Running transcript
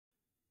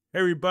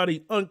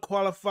Everybody,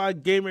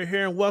 Unqualified Gamer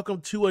here, and welcome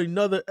to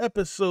another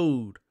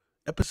episode.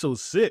 Episode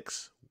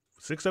 6.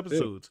 6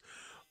 episodes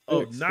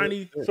of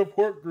Nani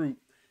Support Group.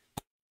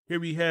 Here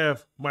we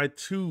have my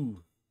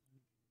two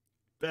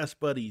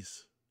best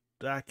buddies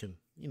that I can,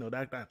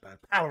 that I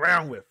pal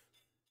around with.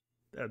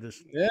 They're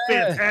just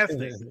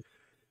fantastic.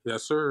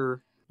 Yes,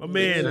 sir. My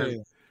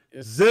man,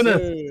 Yes,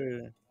 Zenith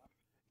sir.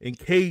 and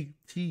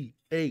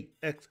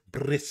KTAX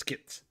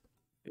Brisket.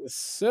 Yes,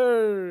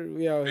 sur.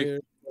 We out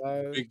here.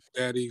 Big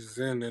Daddy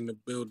Zen in the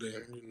building.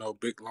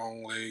 Big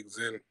long legs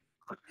Zen.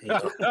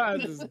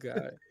 This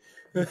guy.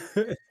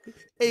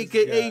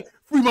 AKA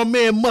Free My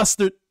Man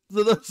Mustard.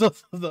 We out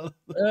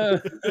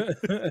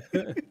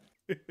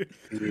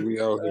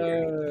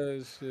here.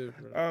 Oh, shit,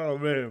 bro. Oh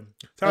man,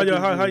 tell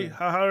y'all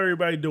how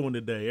everybody doing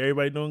today?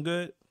 Everybody doing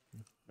good?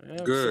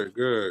 Yeah,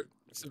 Good.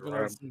 Sipping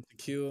on some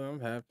tequila.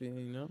 I'm happy,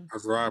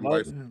 That's right, my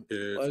Life's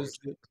kids.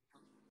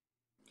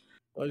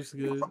 Life's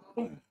good.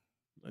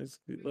 Life's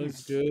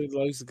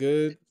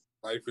good.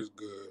 Life is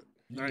good.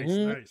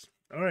 Nice.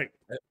 All right.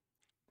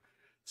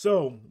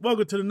 So,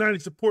 welcome to the Nani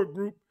Support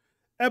Group,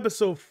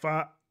 episode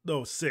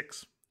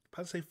 6.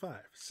 How to say 5?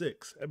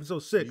 6.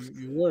 Episode 6.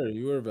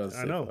 You were about to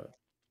say I know.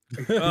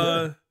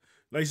 5.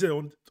 Like I said,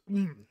 hold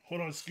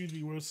on, excuse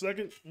me 1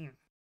 second.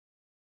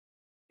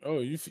 Oh,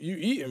 you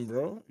eating,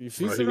 bro? You He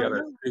feasting? got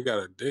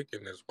a dick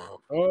in his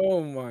mouth.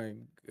 Oh my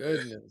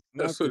goodness!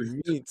 That's Not what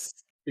the meats.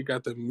 He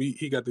got the meat.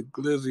 He got the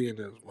glizzy in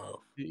his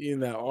mouth. You eating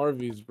that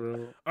Arby's,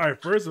 bro? All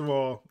right, first of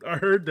all, I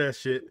heard that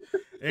shit.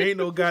 Ain't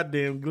no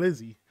goddamn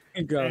glizzy.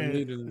 He got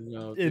meat in his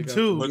mouth. And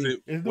two, Was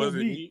it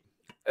meat.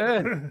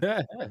 meat?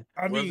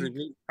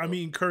 I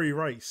mean curry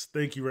rice.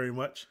 Thank you very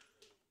much.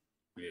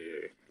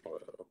 Yeah, well,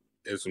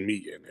 it's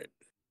meat in it.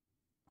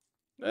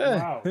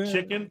 Wow,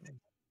 chicken.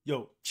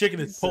 Yo,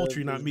 chicken is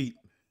poultry, not meat.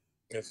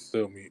 It's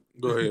still meat.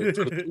 Go ahead.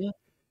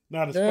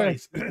 Not a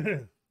spice.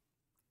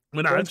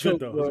 But nah, it's good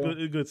though.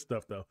 It's good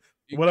stuff though.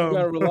 You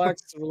gotta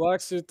relax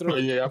your throat. Oh,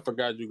 yeah, I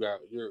forgot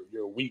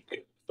you're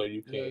weak, so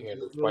you can't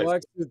handle spice.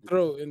 Relax your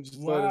throat and just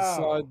let it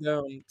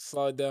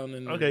slide down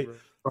in Okay.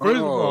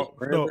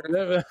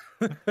 there,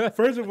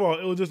 First of all,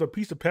 it was just a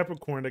piece of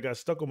peppercorn that got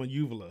stuck on my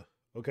uvula.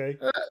 Okay.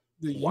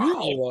 The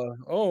uvula.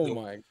 Oh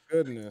my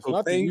goodness! So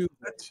Not the uvula.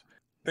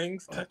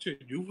 Things touch your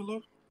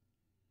uvula,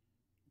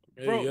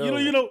 Bro. Hey, Do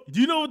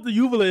you know what the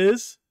uvula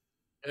is?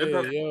 Hey,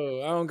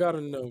 yo, I don't gotta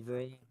know,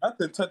 bro.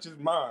 Nothing touches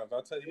mine.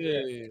 I'll tell you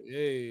that.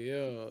 Hey,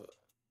 yo.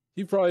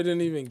 He probably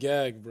didn't even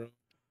gag, bro.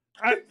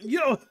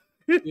 Wow.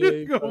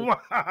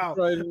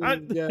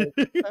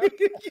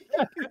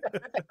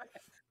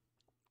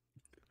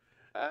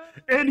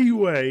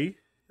 Anyway,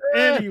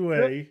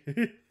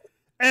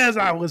 as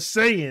I was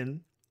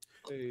saying,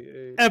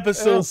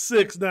 episode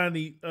 6,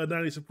 90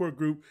 Support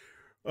Group.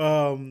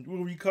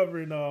 We'll be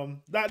covering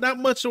not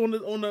much on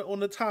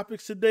the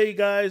topics today,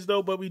 guys,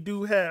 though, but we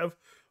do have,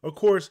 of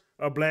course,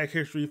 our Black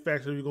History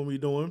Facts that we're gonna be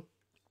doing.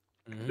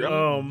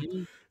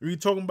 We're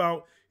talking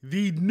about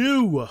the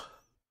new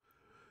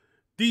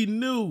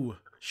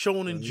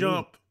Shonen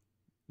Jump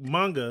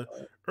manga,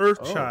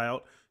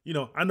 Earthchild.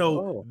 I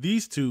know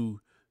these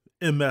two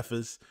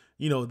MFs.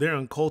 They're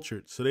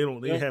uncultured, so they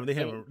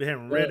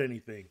haven't read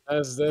anything.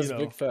 That's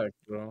big fact,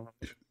 bro.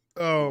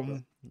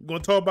 We're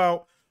gonna talk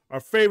about our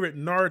favorite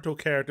Naruto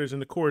characters,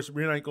 and of course,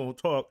 we're not going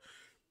to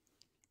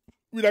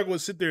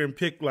sit there and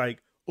pick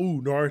like,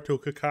 ooh, Naruto,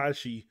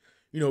 Kakashi.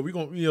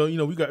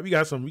 We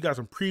got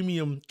some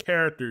premium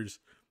characters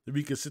that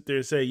we can sit there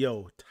and say,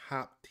 yo,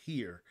 top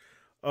tier.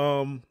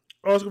 Also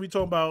gonna be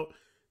talking about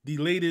the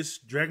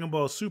latest Dragon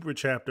Ball Super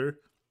chapter.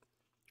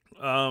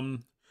 I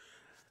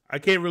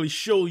can't really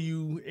show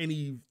you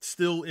any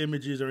still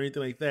images or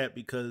anything like that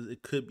because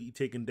it could be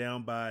taken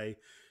down by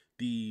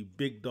the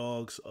big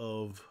dogs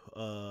of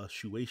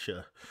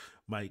Shueisha.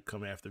 Might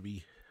come after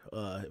me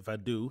if I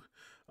do.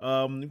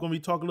 I'm going to be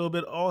talking a little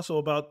bit also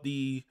about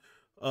the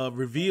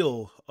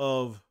reveal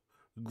of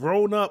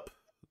grown-up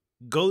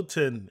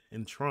Goten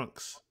and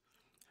Trunks.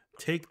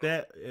 Take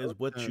that as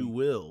what you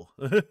will.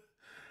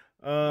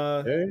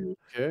 Okay.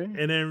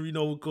 And then,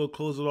 we'll go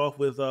close it off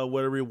with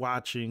what are we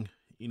watching,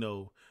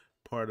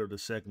 part of the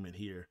segment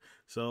here.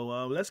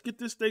 So let's get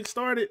this thing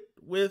started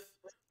with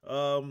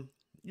our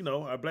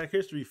Black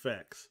History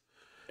Facts.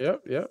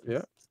 Yep.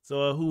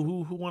 So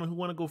who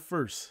want to go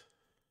first?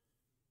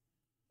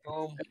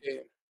 I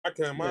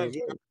can. Mine's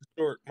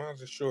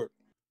short.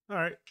 All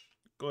right,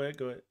 go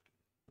ahead.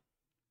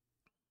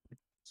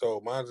 So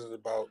mine's is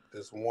about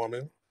this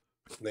woman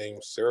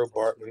named Sarah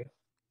Bartman.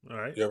 All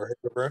right. You ever heard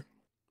of her?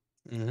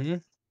 Mm-hmm.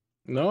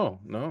 No.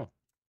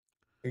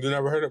 You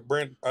never heard of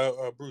Bruce?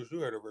 You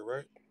heard of her,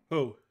 right?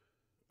 Who?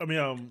 I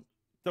mean,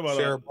 about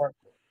Sarah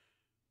Bartman.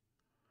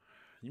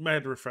 You might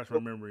have to refresh my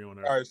memory on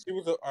her. All right,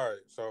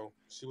 so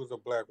she was a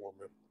black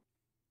woman.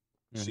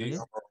 She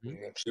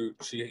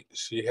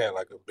had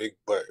like a big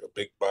butt, a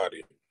big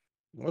body.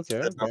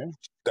 Okay. She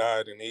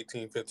died in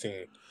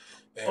 1815.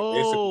 And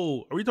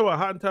are we talking about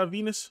Hottentot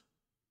Venus?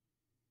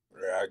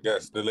 Yeah, I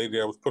guess the lady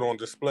that was put on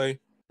display.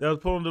 That was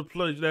pulling the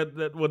play.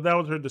 That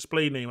was her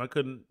display name. I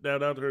couldn't.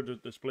 That was her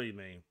display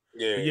name.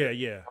 Yeah, But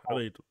yeah.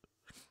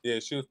 yeah.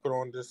 She was put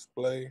on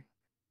display,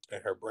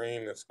 and her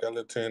brain and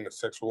skeleton and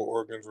sexual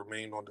organs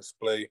remained on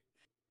display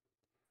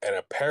at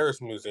a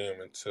Paris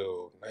museum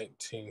until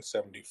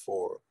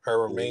 1974.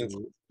 Her remains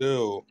were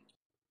still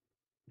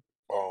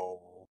um,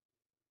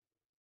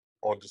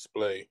 on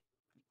display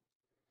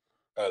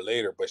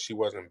later, but she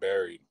wasn't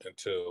buried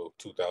until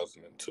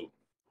 2002.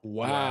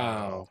 Wow.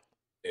 Wow.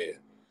 Yeah.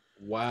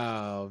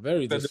 Wow.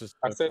 Very I said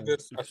disrespectful.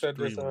 this. I said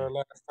this Extremely.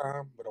 last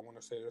time, but I want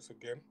to say this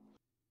again.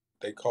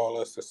 They call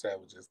us the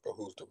savages, but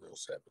who's the real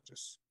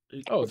savages?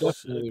 Oh,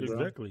 definitely, bro.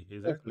 Exactly.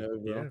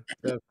 Definitely, Yeah. bro.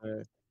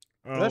 Definitely.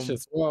 That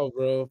shit's wild,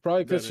 bro.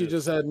 Probably because That she is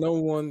just had no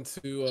one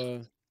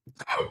to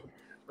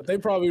but they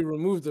probably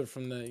removed her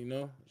from that, you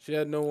know? She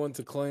had no one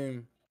to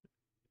claim.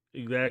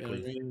 You know what I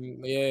exactly.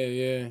 mean?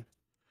 Yeah.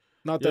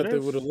 Not Yeah, that they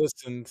would have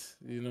that's listened,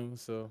 you know,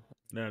 so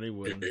no, they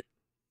wouldn't. They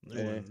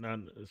yeah. wouldn't. Not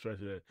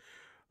especially that.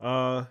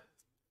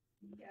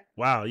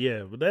 Wow,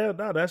 yeah, but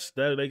that's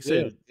that. Like I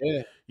said,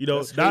 Yeah.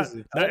 not That's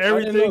crazy. not I didn't know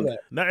everything, that.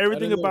 not I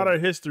everything didn't know about that. our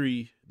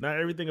history, not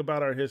everything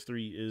about our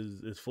history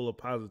is full of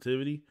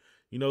positivity.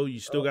 You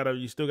still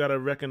Oh, gotta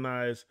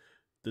recognize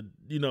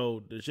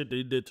the shit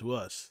they did to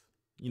us.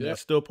 yep.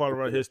 It's still part of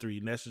our history,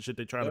 and that's the shit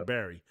they try to Yep.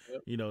 bury.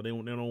 Yep. They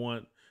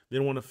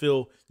don't want to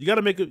feel. You got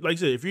to make it like I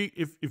said.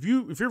 If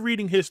you're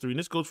reading history, and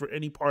this goes for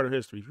any part of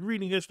history, if you're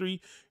reading history,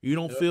 you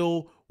don't Yep.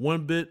 feel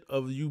one bit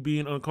of you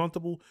being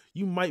uncomfortable,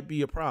 you might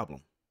be a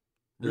problem.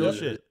 Real Yep.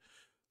 shit.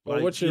 Or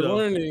Like, what you're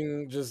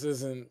learning just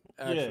isn't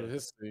yeah, actual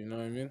history, you know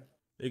what I mean?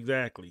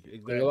 exactly.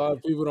 Like a lot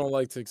of people don't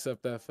like to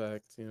accept that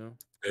fact, you know?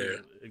 Yeah.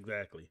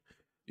 Exactly.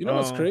 You know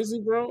what's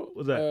crazy, bro?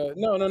 What's that?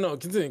 No.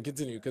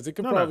 Continue, because it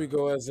could No. probably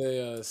go as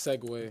a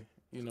segue.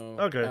 You know,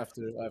 Okay.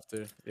 after.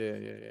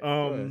 Yeah.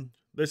 Go ahead.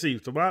 Let's see.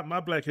 So my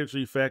Black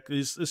History fact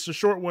is it's a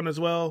short one as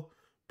well,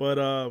 but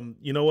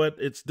you know what?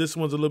 This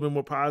one's a little bit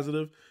more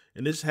positive,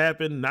 and this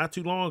happened not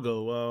too long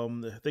ago.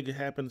 I think it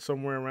happened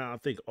somewhere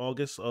around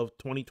August of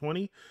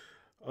 2020.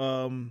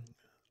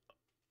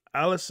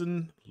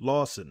 Allison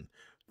Lawson,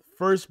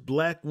 first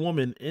Black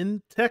woman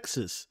in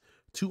Texas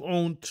to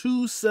own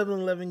two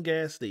 7-Eleven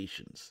gas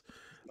stations.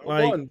 Not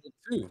Like, one, but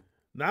two.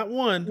 not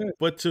one, Yeah.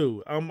 but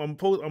two. I'm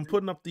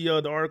putting up the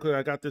article.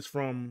 I got this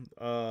from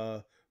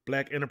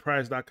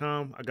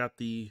blackenterprise.com. I got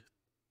the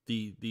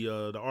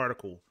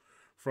article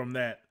from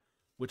that,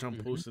 which I'm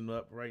Mm-hmm. posting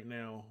up right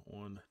now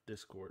on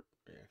Discord.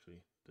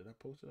 Actually, did I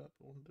post it up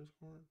on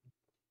Discord?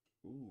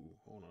 Ooh,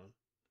 hold on.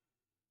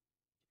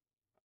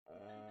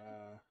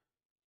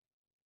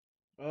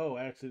 Oh,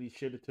 actually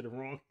shared it to the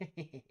wrong.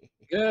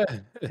 Yeah.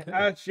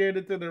 I shared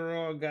it to the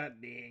wrong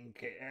goddamn.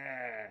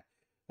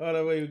 Hold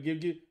on, wait.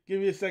 Give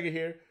me a second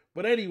here.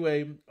 But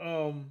anyway,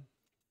 like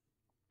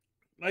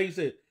you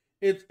said,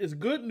 it's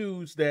good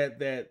news that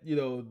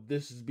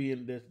this is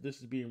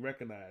being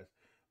recognized.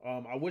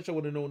 I wish I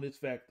would have known this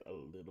fact a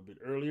little bit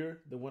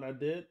earlier than when I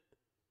did.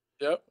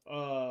 Yep.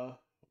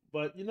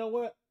 But you know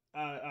what?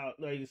 I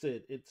like you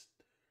said, it's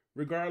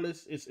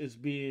regardless. It's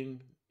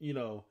being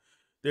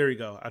There you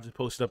go. I just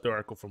posted up the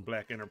article from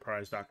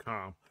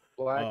blackenterprise.com.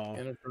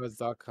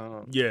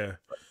 Blackenterprise.com. Yeah.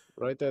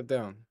 Write that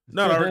down.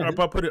 No,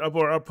 I'll put it up,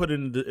 or I'll put it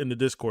in the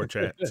Discord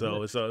chat.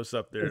 So it's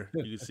up there.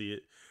 You can see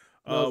it.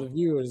 No, the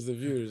viewers.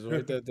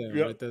 Write that down.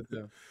 Yep. Write that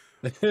down.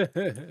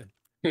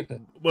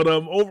 But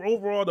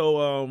overall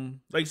though,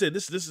 like I said,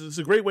 this is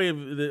a great way of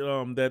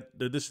that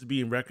this is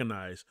being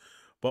recognized.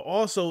 But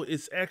also,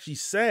 it's actually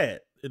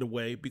sad in a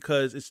way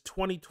because it's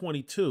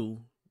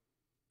 2022,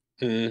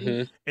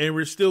 Mm-hmm. and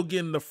we're still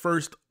getting the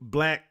first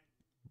Black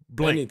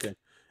blank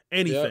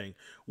anything,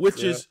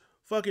 which is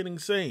fucking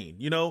insane,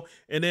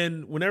 And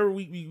then whenever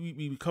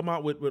we come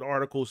out with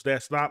articles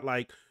that's not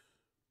like,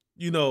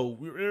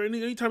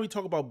 anytime we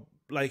talk about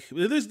like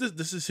this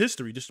is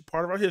history, this is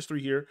part of our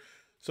history here.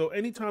 So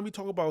anytime we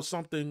talk about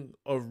something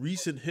of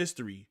recent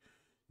history,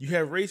 you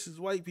have racist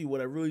white people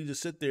that really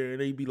just sit there and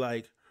they be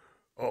like,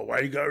 "Oh,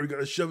 why we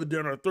gotta shove it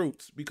down our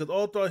throats?" Because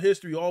all throughout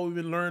history, all we've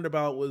been learned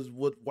about was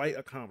what white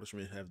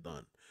accomplishments have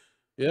done.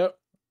 Yep.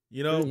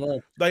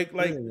 Like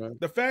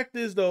the fact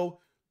is though,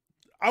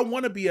 I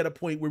want to be at a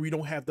point where we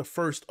don't have the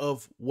first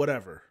of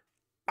whatever.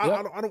 I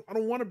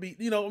don't want to be,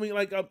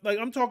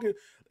 I'm talking.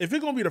 If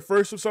it's gonna be the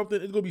first of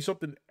something, it's gonna be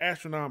something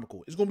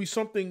astronomical. It's gonna be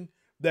something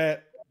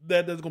that's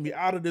gonna be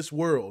out of this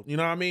world. You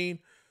know what I mean?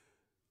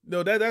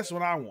 No, that's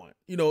what I want.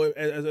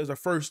 As a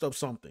first of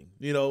something.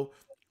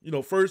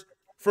 First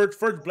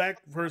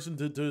Black person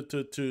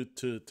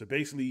to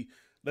basically,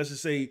 let's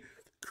just say,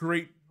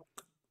 create.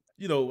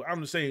 I'm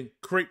just saying,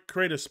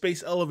 create a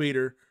space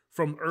elevator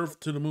from Earth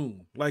to the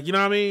moon. Like, you know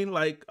what I mean?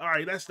 Like, all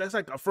right, that's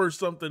like the first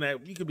something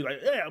that you could be like,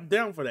 yeah, I'm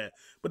down for that.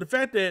 But the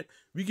fact that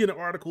we get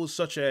articles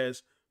such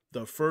as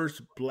the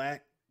first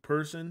Black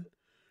person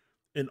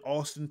in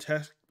Austin,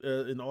 Texas,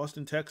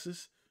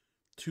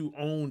 to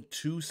own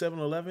two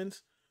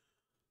 7-Elevens,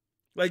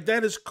 like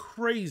that is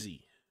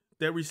crazy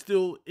that we're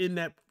still in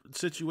that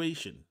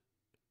situation.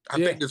 I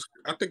think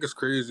it's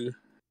crazy,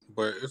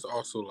 but it's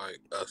also like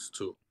us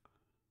too.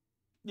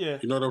 Yeah.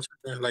 You know what I'm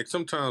saying? Like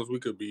sometimes we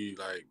could be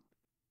like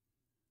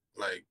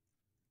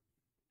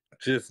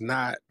just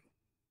not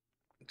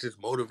just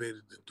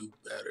motivated to do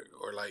better,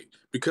 or like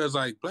because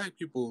like black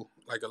people,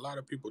 like a lot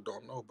of people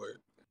don't know, but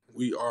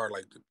we are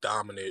like the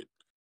dominant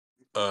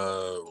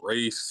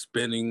race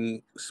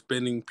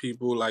spinning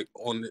people like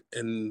on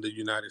in the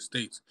United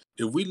States.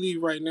 If we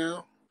leave right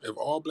now, if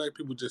all black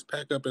people just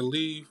pack up and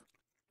leave,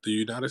 the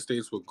United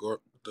States will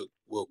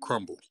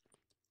crumble,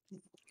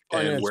 and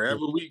Financially.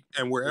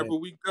 Yeah. wherever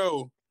we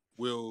go,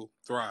 we'll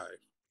thrive.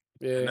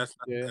 And Yeah. that's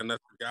Yeah. and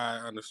that's the guy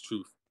honest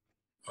truth.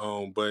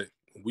 But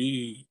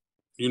we,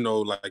 you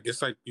know, like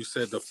it's like you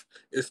said,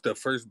 it's the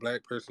first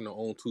black person to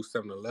own two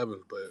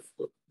 7-Elevens.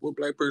 But what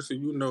black person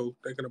you know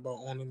thinking about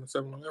owning a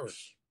 7-Eleven?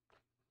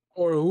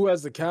 Or who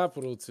has the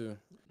capital to?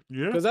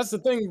 Yeah. Because that's the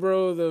thing,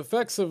 bro. The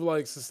effects of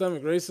like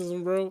systemic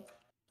racism, bro,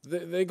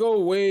 they go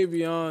way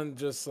beyond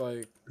just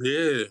like,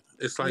 Yeah,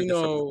 it's like you it's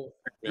a know,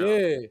 now.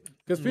 yeah.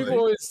 Because people Mhm.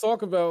 always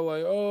talk about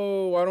like,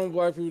 oh, why don't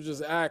black people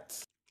just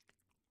act,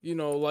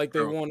 like they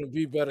Bro, want to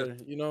be better,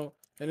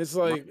 And it's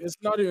my, like it's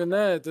not even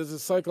that. There's a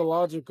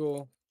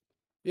psychological,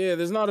 yeah.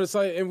 There's not a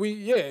psych, and we,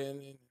 yeah,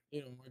 and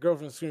my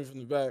girlfriend's screaming from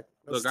the back.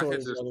 That's look, Tori,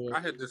 by the way. I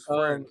had this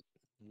friend,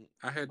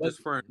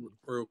 Um,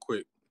 but real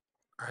quick.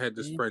 I had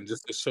this mm, friend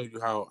just to show you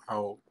how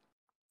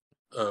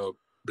uh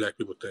black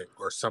people think,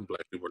 or some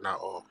black people, not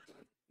all.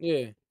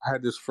 yeah, I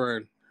had this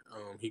friend.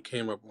 He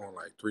came up on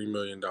like $3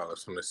 million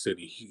from the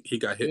city. He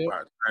got hit yep, by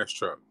a trash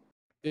truck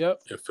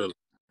yep. in Philly,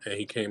 and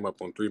he came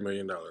up on $3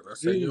 million.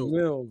 Three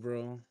mil,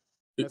 bro.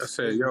 I That's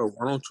said, crazy. yo,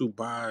 why don't you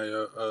buy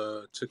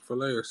a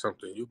Chick-fil-A or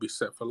something? You'll be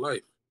set for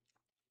life.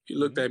 He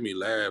looked Mhm. at me,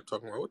 laughed,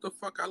 talking about what the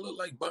fuck I look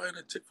like buying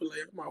a Chick-fil-A.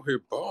 I'm out here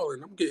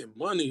balling. I'm getting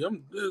money.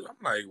 I'm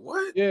like,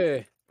 what?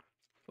 Yeah,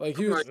 like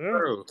he I'm like, was. Yeah.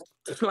 bro,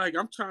 it's like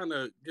I'm trying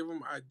to give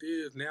him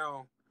ideas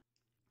now.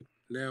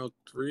 Now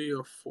 3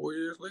 or 4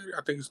 years later,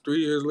 I think it's 3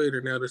 years later.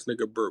 Now this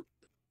nigga broke.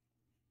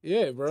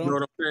 Yeah, You know bro.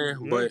 what I'm saying?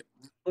 Yeah. But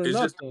For it's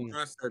just the nothing.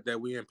 mindset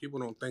that we in. People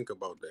don't think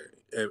about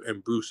that.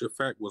 And Bruce, your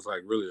fact was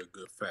like really a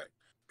good fact,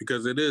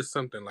 because it is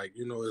something like,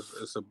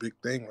 it's a big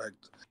thing. Like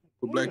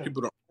for black Yeah.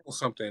 people to own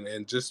something,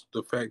 and just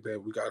the fact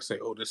that we gotta say,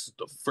 oh, this is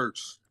the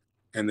first,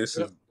 and this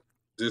Yep. is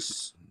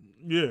this,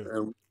 Yeah.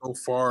 and we're so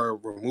far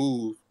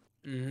removed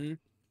Mm-hmm.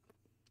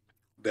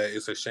 that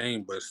it's a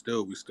shame. But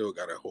still, we still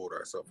gotta hold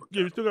ourselves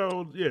Yeah. We accountable. still got to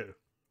hold. Yeah.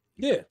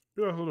 Yeah.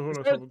 We got to hold It's hard.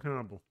 ourselves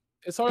accountable.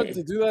 It's hard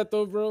to do that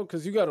though, bro,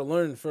 because you got to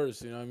learn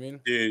first. You know what I mean?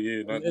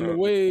 Yeah, And the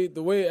way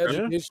Yeah.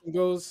 education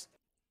goes,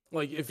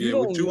 like yeah.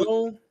 What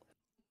you?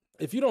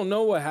 if you don't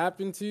know what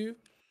happened to you,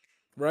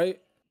 right,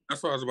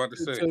 That's what I was about to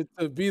say.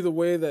 to be the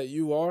way that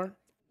you are,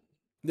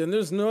 then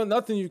there's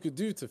nothing you could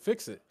do to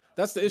fix it.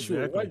 That's the issue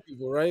with Exactly. white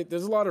people, right?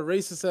 There's a lot of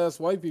racist ass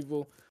white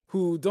people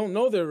who don't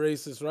know they're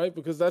racist, right?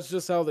 Because that's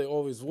just how they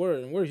always were.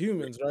 And we're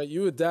humans, right?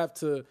 You adapt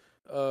to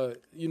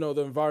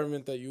the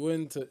environment that you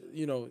in to,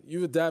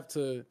 you adapt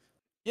to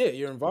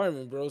your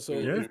environment, bro. So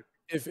Yeah.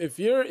 if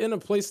you're in a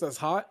place that's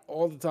hot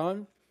all the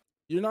time,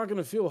 you're not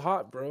gonna feel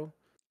hot, bro.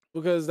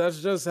 Because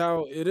that's just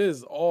how it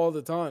is all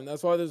the time.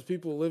 That's why there's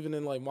people living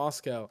in like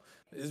Moscow.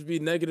 It's be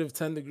negative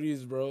 10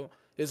 degrees, bro.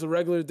 It's a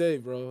regular day,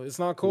 bro. It's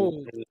not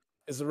cold.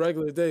 It's a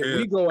regular day. Yeah,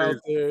 We go out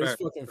crazy. there, it's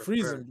Fact. fucking That's fact.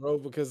 freezing, bro,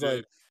 because Yeah,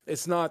 like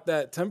it's not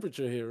that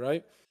temperature here,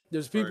 right?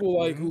 There's right. people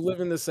like Hmm. who live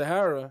in the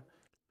Sahara,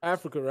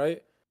 Africa,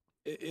 right?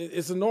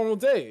 It's a normal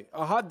day.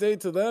 A hot day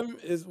to them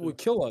would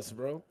kill us,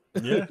 bro.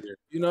 Yeah. Yeah,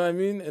 You know what I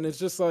mean? And it's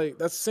just like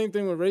that's the same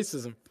thing with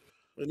racism.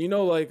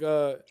 And like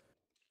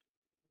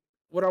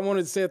what I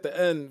wanted to say at the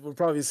end, we'll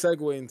probably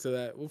segue into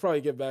that. We'll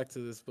probably get back to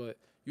this, but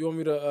you want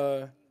me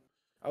to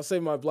I'll say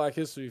my Black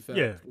History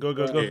Yeah. fact Go.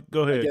 Go. before Go. yeah.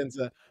 Go I get ahead. into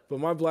that. But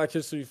my Black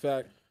History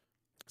fact.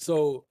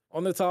 So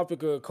on the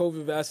topic of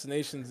COVID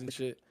vaccinations and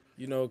shit,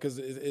 because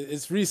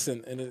it's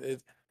recent and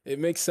it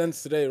makes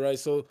sense today, right?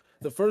 So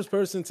the first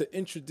person to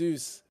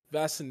introduce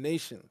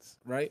vaccinations,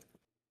 right,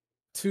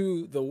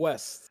 to the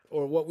West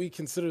or what we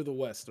consider the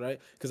West, right?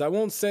 Because I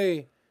won't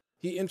say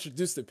he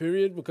introduced the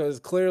period because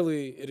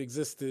clearly it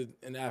existed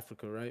in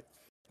Africa, right?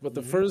 But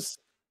the Hmm. first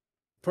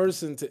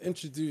person to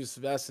introduce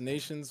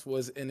vaccinations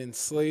was an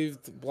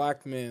enslaved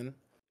black man,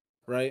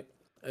 right?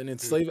 An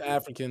enslaved Mhm.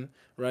 African,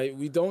 right?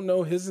 We don't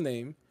know his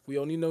name. We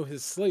only know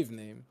his slave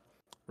name,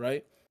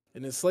 right?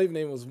 And his slave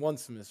name was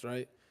Onesimus,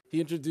 right? He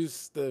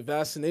introduced the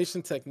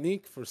vaccination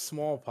technique for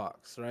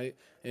smallpox, right?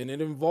 And it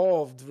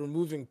involved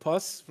removing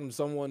pus from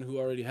someone who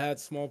already had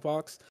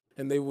smallpox,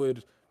 and they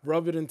would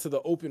rub it into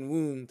the open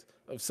wound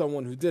of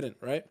someone who didn't,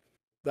 right?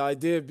 The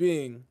idea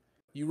being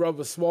you rub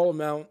a small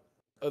amount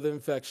of the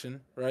infection,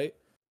 right,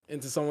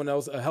 into someone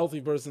else, a healthy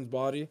person's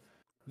body,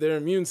 their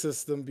immune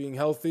system being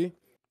healthy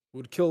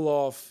would kill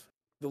off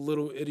the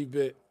little itty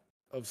bit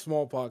of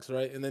smallpox,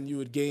 right? And then you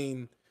would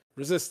gain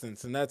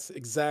resistance. And that's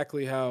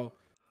exactly how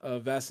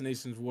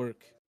vaccinations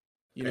work,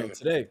 Damn.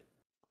 today,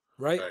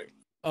 right? Right.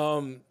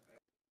 Um,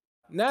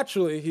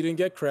 Naturally, he didn't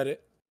get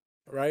credit,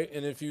 right?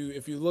 And if you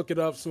look it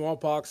up,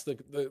 smallpox,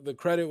 the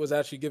credit was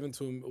actually given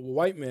to a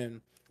white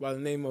man by the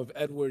name of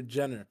Edward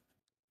Jenner,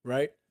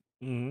 right?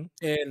 Hmm.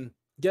 And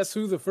guess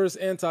who the first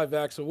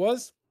anti-vaxxer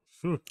was?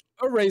 a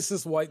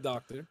racist white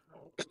doctor,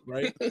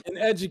 right? An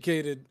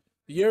educated,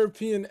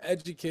 European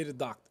educated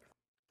doctor,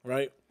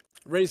 right?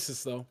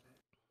 Racist though.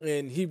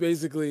 And he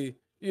basically,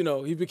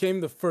 he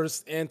became the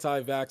first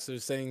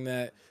anti-vaxxer saying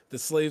that the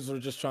slaves were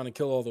just trying to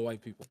kill all the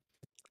white people.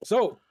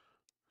 So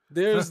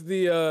there's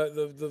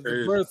the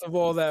Crazy. birth of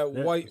all that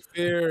Yeah. white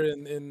fear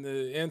and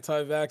the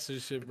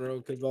anti-vaxxer shit, bro.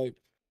 Because like,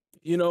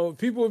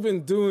 people have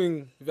been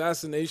doing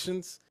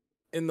vaccinations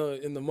in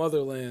the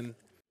motherland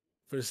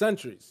for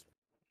centuries.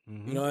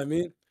 You know what I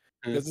mean?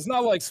 Because it's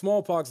not like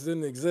smallpox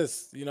didn't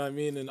exist, you know what I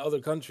mean, in other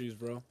countries,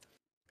 bro.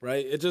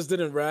 Right? It just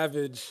didn't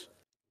ravage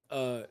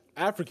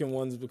African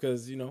ones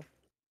because,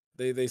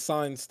 they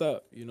signed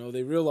up,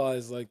 they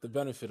realized like the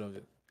benefit of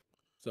it.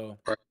 So,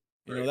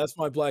 Right. that's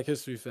my Black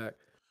History fact.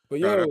 But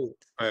Nah, yo,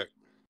 right.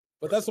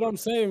 but that's what I'm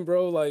saying,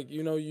 bro. Like,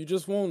 you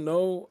just won't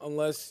know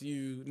unless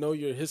you know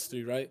your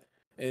history, right?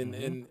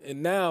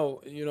 And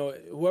now,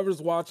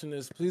 whoever's watching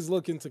this, please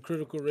look into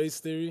critical race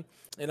theory.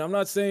 And I'm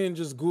not saying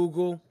just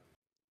Google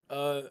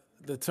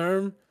the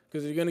term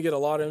because you're gonna get a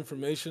lot of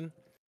information.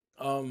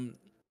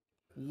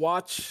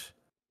 Watch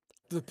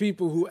the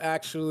people who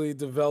actually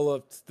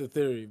developed the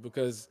theory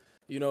because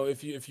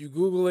if you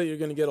Google it, you're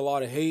gonna get a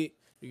lot of hate.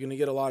 You're gonna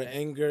get a lot of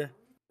anger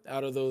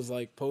out of those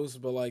like posts.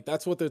 But like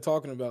that's what they're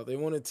talking about. They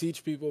want to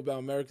teach people about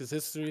America's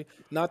history,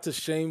 not to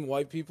shame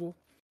white people,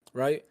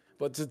 right?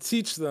 But to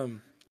teach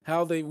them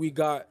how we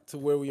got to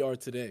where we are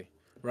today,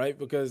 right?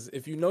 Because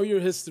if you know your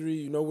history,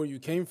 you know where you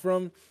came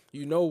from,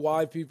 you know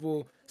why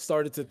people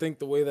started to think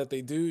the way that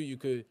they do, you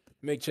could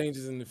make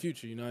changes in the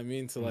future. You know what I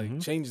mean? To like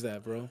change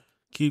that, bro.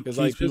 Keeps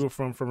Like people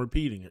from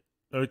repeating it,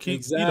 or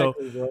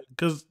exactly, bro.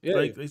 because Yeah,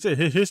 like they said,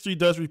 history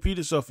does repeat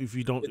itself if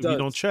you don't it if you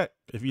don't does. check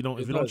if you don't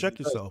It if you don't does. check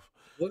It does. yourself.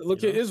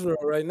 Look at Israel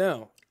right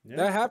now. Yeah.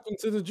 That happened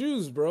to the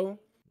Jews, bro.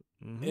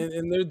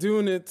 And they're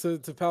doing it to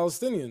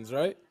Palestinians,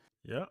 right?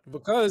 Yeah.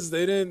 Because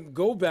they didn't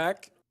go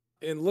back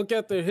and look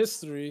at their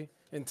history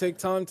and take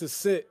time to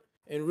sit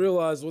and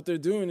realize what they're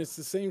doing is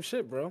the same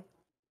shit, bro.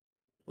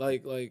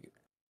 Like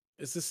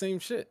it's the same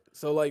shit.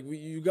 So like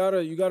you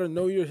gotta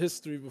know your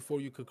history before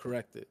you could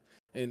correct it.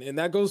 And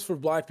that goes for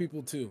black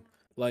people too.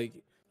 Like,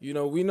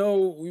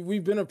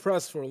 we've been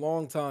oppressed for a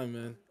long time,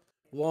 man.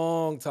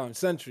 Long time,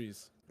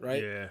 centuries,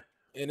 right? Yeah.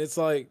 And it's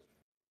like,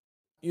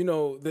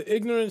 the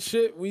ignorant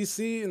shit we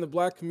see in the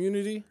black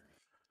community,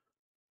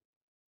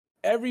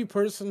 every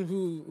person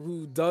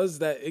who does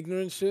that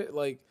ignorant shit,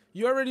 like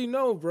you already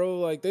know, bro.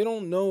 Like they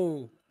don't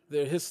know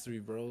their history,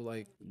 bro.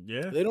 Like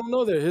Yeah. they don't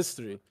know their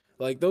history.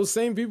 Like those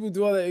same people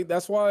do all that.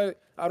 That's why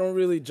I don't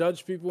really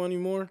judge people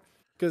anymore.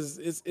 Because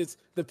it's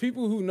the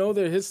people who know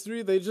their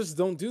history, they just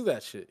don't do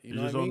that shit. You You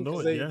know just what I mean? don't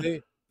know Because it. Yeah.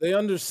 they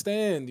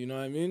understand. You know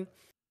what I mean?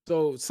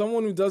 So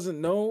someone who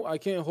doesn't know, I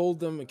can't hold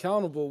them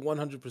accountable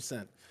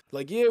 100%.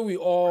 Like yeah, we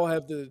all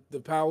have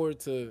the power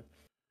to,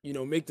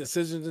 make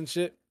decisions and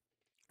shit.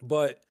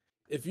 But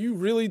if you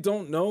really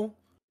don't know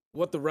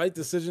what the right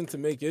decision to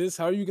make is,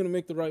 how are you going to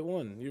make the right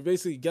one? You're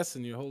basically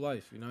guessing your whole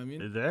life. You know what I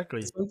mean?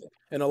 Exactly.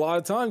 And a lot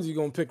of times you're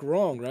going to pick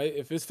wrong, right?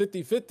 If it's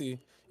 50-50,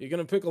 you're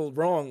going to pick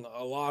wrong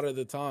a lot of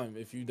the time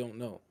if you don't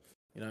know.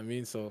 You know what I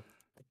mean? So,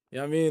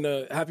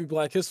 happy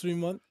Black History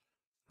Month.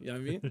 You know what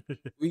I mean?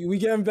 we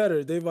getting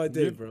better day by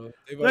day, Yeah. bro.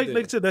 Day by Like day.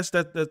 I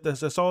said,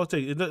 that's all it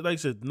takes. Like I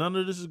said, none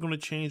of this is going to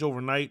change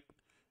overnight.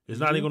 It's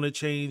not even going to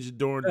change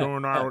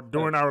during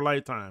our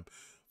lifetime.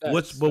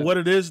 What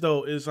it is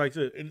though is like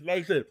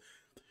I said,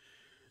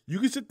 you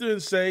can sit there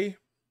and say,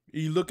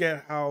 you look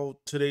at how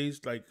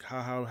today's like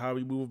how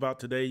we move about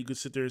today. You could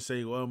sit there and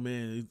say, well,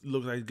 man, it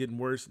looks like it's getting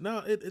worse.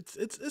 No, it's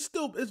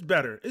still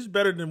better. It's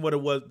better than what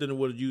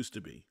it used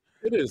to be.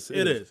 It is.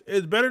 It is.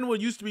 It's better than what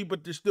it used to be,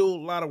 but there's still a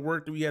lot of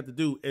work that we have to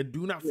do. And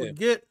do not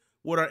forget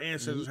what our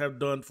ancestors have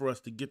done for us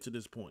to get to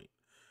this point.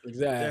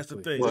 Exactly. That's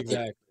the thing.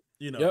 Exactly.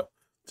 Yep.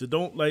 So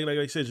don't like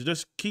I said, so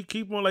just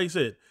keep on like I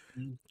said.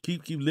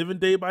 Keep living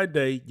day by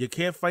day. You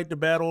can't fight the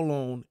battle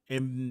alone.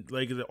 And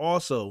like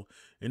also,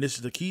 and this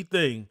is the key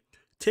thing,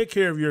 take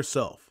care of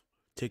yourself.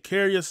 Take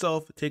care of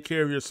yourself. Take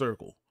care of your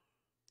circle.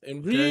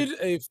 And read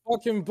a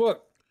fucking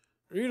book.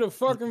 Read a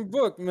fucking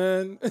book,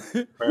 man.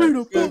 Read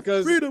a book.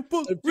 Read a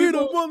book. Read a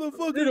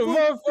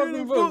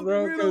motherfucking book,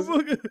 bro. Read a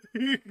book.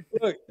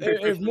 Look,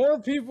 if more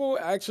people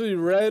actually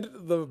read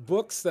the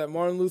books that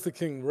Martin Luther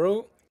King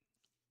wrote,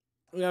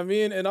 you know what I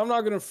mean? And I'm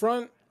not gonna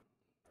front.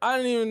 I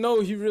didn't even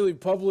know he really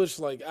published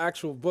like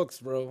actual books,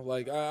 bro.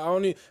 Like I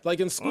only like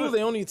in school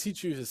they only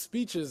teach you his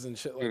speeches and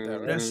shit like that,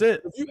 right? That's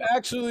it. If you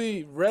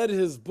actually read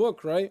his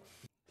book, right?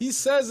 He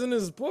says in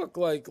his book,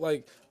 like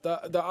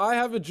the I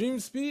Have a Dream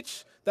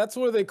speech, that's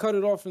where they cut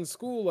it off in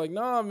school. Like,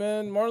 nah,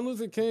 man, Martin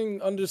Luther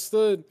King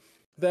understood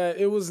that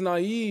it was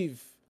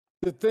naive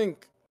to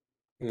think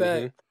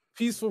that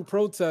peaceful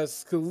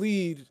protests could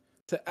lead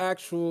to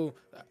actual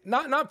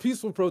not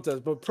peaceful protests,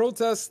 but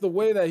protests the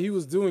way that he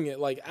was doing it,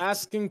 like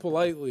asking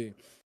politely,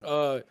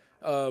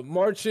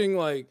 marching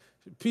like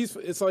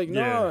peaceful. It's like,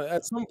 nah,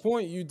 at some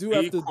point you do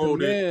have to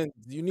demand.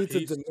 You need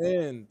to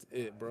demand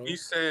it, bro. He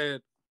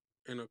said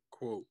in a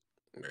quote,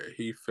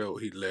 He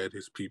felt he led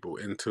his people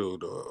into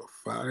the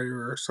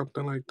fire or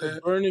something like The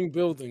that. burning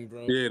building,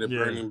 bro. Yeah, the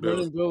Yeah. burning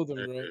Burning building.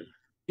 building, bro.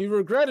 He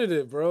regretted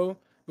it, bro,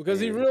 because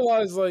he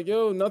realized, like,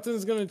 yo,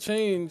 nothing's gonna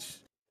change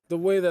the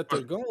way that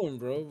they're going,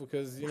 bro.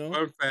 Because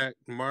Fun fact: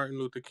 Martin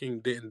Luther King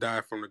didn't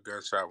die from the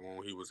gunshot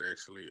wound. He was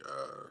actually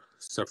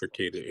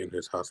suffocated in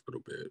his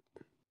hospital bed.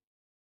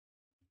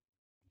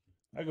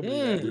 I can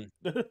believe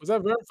that. Was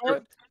that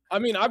verified? I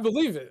mean, I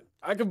believe it.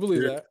 I can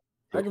believe that.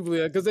 I can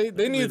believe that because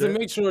they needed to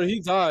make sure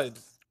he died.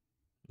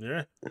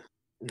 Yeah.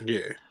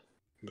 Yeah.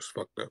 It's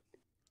fucked up.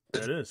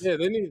 That is. Yeah,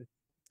 they need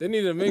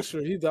to make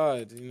sure he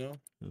died, All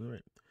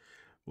right.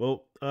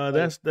 Well,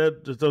 that's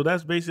that. So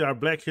that's basically our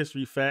Black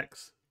History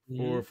facts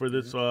for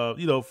this for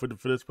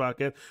this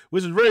podcast,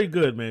 which is very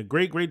good, man.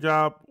 Great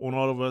job on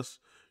all of us,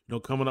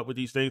 coming up with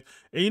these things.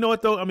 And you know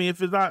what though? I mean,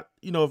 if it's not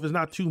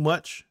too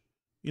much,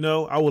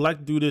 I would like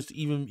to do this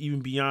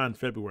even beyond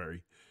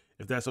February,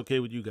 if that's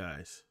okay with you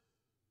guys.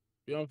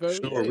 Beyond February?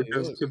 Sure, we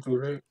can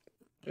do that.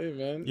 Hey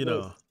man,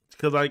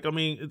 because like I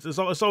mean, it's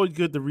always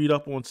good to read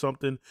up on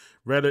something,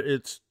 whether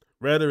it's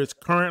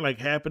current, like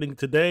happening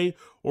today,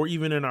 or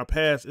even in our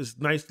past. It's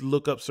nice to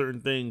look up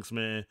certain things,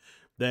 man.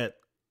 That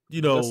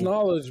that's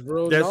knowledge,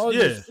 bro. Knowledge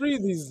is free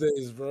these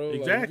days, bro.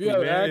 Exactly,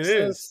 like, man.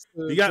 Access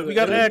we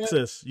got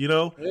access,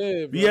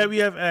 Hey, we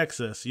have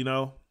access,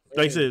 Like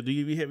I said,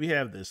 we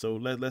have this, so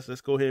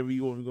let's go ahead. We're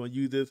going to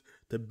use this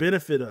to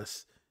benefit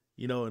us,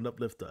 and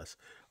uplift us.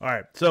 All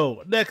right.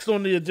 So next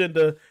on the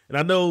agenda, and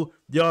I know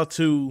y'all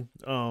two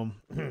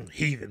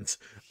heathens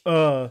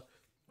haven't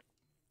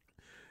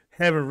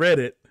read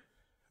it,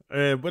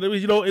 but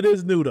it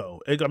is new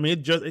though. I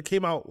mean, it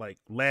came out like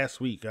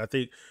last week. I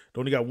think it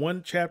only got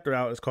one chapter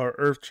out. It's called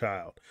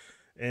Earthchild,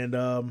 and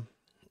I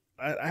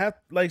have,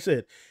 like I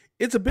said,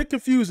 it's a bit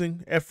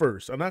confusing at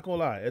first. I'm not gonna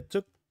lie. It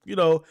took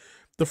the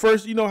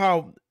first,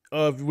 how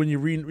when you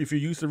read, if you're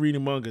used to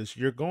reading mangas,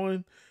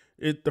 the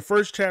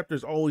first chapter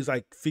is always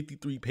like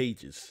 53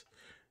 pages.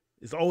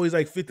 It's always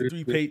like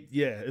 53 pages.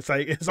 Yeah,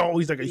 it's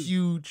always like a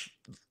huge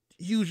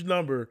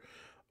number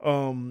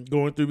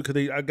going through,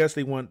 because I guess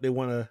they want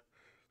to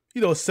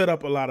set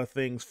up a lot of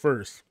things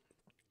first.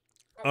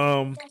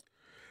 But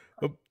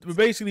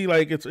basically,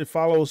 like it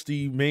follows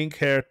the main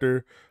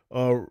character,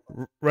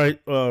 Raisuke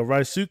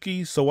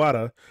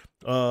Sawada.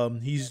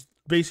 He's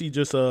basically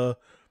just a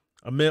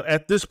male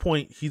at this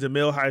point. He's a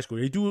male high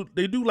schooler.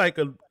 They do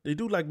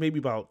like maybe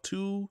about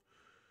two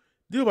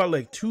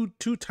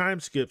time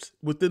skips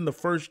within the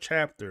first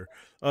chapter,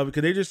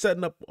 because they're just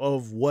setting up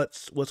of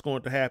what's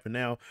going to happen.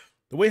 Now,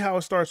 the way how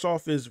it starts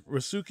off is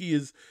Rasuki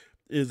is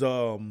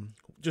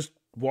just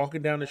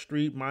walking down the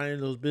street,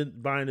 minding his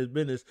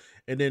business,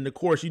 and then of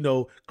course,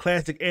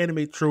 classic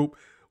anime trope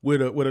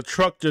with a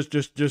truck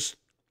just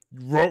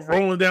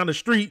rolling down the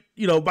street,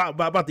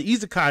 about the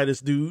isekai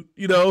this dude,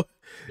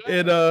 and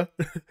and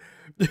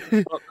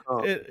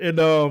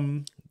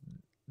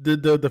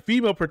the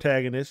female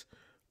protagonist,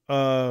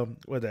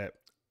 what's that?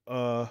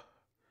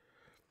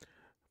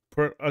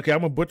 Okay, I'm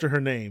gonna butcher her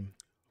name,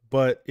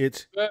 but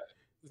it's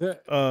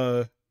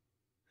okay,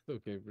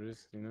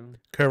 Bruce.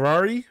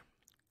 Karari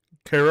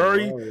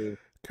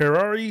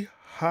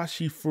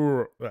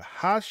Hashifuri.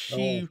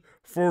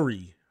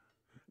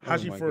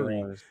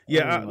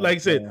 Yeah, like I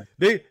said,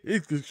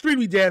 it's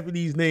extremely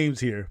Japanese names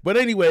here. But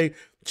anyway,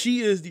 she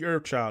is the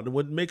Earth Child, and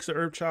what makes the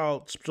Earth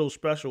Child so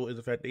special is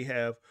the fact she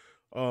has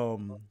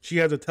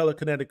a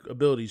telekinetic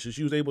ability, so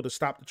she was able to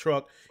stop the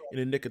truck in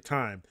the nick of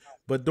time.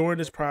 But during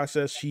this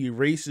process, she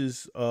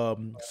erases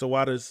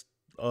Sawada's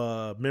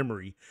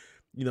memory,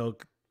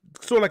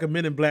 sort of like a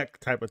Men in Black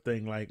type of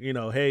thing. Like,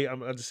 hey,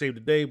 I just saved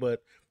the day,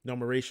 but I'm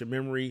gonna erase your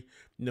memory,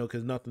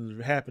 because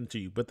nothing's happened to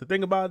you. But the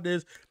thing about it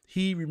is,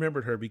 he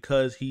remembered her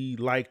because he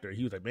liked her.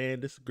 He was like,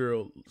 man, this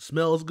girl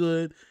smells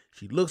good.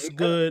 She looks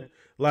good,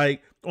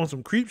 like on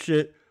some creep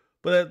shit.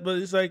 But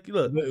it's like,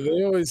 look,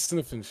 they always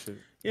sniffing shit.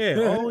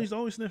 Yeah, always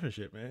sniffing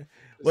shit, man.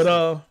 But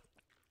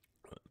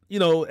as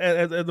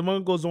the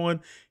manga goes on,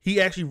 he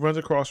actually runs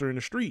across her in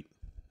the street,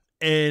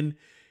 and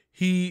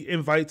he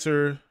invites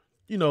her,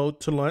 to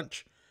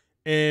lunch,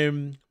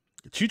 and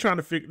she trying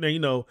to figure,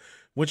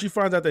 when she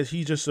finds out that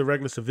he's just a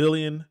regular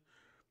civilian,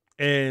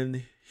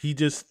 and it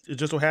just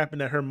so happened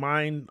that her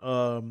mind,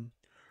 her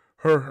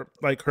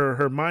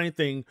mind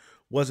thing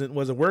wasn't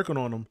working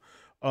on him.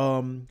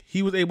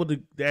 He was able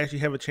to actually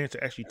have a chance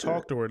to actually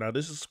talk to her. Now,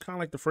 this is kind of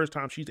like the first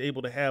time she's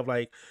able to have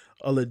like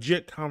a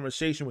legit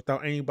conversation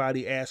without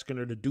anybody asking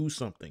her to do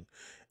something.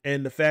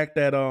 And the fact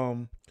that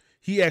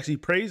he actually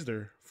praised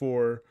her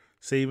for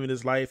saving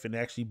his life and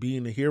actually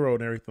being a hero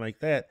and everything like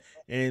that.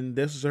 And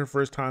this is her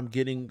first time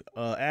getting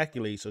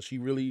accolades, so she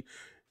really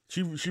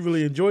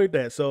enjoyed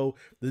that. So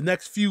the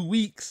next few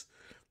weeks,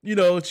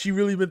 she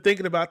really been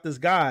thinking about this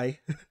guy.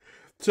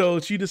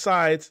 So she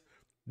decides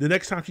the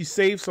next time she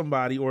saves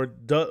somebody it was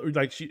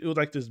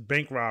like this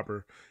bank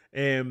robber,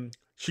 and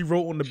she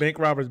wrote on the bank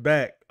robber's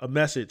back a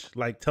message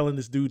like telling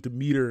this dude to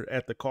meet her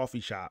at the coffee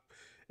shop.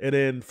 And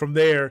then from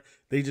there,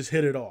 they just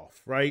hit it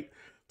off, right?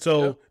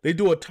 So they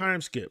do a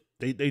time skip.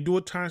 they do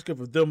a time skip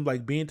of them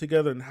like being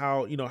together and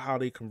how how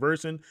they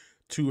conversing,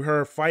 to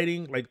her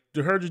fighting, like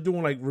to her just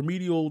doing like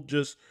remedial,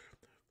 just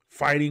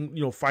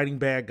fighting, fighting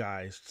bad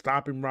guys,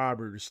 stopping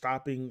robbers,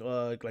 stopping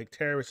like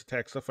terrorist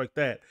attacks, stuff like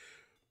that.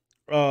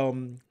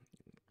 Um,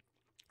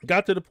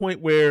 got to the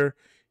point where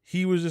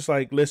he was just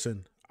like,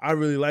 listen, I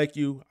really like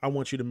you. I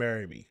want you to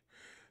marry me.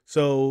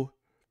 So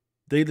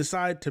they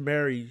decide to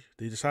marry.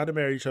 They decide to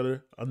marry each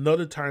other.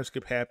 Another time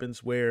skip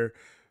happens where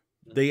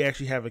they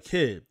actually have a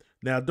kid.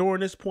 Now, during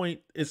this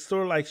point, it's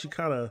sort of like she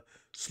kind of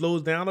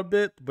slows down a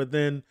bit, but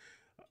then,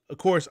 of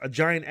course, a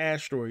giant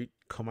asteroid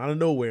come out of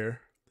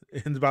nowhere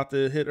and is about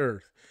to hit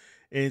Earth,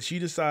 and she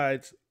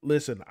decides,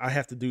 listen, I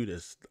have to do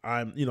this.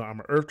 I'm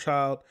an Earth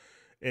child,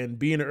 and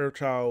being an Earth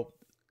child,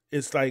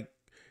 it's like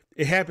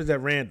it happens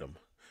at random.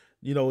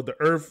 The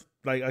Earth,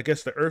 like I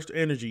guess the Earth's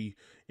energy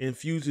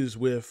infuses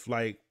with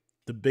like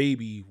the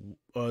baby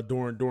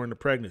during the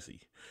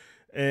pregnancy,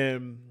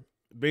 and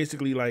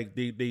basically like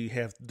they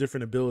have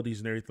different abilities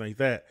and everything like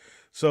that.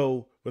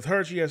 So with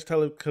her, she has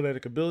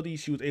telekinetic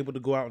abilities. She was able to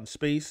go out in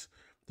space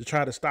to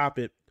try to stop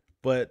it,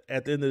 but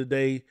at the end of the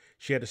day,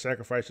 she had to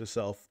sacrifice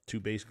herself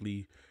to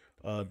basically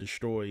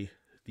destroy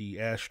the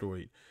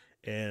asteroid,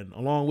 and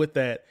along with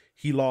that,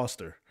 he lost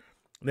her.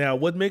 Now,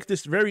 what makes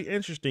this very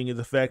interesting is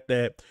the fact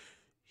that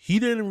he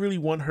didn't really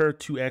want her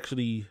to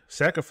actually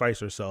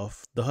sacrifice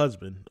herself, the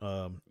husband,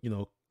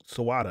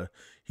 Sawada.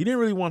 He didn't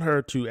really want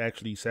her to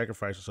actually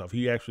sacrifice herself.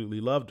 He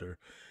actually loved her.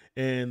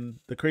 And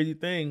the crazy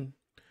thing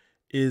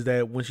is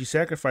that when she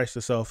sacrificed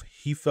herself,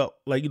 he felt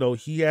like,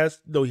 he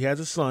has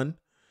a son.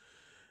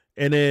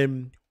 And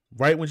then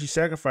right when she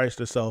sacrificed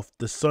herself,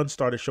 the son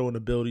started showing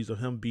abilities of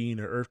him being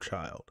an Earth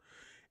child.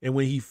 And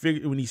when he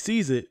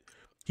sees it,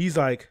 he's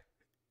like,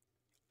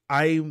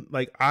 I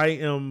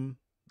am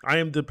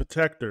the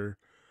protector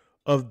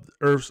of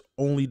Earth's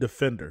only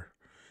defender.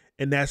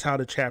 And that's how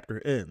the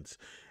chapter ends.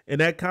 And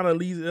that kind of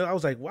leads, I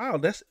was like, wow,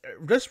 that's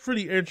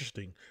pretty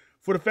interesting.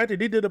 For the fact that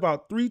they did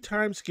about 3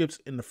 time skips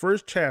in the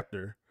first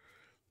chapter,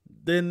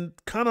 then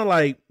kind of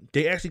like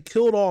they actually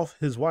killed off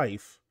his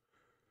wife.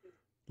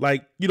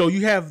 Like, you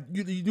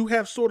do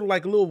have sort of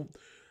like a little,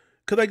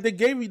 cause like they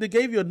gave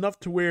you enough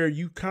to where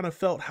you kind of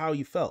felt how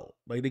you felt.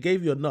 Like they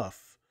gave you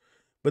enough,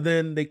 but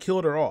then they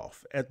killed her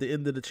off at the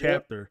end of the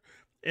chapter.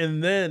 Yep.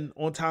 And then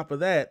on top of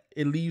that,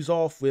 it leaves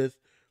off with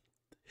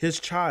his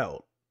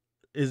child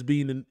is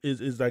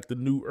like the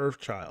new Earth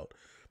child.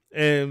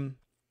 And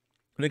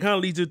it kind of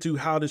leads into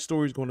how this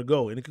story is going to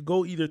go. And it could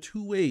go either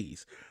 2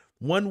 ways.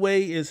 One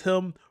way is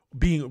him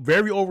being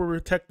very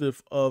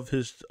overprotective of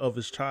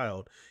his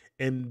child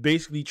and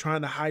basically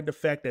trying to hide the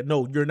fact that,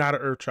 no, you're not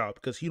an Earth child,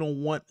 because he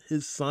don't want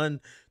his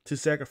son to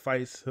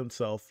sacrifice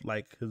himself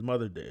like his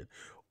mother did.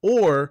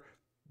 Or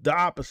the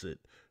opposite,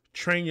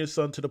 train your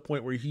son to the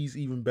point where he's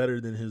even better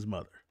than his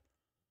mother.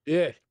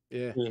 Yeah.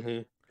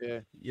 Mm-hmm.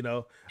 Yeah.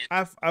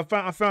 I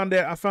found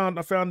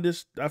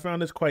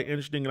this quite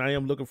interesting, and I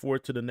am looking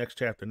forward to the next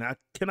chapter. Now,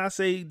 can I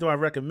say, do I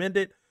recommend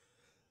it?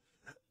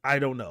 I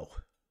don't know.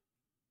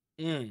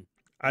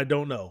 I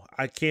don't know.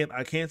 I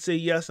can't say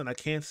yes and I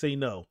can't say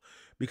no,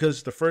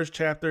 because the first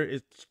chapter,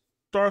 it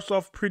starts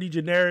off pretty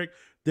generic,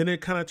 then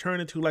it kind of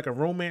turned into like a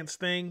romance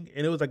thing,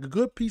 and it was like a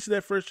good piece of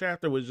that first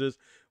chapter was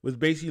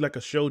basically like a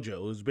shoujo.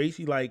 It was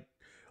basically like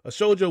a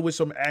shoujo with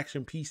some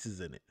action pieces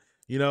in it.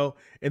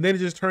 And then it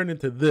just turned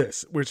into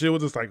this, which it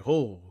was just like,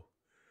 oh,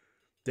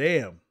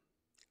 damn,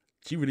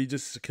 she really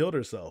just killed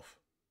herself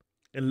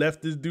and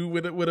left this dude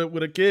with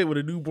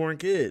a newborn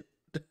kid.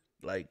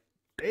 Like,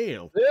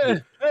 damn,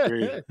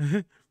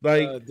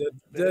 like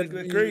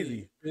that's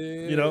crazy.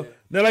 Yeah.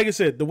 Now, like I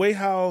said, the way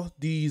how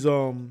these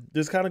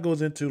this kind of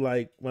goes into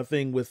like my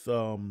thing with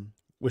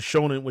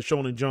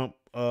Shonen Jump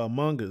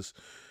mangas.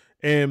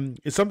 And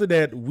it's something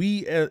that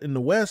we in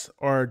the West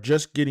are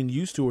just getting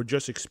used to or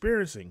just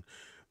experiencing.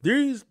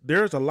 There's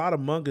a lot of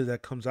manga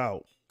that comes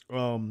out,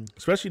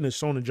 especially in the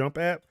Shonen Jump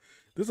app.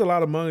 There's a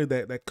lot of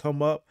manga that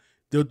come up.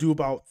 They'll do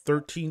about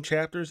 13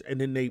 chapters,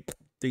 and then they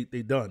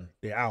done.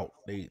 They're out.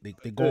 They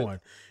gone.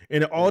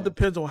 And it all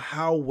depends on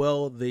how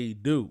well they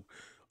do.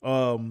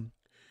 And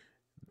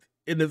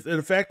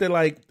the fact that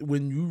like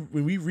when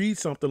we read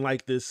something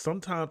like this,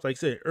 sometimes, like I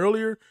said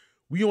earlier,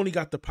 we only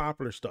got the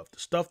popular stuff, the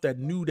stuff that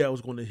knew that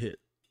was going to hit,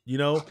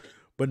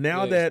 But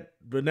now that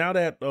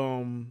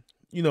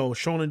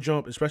Shonen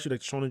Jump, especially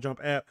like the Shonen Jump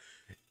app,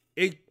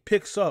 it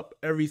picks up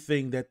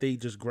everything that they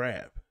just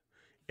grab.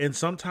 And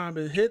sometimes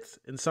it hits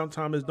and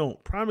sometimes it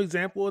don't. Prime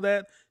example of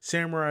that,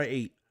 Samurai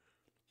 8.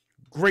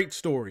 Great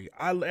story.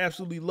 I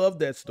absolutely love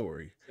that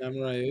story.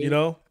 Samurai 8.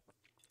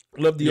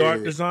 Love the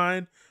art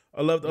design.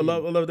 I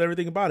loved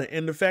everything about it.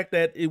 And the fact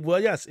that it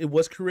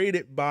was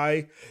created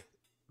by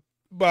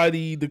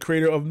the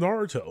creator of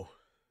Naruto.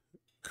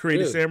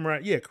 Created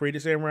Samurai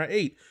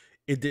 8.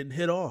 It didn't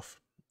hit off.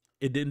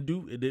 It didn't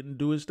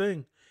do his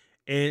thing.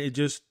 And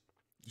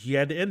he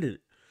had to end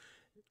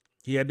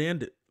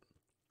it.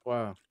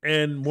 Wow.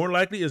 And more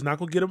likely it's not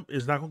gonna get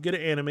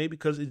an anime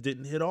because it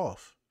didn't hit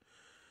off.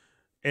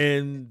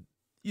 And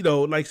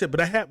like I said, but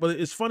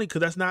it's funny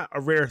because that's not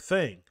a rare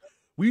thing.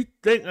 we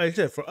think, like I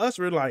said, for us,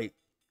 we're like,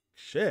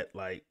 shit.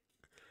 Like,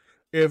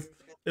 if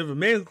a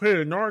man who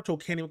created Naruto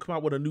can't even come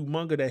out with a new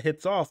manga that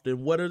hits off,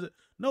 then what is it?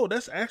 No,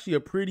 that's actually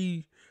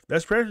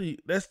that's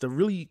the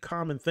really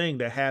common thing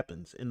that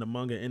happens in the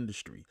manga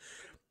industry,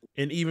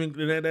 and even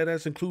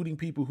that's including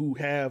people who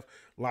have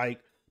like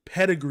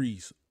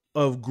pedigrees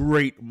of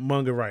great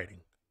manga writing.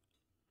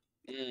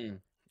 You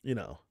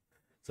know,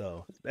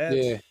 so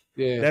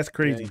that's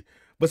crazy. Yeah.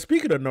 But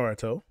speaking of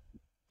Naruto,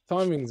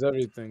 Timing's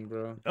everything,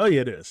 bro. oh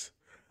yeah, it is.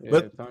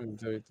 Yeah,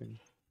 timing's everything.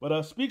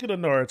 But speaking of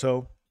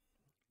Naruto,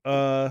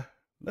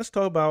 let's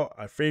talk about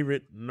our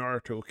favorite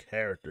Naruto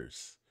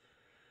characters.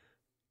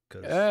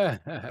 Cause I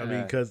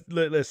mean,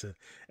 listen,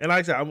 and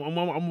like I said,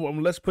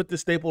 let's put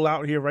this staple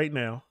out here right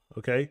now.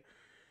 Okay,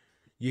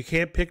 you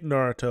can't pick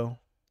Naruto.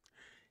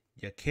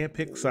 You can't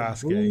pick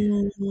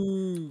Sasuke.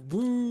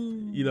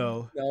 You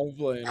know, no, I'm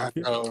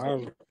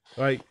playing.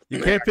 Right?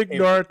 You can't pick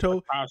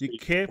Naruto. You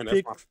can't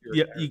pick.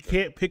 Yeah, you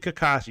can't pick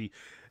Kakashi.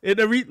 And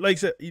like I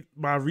said,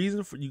 my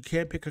reason for you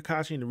can't pick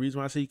Kakashi, and the reason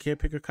why I say you can't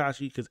pick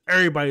Kakashi because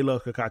everybody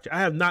loves Kakashi. I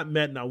have not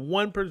met not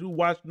one person who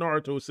watched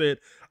Naruto said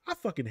I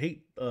fucking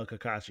hate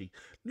Kakashi.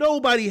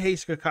 Nobody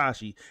hates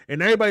Kakashi,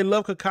 and everybody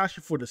loves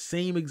Kakashi for the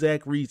same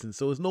exact reason.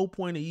 So there's no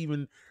point in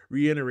even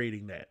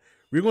reiterating that.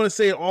 We're going to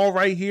say it all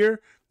right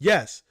here.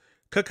 Yes,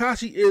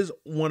 Kakashi is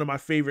one of my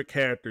favorite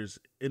characters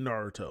in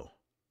Naruto.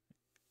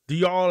 Do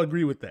y'all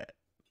agree with that?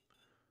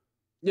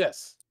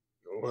 Yes.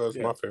 Well, it's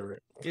my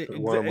favorite.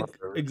 One of my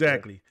favorites.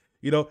 Exactly.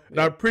 You know, and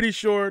I'm pretty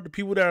sure the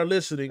people that are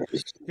listening,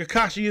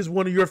 Kakashi is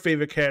one of your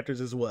favorite characters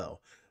as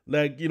well.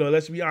 Like, you know,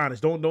 let's be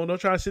honest. Don't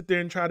try to sit there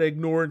and try to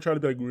ignore and try to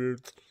be like, we're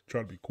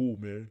trying to be cool,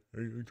 man.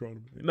 Ain't trying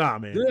to be... Nah,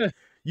 man. Yeah.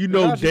 You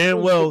know Kakashi's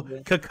damn well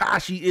good,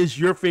 Kakashi is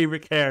your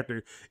favorite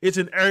character. It's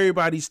in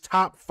everybody's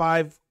top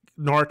 5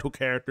 Naruto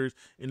characters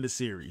in the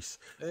series.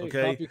 Hey,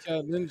 okay,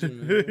 copycat ninja,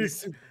 man.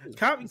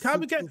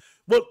 Copycat.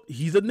 Well,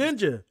 he's a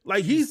ninja.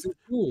 Like he's too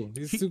cool.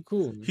 He's too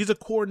cool. Man. He's a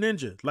core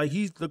ninja. Like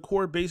he's the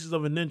core basis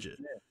of a ninja.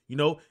 Yeah. You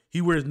know,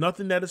 he wears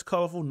nothing that is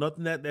colorful,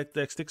 nothing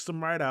that sticks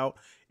him right out,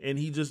 and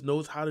he just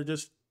knows how to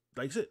just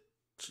like it.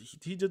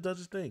 He just does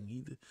his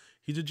thing.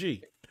 He's a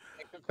G.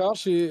 And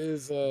Kakashi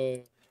is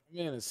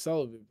man is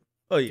celibate.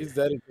 Oh yeah, he's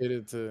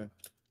dedicated to.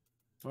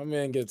 My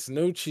man gets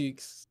no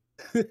cheeks.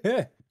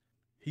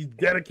 He's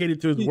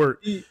dedicated to his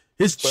work.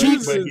 His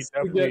cheeks, but he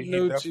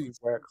definitely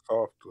waxed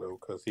off though,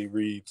 because he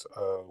reads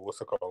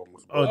what's it called?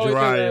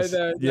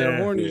 That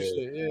horny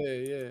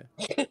shit.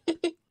 Yeah.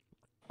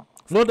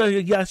 Well,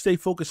 you gotta stay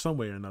focused some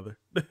way or another.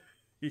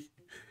 You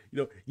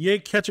know, you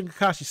ain't catching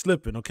Kakashi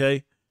slipping,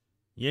 okay?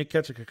 You ain't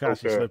catching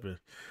Kakashi slipping.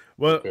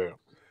 Well,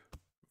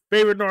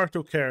 favorite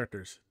Naruto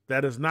characters.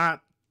 That is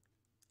not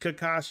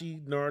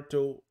Kakashi,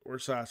 Naruto, or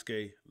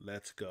Sasuke.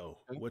 Let's go.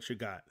 What you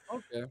got?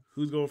 Okay.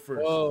 Who's going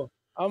first? Well,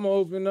 I'm gonna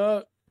open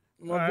up.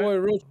 My boy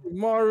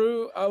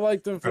Orochimaru. I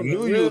liked him from I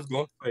knew you was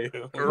gonna say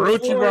him.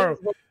 Orochimaru.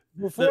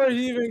 Before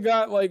he even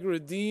got like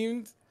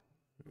redeemed.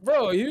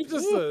 Bro, he was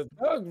just a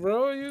thug,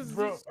 bro. He's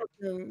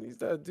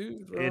that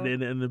dude, bro.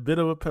 And a bit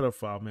of a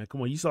pedophile, man.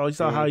 Come on, you saw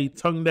how he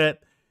tongued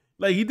that.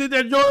 Like he did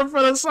that Jordan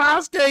for the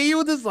Sasuke. He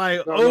was just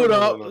like, hold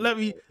up, let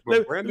me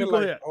Brandon go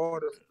ahead. All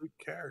the freak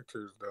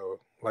characters though,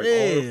 like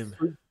man.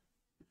 all the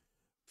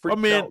freak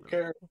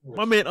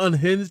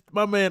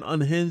my man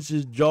unhinged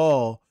his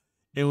jaw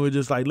and was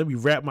just like, let me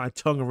wrap my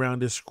tongue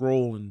around this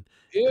scroll and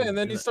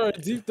then he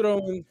started deep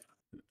throwing.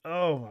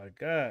 Oh my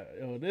god,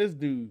 yo, this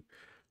dude.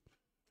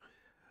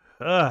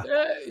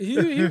 He's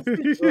a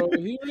freak, bro.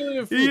 He really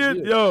a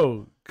freak.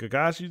 Yo,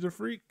 Kakashi's a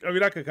freak. I mean,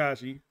 not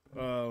Kakashi.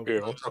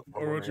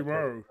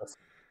 Orochimaru.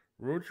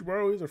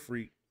 Orochimaru is a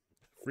freak.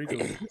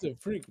 He's a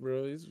freak,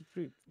 bro. He's a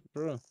freak,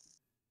 bro.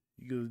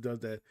 He just does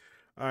that.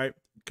 All right,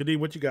 Kadeem,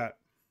 what you got?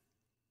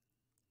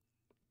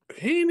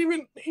 He didn't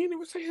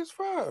even say his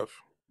 5.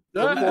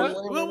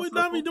 Well, we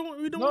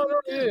don't.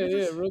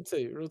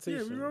 Rotate.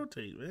 Yeah, we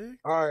rotate, man.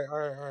 All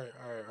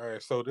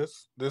right. So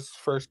this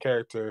first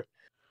character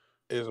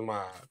is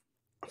my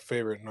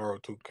favorite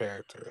Naruto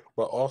character,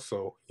 but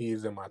also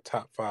he's in my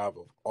top 5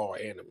 of all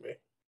anime.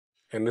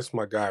 And this is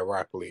my guy,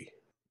 Rock Lee.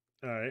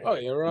 All right. Oh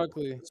yeah, Rock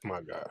Lee. It's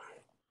my guy.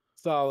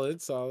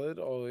 Solid,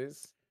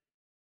 always.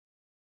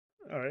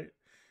 All right.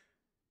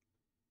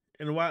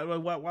 And why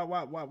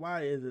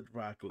is it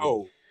Rock Lee?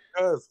 Oh,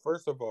 because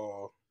first of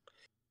all,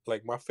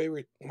 like my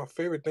favorite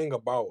thing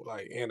about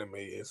like anime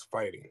is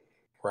fighting,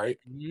 right?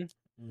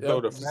 Mm-hmm.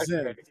 So the fact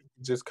that he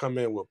just come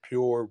in with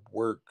pure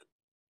work,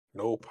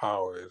 no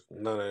powers,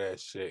 none of that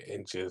shit,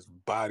 and just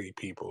body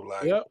people,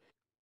 like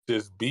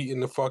just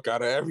beating the fuck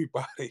out of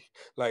everybody.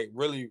 Like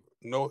really,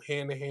 no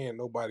hand to hand,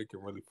 nobody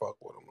can really fuck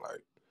with him.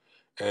 Like,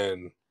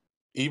 and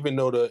even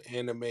though the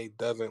anime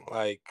doesn't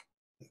like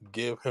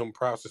give him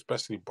props,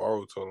 especially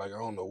Boruto, like I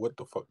don't know what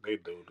the fuck they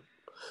do,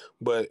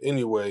 but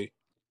anyway,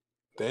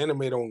 the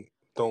anime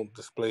don't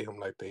display him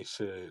like they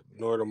should,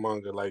 nor the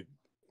manga. Like,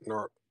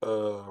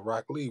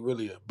 Rock Lee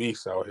really a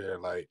beast out here.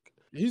 Like,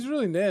 he's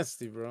really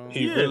nasty, bro.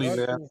 He's really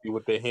nasty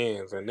with the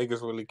hands, and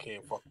niggas really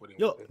can't fuck with him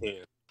with the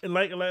hands. And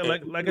like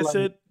I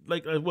said,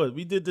 what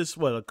we did this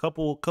a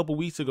couple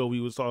weeks ago. We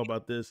was talking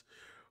about this,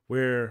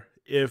 where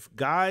if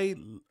Guy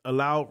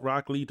allowed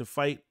Rock Lee to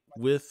fight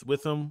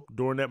with him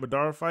during that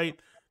Madara fight,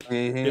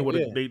 they would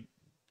have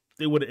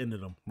they would have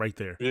ended him right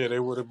there. Yeah, they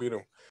would have beat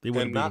him. They would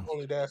have And beat not him.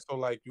 only that, so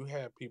like you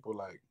had people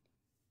like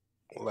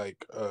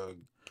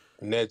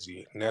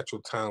Neji,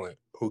 natural talent,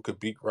 who could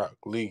beat Rock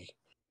Lee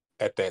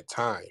at that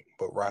time,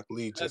 but Rock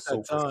Lee just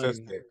so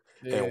persistent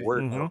and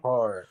worked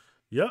hard.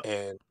 Yep.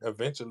 And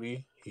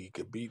eventually he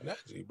could beat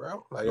Neji,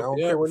 bro. Like I don't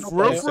care what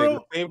nobody say.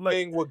 The same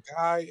thing with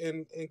Guy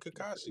and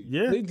Kakashi.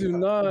 Yeah, they do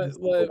not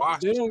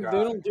like they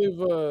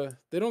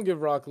don't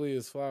give Rock Lee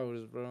his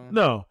flowers, bro.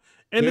 No,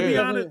 and to be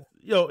honest,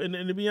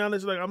 and to be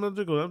honest, like I'm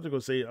just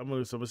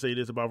gonna say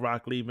this about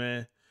Rock Lee,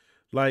 man.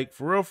 Like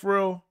for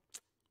real,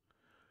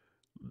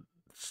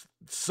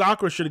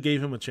 Sakura should have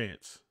gave him a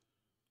chance.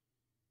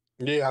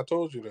 Yeah, I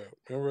told you that.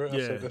 Remember?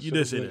 Yeah, I said that you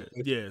did say that.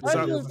 Yeah,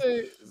 I was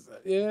gonna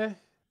say,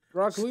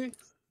 Rock Lee.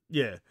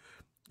 Yeah,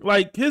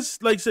 like I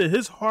said,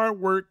 his hard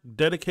work,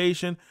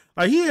 dedication.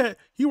 Like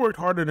he worked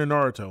harder than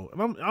Naruto,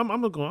 and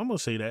I'm gonna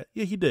say that.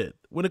 Yeah, he did.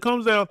 When it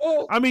comes down,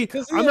 I mean,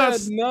 because he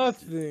had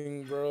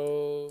nothing,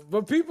 bro.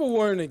 But people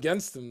weren't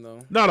against him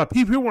though. No,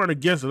 people weren't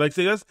against it. Like,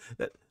 say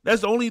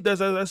that's the only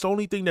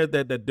thing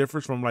that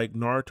differs from like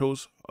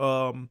Naruto's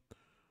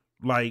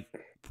like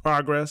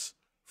progress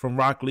from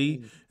Rock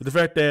Lee is the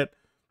fact that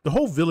the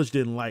whole village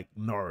didn't like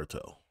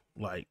Naruto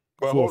like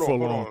for a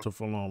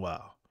long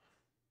while.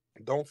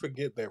 Don't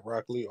forget that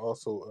Rock Lee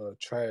also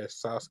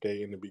trashed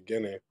Sasuke in the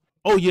beginning.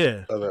 Oh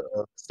yeah, of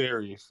the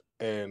series,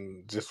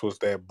 and just was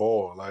that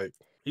ball. Like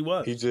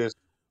he just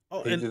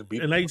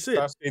beat. And like you said,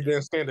 Sasuke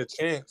didn't stand a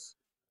chance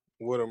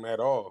with him at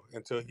all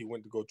until he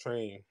went to go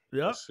train.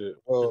 Yeah, shit.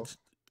 Well,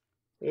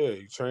 yeah,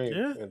 he trained,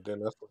 and then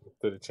that's when he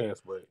stood a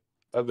chance. But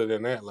other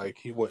than that, like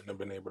he wouldn't have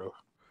been able to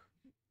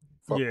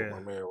fuck with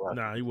my man Rock.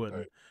 Nah, he wouldn't.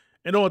 Like,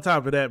 and on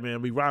top of that, man, I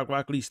mean,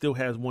 Rock Lee still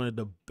has one of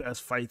the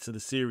best fights of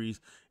the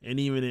series, and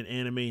even in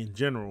anime in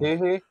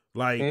general.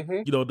 Like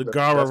you know, the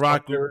Gara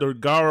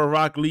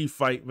Rock Lee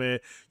fight, man.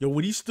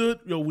 When he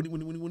stood,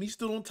 when he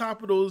stood on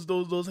top of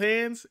those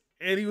hands,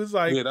 and he was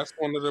like, yeah, that's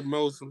one of the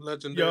most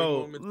legendary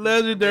moments.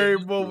 Legendary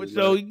moments.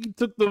 He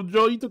took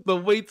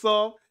the weights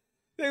off.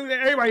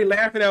 Everybody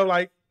laughing at him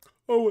like,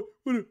 oh,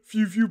 what a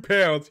few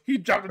pounds. He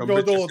dropped the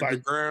goes like the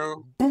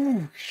ground.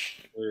 Boom.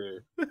 Yeah.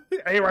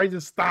 Everybody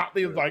just stopped.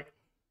 They was like,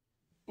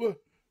 what?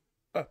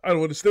 I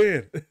don't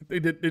understand. They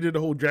did the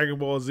whole Dragon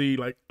Ball Z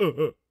like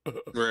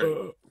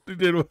right. They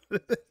did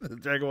the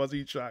Dragon Ball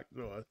Z shock.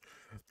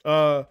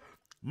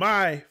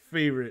 My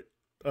favorite,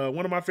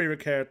 one of my favorite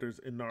characters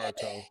in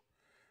Naruto,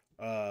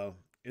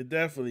 and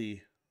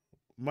definitely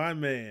my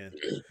man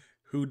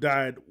who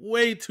died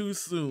way too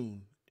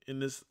soon in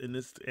this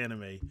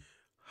anime,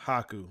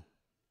 Haku.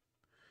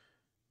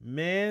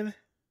 Man,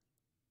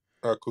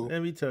 Haku.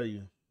 Let me tell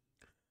you,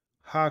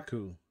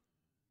 Haku.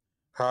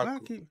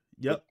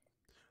 Yep.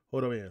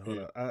 Hold on, man. Hold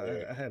on.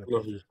 I had a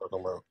what you talking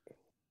about?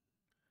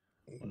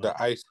 The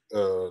ice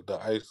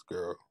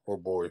girl or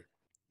boy.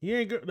 He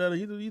ain't girl. No,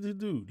 he's a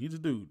dude. He's a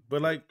dude.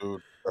 But like,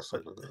 dude, that's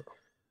like a girl.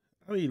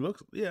 I mean, he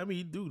looks. Yeah, I mean,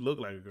 he do look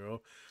like a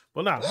girl.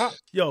 But nah,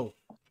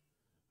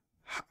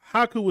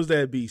 Haku was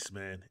that beast,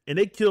 man, and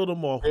they killed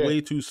him off way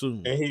too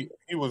soon. And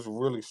he was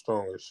really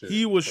strong as shit.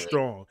 He was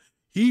strong.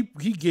 He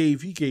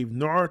gave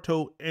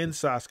Naruto and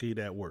Sasuke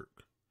that work.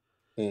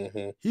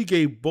 He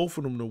gave both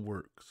of them the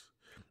works,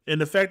 and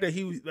the fact that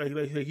he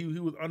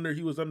was under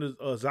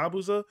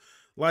Zabuza,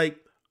 like,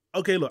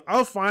 okay, look, I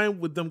was fine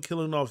with them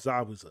killing off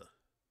Zabuza.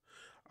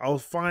 I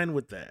was fine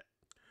with that,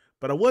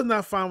 but I was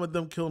not fine with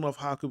them killing off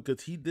Haku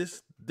because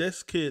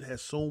this kid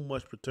has so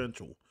much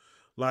potential.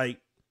 Like,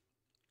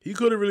 he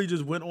could have really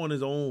just went on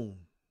his own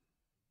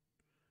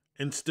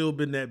and still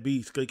been that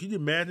beast. Like, can you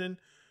imagine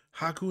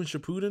Haku and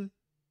Shippuden?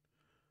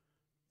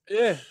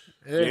 Yeah.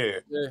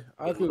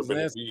 Haku was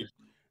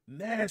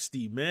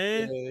nasty,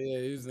 man. Yeah,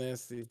 he was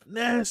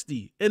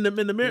nasty. And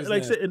the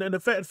like I said, and the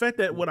fact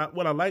that what I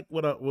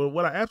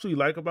absolutely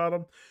like about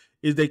him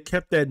is they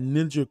kept that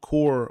ninja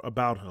core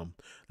about him,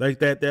 like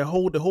the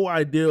whole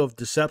idea of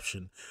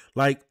deception.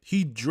 Like,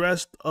 he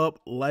dressed up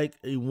like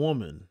a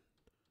woman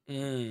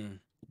to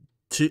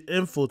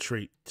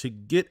infiltrate, to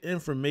get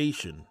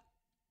information.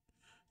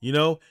 You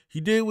know,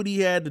 he did what he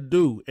had to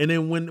do, and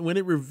then when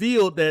it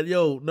revealed that,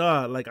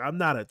 like, I'm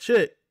not a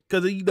chick,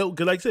 because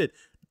like I said,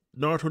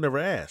 Naruto never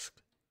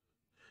asked.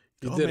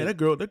 Man, that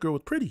girl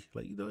was pretty.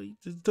 Like,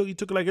 he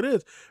took it like it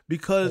is,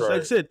 because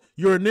like I said,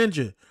 you're a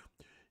ninja.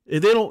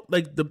 If they don't,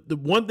 like, the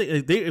one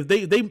thing,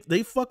 if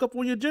they fuck up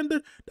on your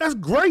gender, that's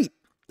great.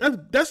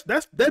 That's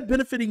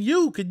benefiting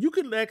you, because you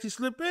can actually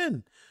slip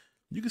in.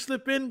 You can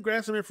slip in,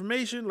 grab some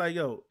information, like,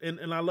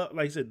 and I love,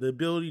 like I said, the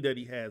ability that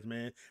he has,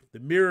 man, the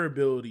mirror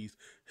abilities,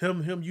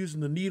 him using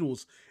the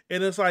needles,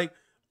 and it's like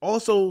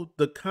also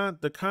the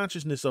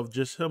consciousness of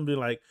just him being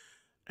like,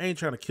 I ain't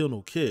trying to kill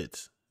no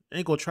kids, I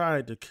ain't gonna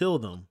try to kill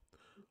them,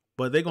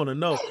 but they're gonna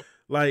know,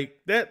 like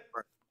that.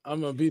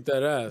 I'm gonna beat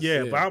that ass.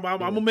 Yeah, but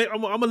I'm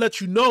gonna let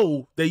you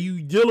know that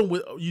you dealing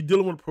with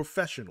a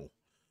professional,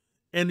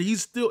 and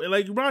he's still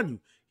like remind you,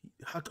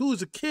 Haku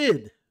is a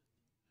kid,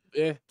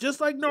 Yeah.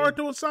 just like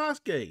Naruto and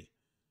Sasuke.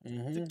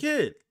 Mm-hmm. It's a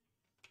kid.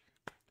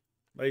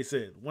 Like I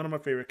said, one of my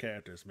favorite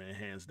characters, man,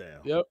 hands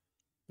down.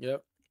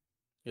 Yep.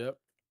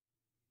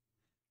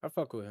 I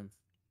fuck with him.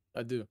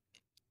 I do.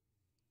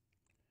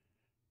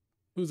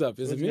 Who's up?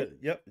 Is it me?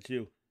 Yep, it's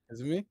you. Is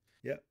it me?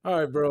 Yep. All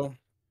right, bro.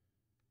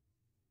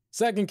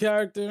 Second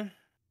character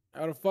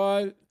out of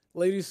 5,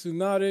 Lady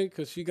Tsunade,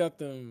 because she got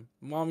them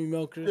mommy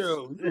milkers.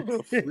 Yo,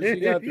 She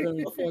got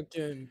them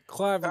fucking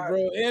clapping,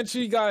 bro. And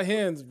she got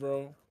hands,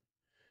 bro.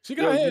 She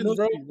got hands, you know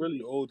bro. she's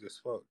really old as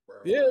fuck, bro.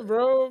 Yeah,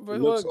 bro.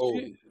 But looks look,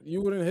 old.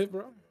 you wouldn't hit,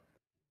 bro.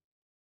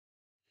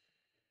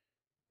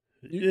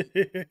 I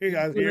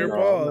hear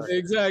pause.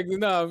 Exactly.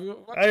 Nah,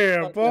 I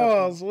hear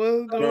pause.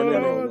 What's going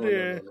on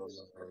there?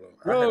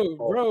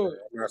 Bro.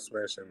 I'm not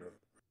smashing them.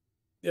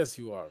 Yes,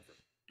 you are,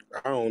 bro.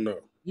 I don't know.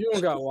 You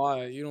don't got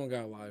lie. You don't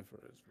got lie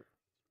for us, bro.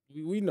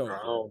 We know. I Bro.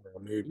 don't know,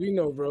 maybe. We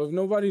know, bro. If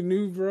nobody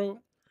knew, bro.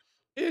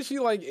 Yeah, she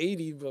like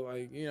 80, but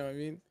like, you know what I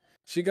mean?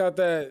 She got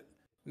that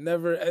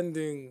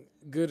never-ending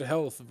good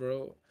health,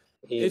 bro.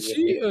 Is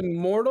she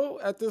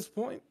immortal at this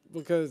point?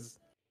 Because,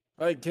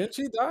 like, can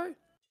she die?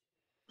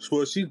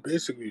 Well, she's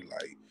basically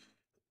like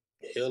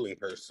healing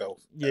herself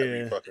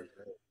every fucking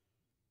day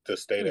to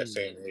stay that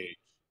same age.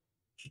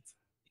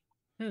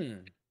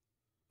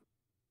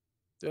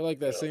 They're like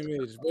that same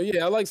age. But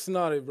yeah, I like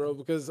Tsunade, bro,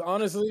 because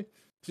honestly,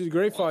 she's a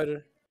great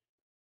fighter,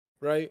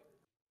 right?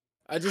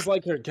 I just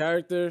like her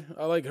character.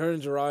 I like her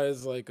and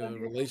Jiraiya's like a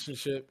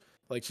relationship.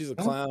 Like she's a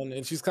clown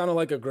and she's kind of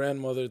like a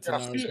grandmother to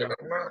Naruto.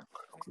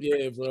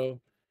 Yeah,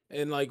 bro.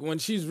 And like when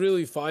she's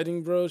really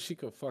fighting, bro, she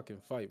could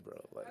fucking fight, bro.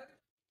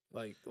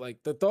 Like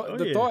the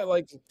thought,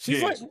 like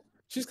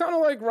she's kind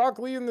of like Rock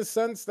Lee in the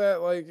sense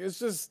that like it's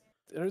just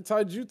her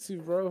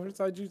taijutsu, bro. Her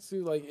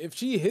taijutsu, like if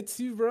she hits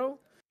you, bro,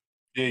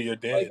 yeah, you're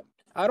dead. Like,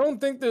 I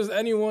don't think there's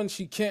anyone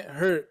she can't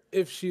hurt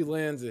if she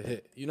lands a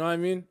hit. You know what I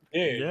mean?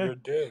 Yeah. You're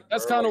dead.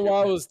 That's kind of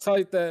why it was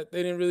tight that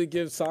they didn't really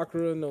give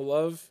Sakura no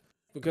love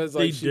because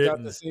like she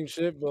got the same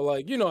shit. But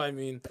like, you know what I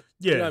mean?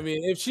 Yeah. You know what I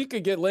mean? If she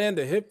could land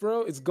a hit,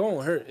 bro, it's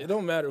gonna hurt. It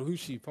don't matter who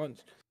she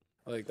punched.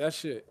 Like that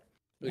shit.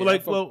 Well,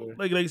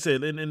 like I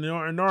said, in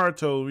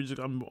Naruto,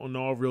 I'm on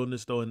all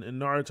realness though. In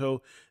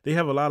Naruto, they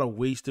have a lot of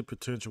wasted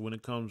potential when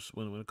it comes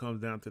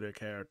down to their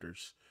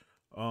characters.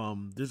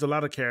 There's a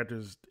lot of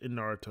characters in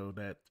Naruto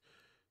that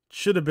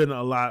should have been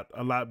a lot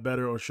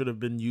better, or should have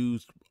been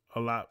used a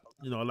lot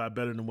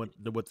better than what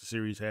the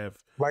series have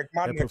like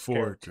my next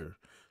character.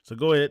 So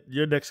go ahead,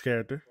 your next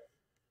character.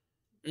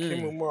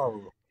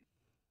 Kimumaru.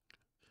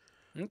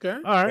 Okay.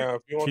 All right. Now,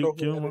 if you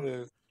don't know who that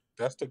is,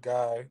 that's the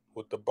guy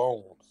with the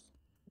bones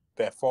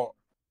that fought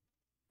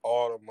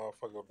all the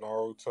motherfuckers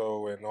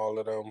Naruto and all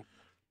of them.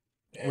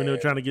 When they were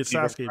trying to get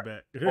Sasuke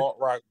back. He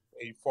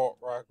fought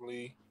Rock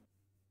Lee.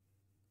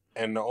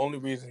 And the only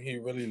reason he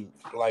really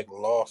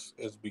lost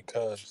is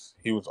because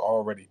he was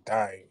already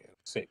dying and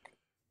sick.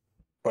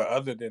 But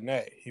other than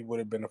that, he would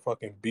have been a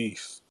fucking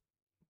beast.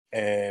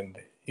 And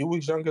he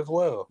was young as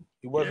well.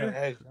 He wasn't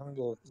as young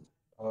as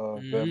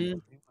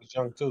them. He was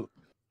young too.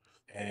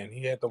 And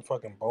he had them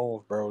fucking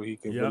bones, bro. He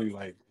could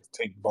really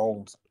take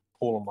bones,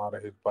 pull them out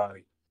of his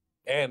body.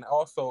 And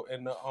also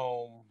in the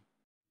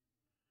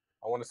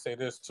I want to say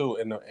this too,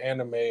 in the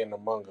anime and the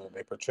manga,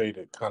 they portrayed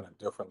it kind of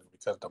differently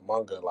because the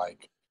manga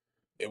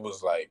it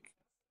was like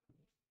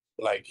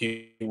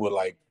he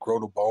would grow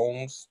the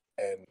bones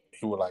and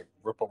he would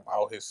rip them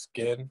out his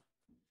skin.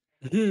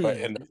 But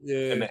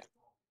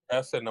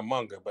that's in the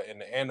manga. But in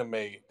the anime,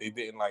 they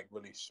didn't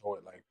really show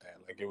it like that.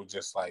 Like it was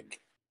just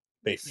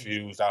they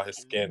fused out his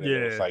skin and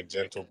it was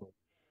gentle.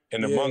 In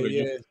the manga,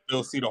 you can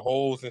still see the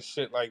holes and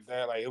shit like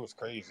that. Like it was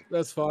crazy.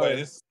 That's fire.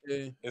 But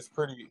it's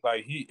pretty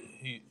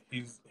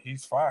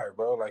he's fire,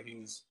 bro. Like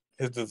his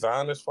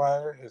design is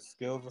fire, his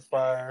skills is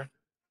fire,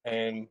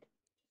 and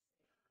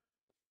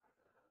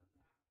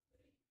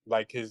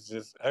his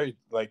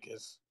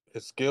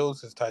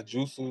skills, his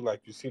taijutsu,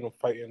 you seen him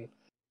fighting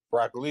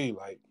Rock Lee,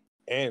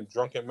 and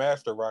Drunken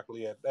Master Rock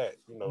Lee at that.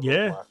 You know,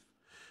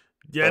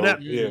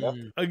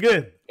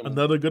 again,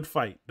 another good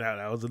fight.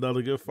 That was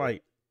another good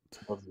fight.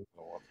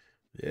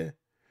 Yeah.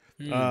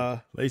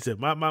 Like I said,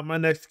 my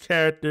next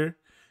character,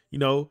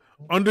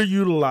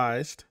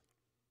 underutilized,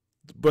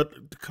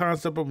 but the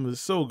concept of him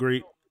is so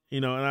great,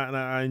 and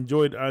I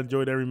enjoyed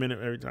every minute,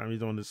 every time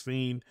he's on the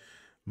scene.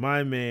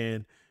 My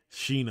man,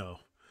 Shino.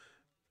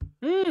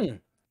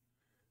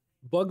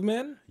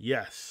 Bugman?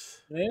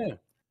 Yes. Yeah.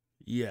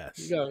 Yes.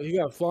 He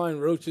got flying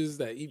roaches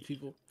that eat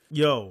people.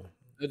 Yo.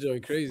 That's really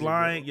crazy.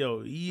 Flying,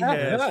 bro. he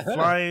has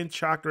flying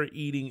chakra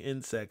eating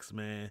insects,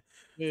 man.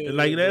 Yeah, and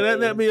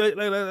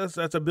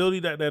that's ability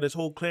that his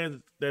whole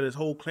clan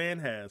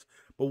has.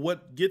 But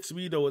what gets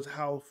me though is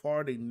how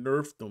far they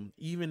nerfed him,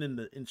 even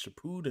in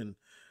Shippuden.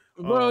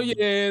 Bro,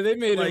 they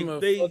made him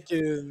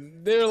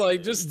fucking. They're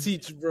like, just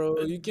teach, bro.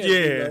 You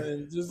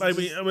can't. Do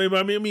nothing.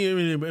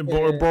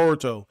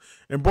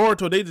 In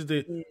Boruto, they just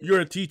did.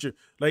 You're a teacher.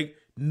 Like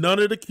none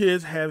of the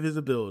kids have his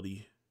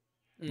ability.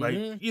 Like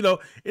and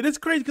it's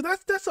crazy because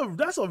that's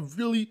a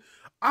really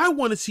I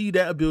want to see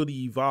that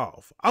ability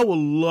evolve. I would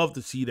love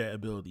to see that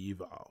ability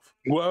evolve.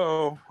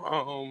 Well,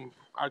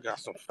 I got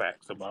some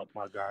facts about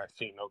my guy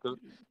Shino because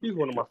he's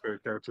one of my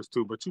favorite characters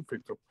too. But you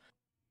picked him,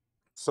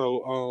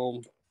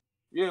 so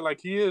yeah, like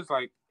he's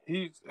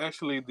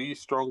actually the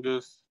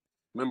strongest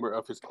member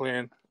of his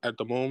clan at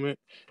the moment,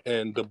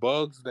 and the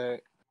bugs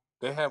that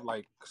they have,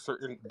 like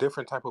certain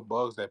different type of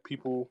bugs that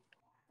people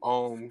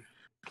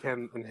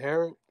can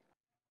inherit,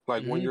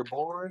 like when you're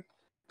born,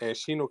 and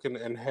Shino can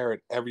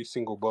inherit every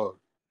single bug.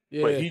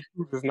 But Yeah, he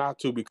chooses not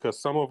to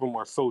because some of them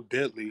are so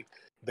deadly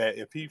that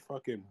if he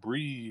fucking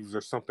breathes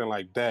or something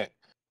like that,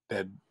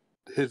 that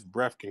his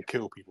breath can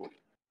kill people.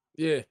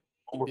 yeah,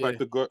 Almost yeah, like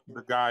the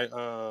guy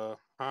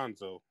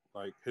Hanzo,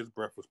 like his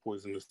breath was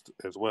poisonous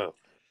as well.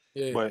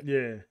 yeah. But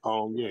Yeah.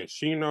 yeah,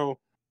 Shino,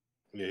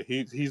 yeah,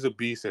 he's a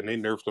beast, and they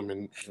nerfed him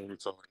in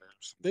Naruto.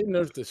 They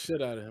nerfed the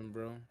shit out of him,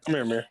 bro. Come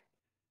here, man.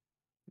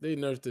 They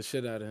nerfed the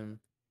shit out of him.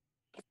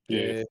 Yeah.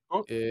 Yeah,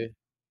 Oh, yeah,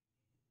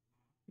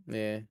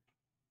 yeah.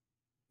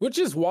 Which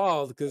is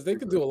wild because they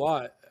could do a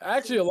lot.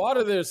 Actually, a lot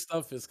of their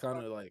stuff is kind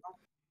of like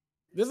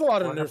there's a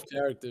lot of nerf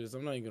characters.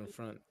 I'm not even gonna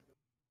front.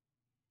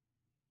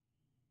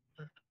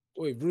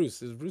 Wait,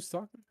 Bruce, is Bruce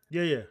talking?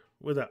 Yeah, yeah.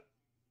 What's up?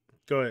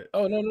 Go ahead.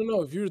 Oh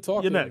no. If you were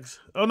talking, You're next.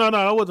 Oh no,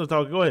 I wasn't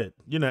talking. Go ahead.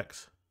 You're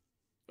next.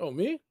 Oh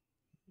me?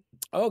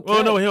 Okay.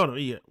 Oh no, hold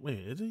on. Yeah, wait,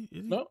 is he?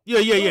 No. Yeah.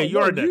 You No,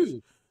 are next.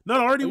 you. No, I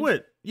already Are you-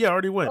 went. Yeah, I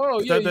already went. Oh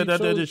yeah, you That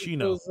chose, is you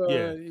Chino. chose,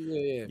 Yeah,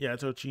 yeah. yeah. I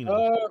told Chino.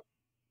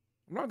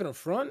 I'm not gonna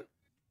front.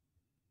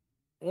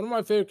 One of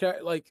my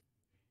favorite like,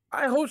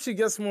 I hope she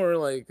gets more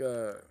like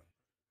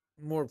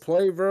more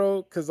play,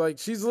 bro. Cause like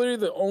she's literally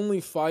the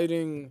only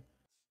fighting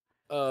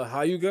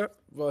Hyuga,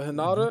 but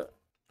Hinata.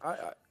 I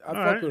fuck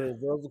right. with her,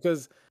 bro,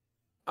 because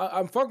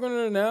I'm fucking with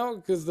her now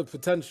because the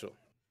potential.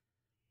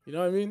 You know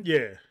what I mean?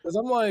 Yeah. Because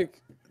I'm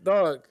like,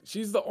 dog,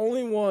 she's the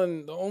only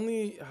one, the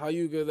only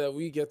Hyuga that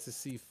we get to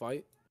see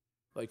fight,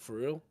 like for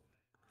real,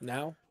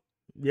 now.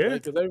 Yeah.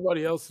 Because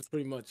everybody else is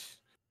pretty much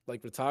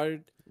like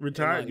retired.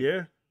 Retired. like,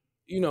 Yeah.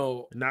 You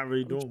know, Not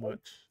really doing much.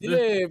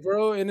 yeah,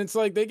 bro. And it's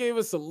like they gave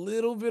us a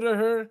little bit of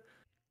her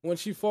when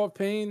she fought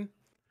Pain,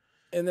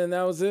 and then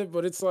that was it.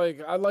 But it's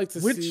like I'd like to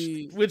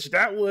see Which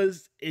that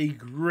was a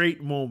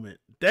great moment.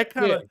 That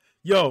kind of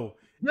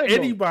Great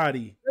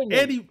anybody,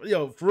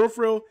 moment. for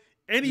real,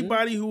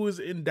 anybody who was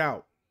in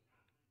doubt,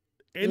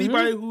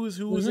 anybody who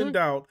was in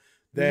doubt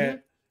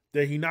that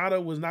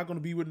Hinata was not going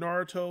to be with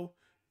Naruto,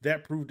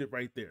 that proved it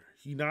right there.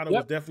 Hinata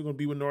was definitely going to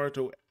be with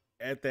Naruto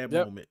at that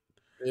moment.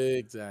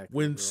 Exactly.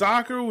 When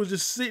Sakura was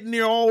just sitting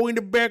there all in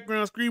the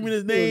background screaming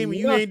his name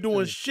and you ain't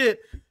doing shit,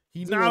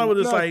 Hinata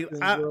was just like,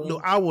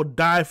 I will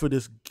die for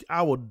this.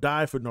 I will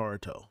die for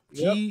Naruto.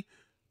 She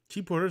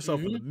put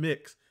herself in the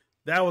mix.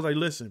 That was like,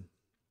 listen,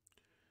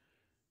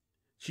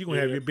 she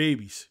gonna have your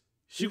babies.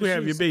 She gonna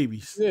have your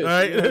babies. All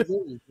right?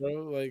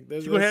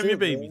 She gonna have your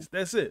babies.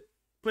 That's it.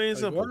 Plain and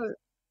simple. What?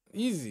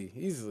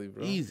 Easily,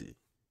 bro. Easy.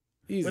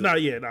 But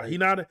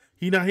Hinata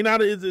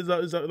is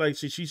like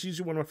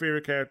she's one of my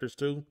favorite characters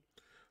too.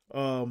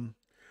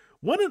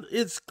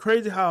 It's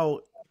crazy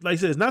how, like I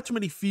said, there's not too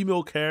many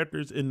female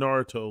characters in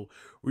Naruto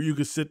where you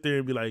could sit there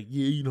and be like,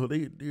 yeah,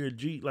 they're a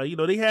G, like,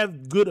 they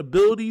have good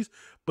abilities,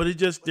 but it's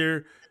just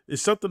there's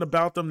something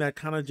about them that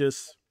kind of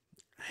just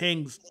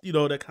hangs,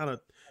 that kind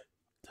of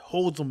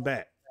holds them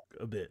back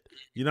a bit.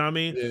 You know what I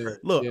mean?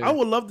 Look, I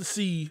would love to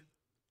see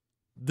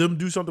them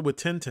do something with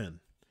Tenten.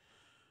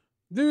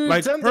 Dude,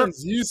 like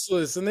Tenten's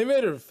useless, and they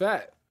made her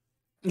fat.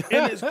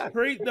 And it's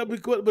crazy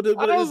because,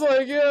 I was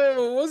like,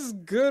 yo, what's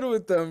good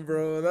with them,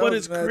 bro? But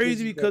it's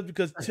crazy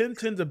because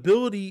Tenten's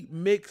ability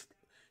makes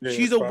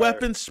she's a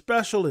weapon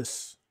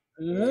specialist.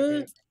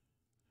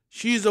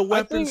 She's a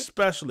weapon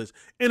specialist,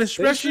 and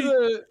especially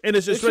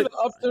they should have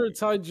upped their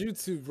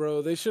taijutsu,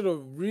 bro. They should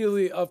have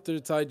really upped their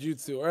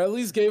taijutsu, or at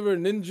least gave her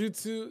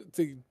ninjutsu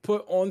to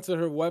put onto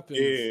her weapons.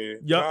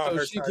 Yeah,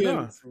 so she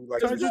can.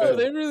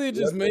 They really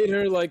just made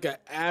her like an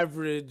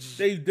average.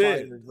 They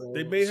did. Fighter, bro.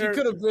 They made her.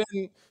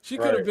 She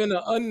could have been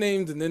an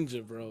unnamed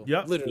ninja, bro.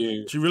 Yep,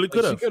 literally. She really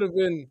could have. She could have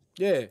been.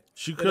 Yeah,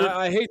 she could.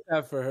 I hate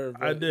that for her.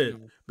 But, I did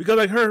because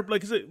like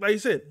I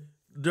said,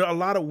 there are a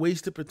lot of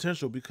wasted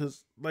potential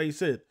because, like you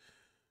said.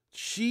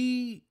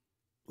 She,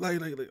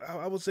 like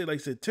I would say, like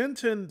I said,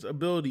 Tenten's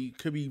ability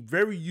could be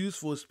very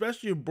useful,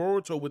 especially in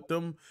Boruto with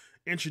them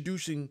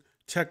introducing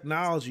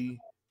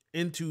technology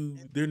into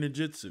their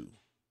ninjutsu.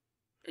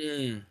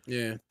 Yeah.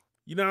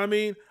 You know what I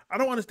mean? I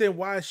don't understand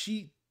why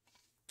she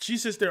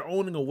sits there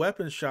owning a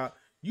weapon shop.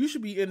 You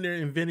should be in there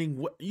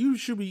inventing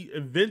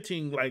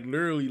like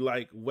literally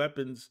like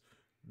weapons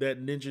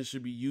that ninjas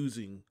should be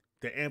using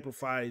to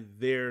amplify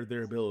their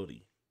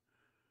ability.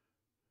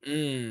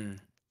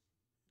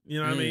 You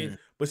know what I mean?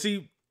 But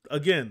see,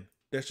 again,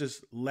 that's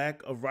just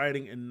lack of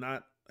writing and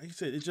not, like you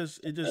said, it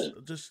just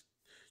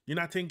you're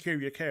not taking care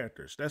of your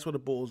characters. That's what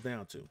it boils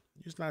down to.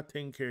 You're just not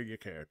taking care of your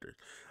characters.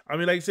 I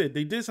mean, like I said,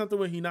 they did something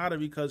with Hinata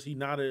because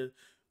Hinata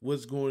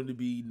was going to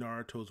be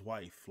Naruto's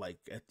wife, like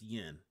at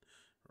the end,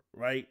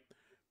 right?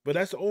 But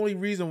that's the only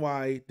reason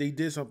why they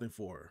did something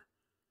for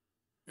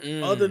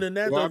Other Mm. than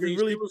that, Well, though, I if you mean,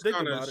 really think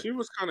about it, she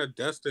was kind of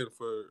destined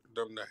for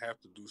them to have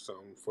to do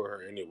something for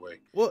her anyway,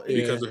 well,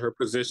 Yeah. because of her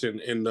position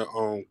in the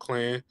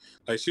clan.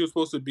 Like she was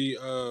supposed to be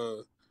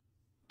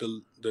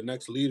the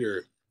next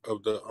leader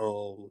of the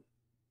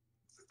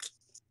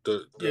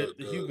the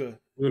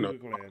you know Huga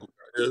clan.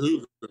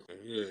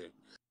 yeah.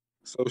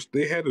 So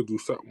they had to do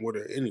something with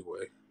her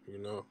anyway,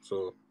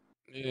 So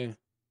Yeah.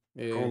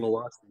 I Yeah. don't know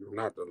why she's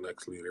not the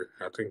next leader.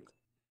 I think,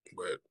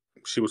 but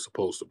she was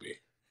supposed to be.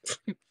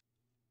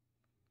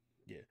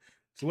 Yeah.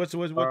 So what's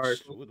what All right,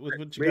 what's so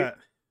what you me. got?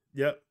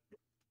 Yep.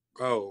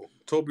 Oh,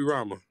 Toby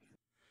Rama,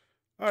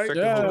 All right.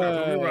 second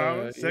Hokage. Toby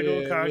Rama, Yeah. second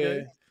Yeah.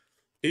 Yeah.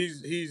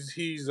 Okage.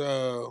 He's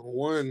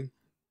one.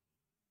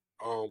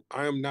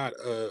 I am not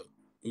a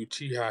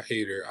Uchiha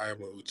hater. I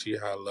am a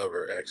Uchiha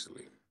lover,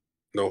 actually.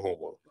 No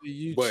homo.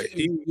 But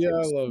he Yeah, I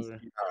is love her.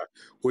 Uchiha,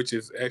 which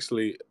is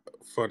actually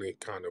funny,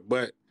 kind of.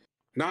 But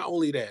not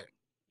only that,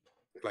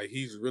 like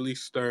he's really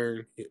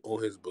stern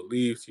on his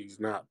beliefs. He's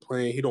not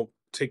playing. He don't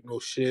take no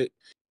shit.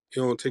 He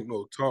don't take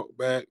no talk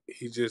back.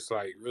 He's just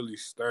like really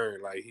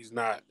stern. Like he's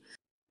not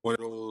one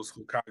of those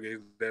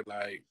Hokages that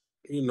like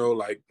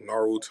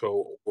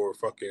Naruto or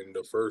fucking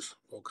the first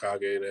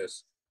Hokage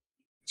that's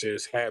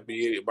just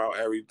happy about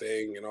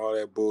everything and all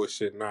that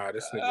bullshit. Nah,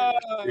 this nigga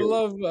is I chill.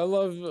 love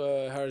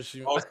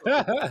Harashima.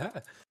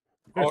 Also,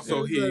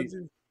 also That's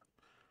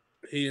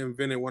he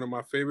invented one of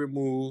my favorite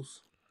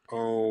moves,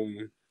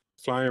 flying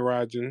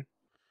Rajan,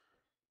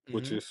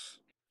 which Mhm. is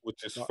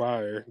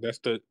fire.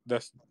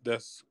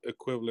 That's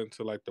equivalent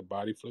to like the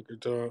body flicker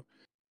tongue.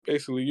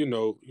 Basically,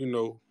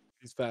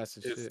 He's fast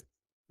as it's shit.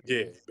 yeah,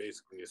 Yeah.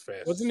 basically it's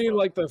fast as Wasn't he fuck.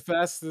 like the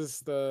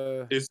fastest?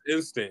 It's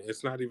instant.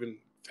 It's not even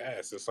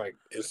fast. It's like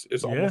it's Yeah.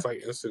 almost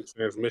like instant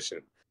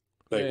transmission.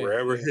 Like Yeah.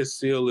 wherever Yeah. his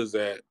seal is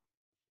at,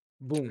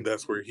 Boom.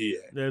 that's where he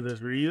at.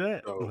 That's where you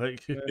at. So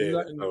Like, yeah,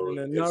 And so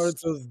then it's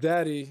Naruto's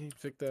daddy, he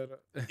picked that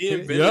up. he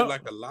invented yep.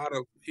 like a lot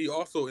of. He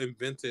also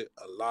invented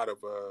a lot of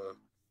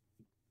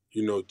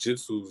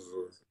jitsus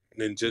or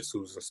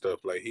ninjutsus and stuff.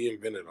 Like he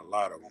invented a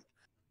lot of them.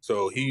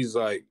 So he's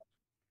like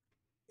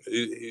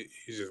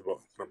he's just one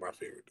of my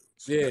favorite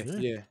dudes. Yeah,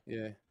 Like, Yeah. yeah,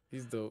 yeah.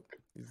 He's dope.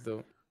 He's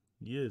dope.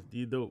 Yeah,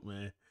 you dope,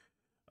 man.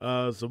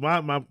 So my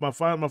man,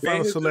 final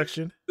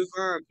selection.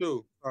 design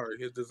too. Sorry,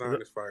 his Was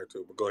design is fire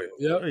too. But go ahead.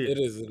 Yep, Oh yeah. it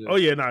is. It Oh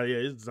is. yeah, nah, yeah,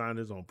 his design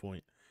is on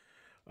point.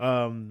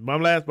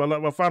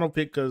 My final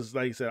pick, because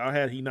like I said, I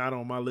had Hinata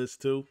on my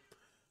list too.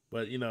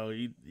 But Yep.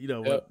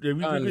 but yeah, I we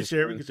can understand.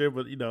 share,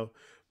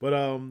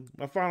 but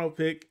my final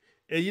pick,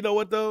 and you know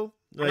what though,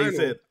 like you Final.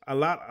 said, a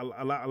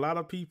lot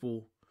of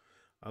people,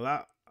 a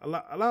lot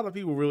of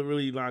people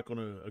really not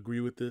gonna agree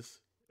with this,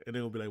 and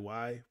they'll be like,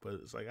 why? But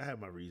it's like I have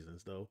my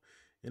reasons though,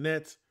 and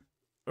that's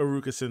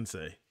Aruka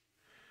Sensei.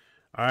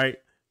 All right,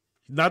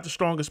 not the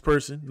strongest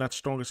person, not the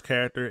strongest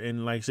character,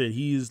 and like I said,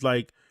 he's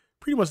like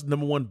pretty much the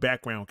number one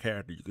background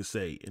character you could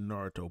say in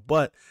Naruto.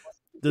 But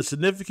the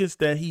significance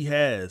that he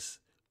has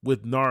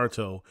with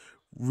Naruto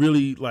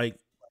really like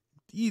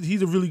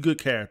he's a really good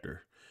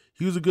character.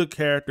 He was a good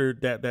character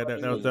that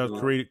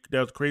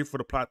was created for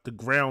the plot to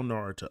ground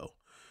Naruto,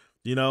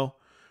 you know.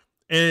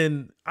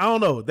 And I don't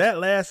know that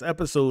last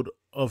episode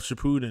of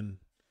Shippuden,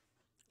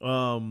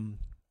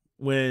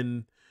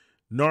 when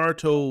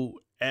Naruto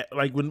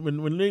like when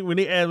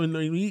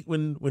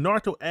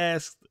Naruto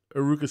asked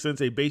Aruka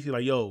Sensei basically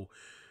like, yo,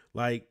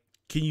 like,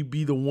 can you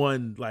be the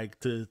one like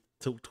to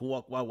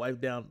walk my wife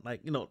down,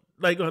 like,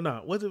 like, or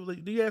not? Was it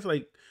like, do you ask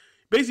like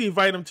basically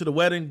invite him to the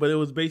wedding, but it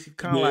was basically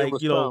kind of Yeah, it like,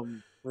 was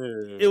something.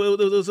 it, Yeah,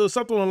 was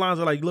something along the lines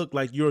of like, look,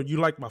 like you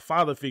like my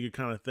father figure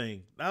kind of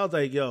thing. I was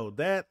like, yo,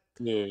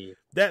 yeah.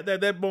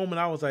 that moment,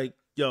 I was like,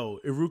 yo,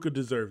 Iruka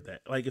deserved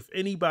that. Like, if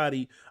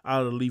anybody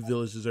out of the Leaf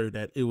Village deserved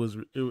that, it was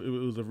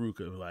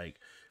Iruka. Like,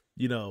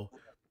 you know,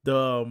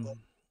 the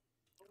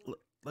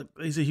like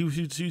they said, he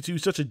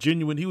was such a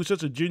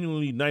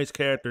genuinely nice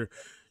character.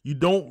 You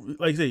don't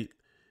like I say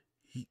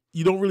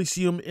you don't really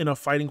see him in a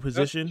fighting Let's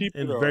position, keep it.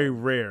 and it's very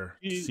rare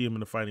to He see him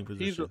in a fighting he's a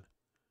position.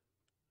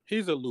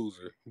 he's a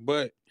loser,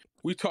 but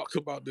we talked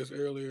about this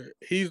earlier.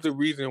 He's the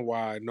reason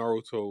why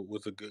Naruto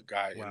was a good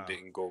guy and Wow,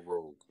 didn't go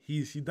rogue.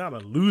 he's not a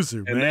loser,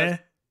 And that's man.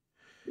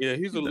 yeah,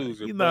 he's a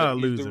loser, He's but not a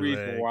he's the loser,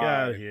 reason man. Get out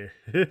why of here.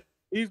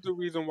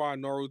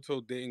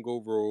 Naruto didn't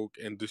go rogue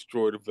and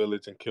destroy the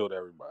village and killed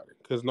everybody.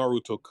 Because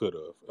Naruto could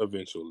have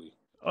eventually.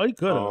 Oh, he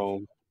could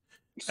have.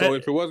 So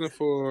if it wasn't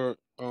for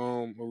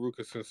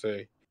Haruka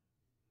Sensei,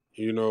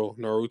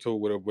 Naruto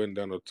would have went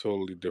down a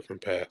totally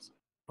different path.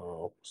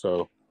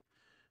 So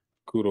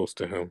kudos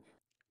to him.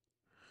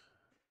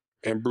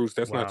 And Bruce,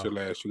 that's not Wow. your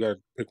last. You got to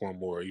pick one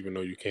more, even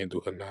though you can't do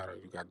Hanada.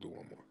 You got to do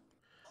one more.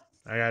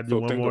 I gotta do So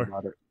one think more.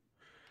 about it.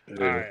 All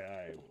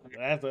Yeah.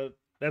 right.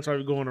 That's why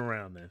we're going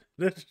around then.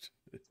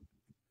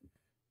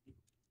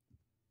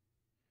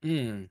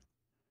 Mm.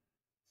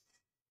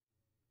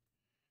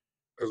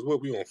 That's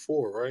what we on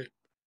 4, right?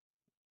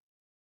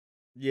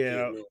 Yeah,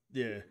 Yeah, no.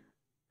 yeah.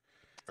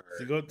 All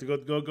So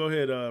right. go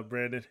ahead,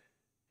 Brandon.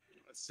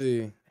 Let's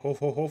see.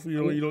 Hopefully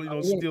you don't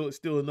I'm gonna-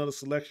 steal another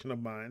selection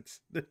of mine.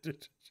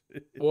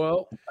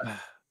 well,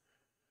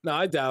 No,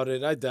 I doubt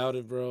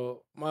it,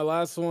 bro. My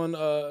last one,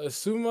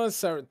 Asuma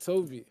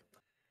Saratobi.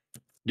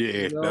 Yeah,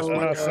 You know,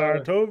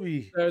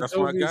 Saratobi. That's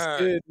my Saratobi's guy.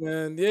 kid,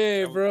 man.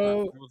 Yeah,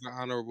 bro. That was an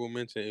honorable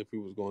mention if he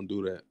was gonna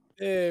do that.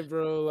 Yeah,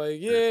 bro. Like,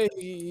 yeah,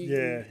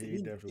 Yeah, he definitely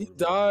he would've been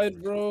died,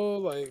 mentioned. bro.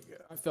 Like,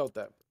 I felt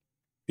that.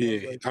 Yeah,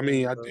 was like, I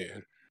mean, damn, I bro.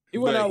 did. He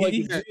went But out like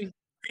a G.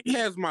 he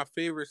has my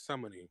favorite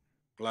summoning.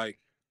 Like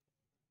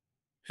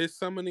his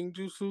summoning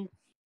jutsu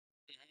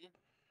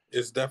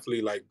is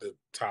definitely like the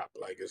top.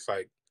 Like it's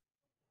like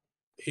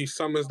he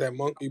summons that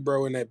monkey,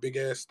 bro, and that big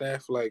ass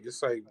staff. Like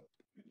it's like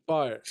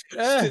Fire.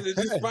 shit is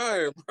just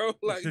fire, bro.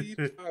 Like he's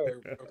fire,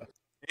 bro.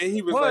 And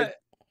he was like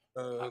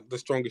the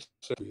strongest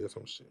shinobi or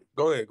some shit.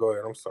 Go ahead.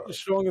 I'm sorry. The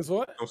strongest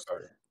what? I'm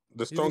sorry.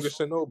 The He's the strongest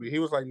shinobi. He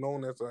was like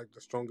known as like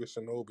the strongest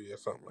shinobi or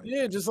something like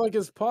Yeah, that. just like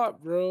his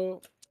pop,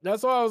 bro.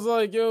 That's why I was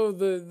like,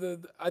 yo,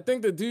 I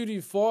think the dude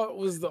he fought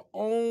was the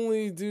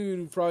only dude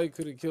who probably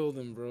could have killed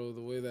him, bro,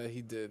 the way that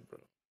he did, bro.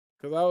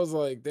 Cause I was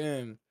like,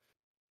 damn,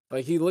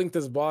 like he linked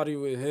his body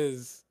with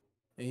his,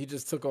 and he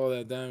just took all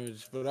that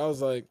damage. But I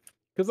was like,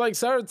 cause like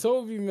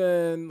Saratobi,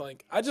 man,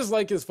 like I just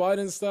like his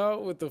fighting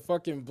style with the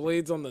fucking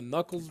blades on the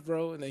knuckles,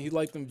 bro, and then he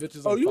light them bitches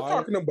on fire. You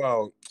talking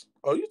about?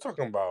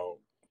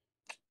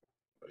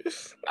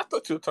 I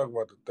thought you were talking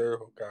about the third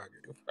Hokage.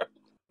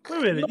 Wait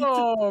a minute.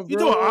 No, you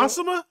doing bro.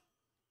 Asuma?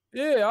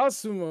 Yeah,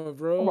 Asuma,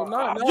 bro.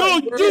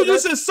 You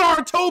said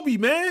Saratobi,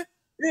 man.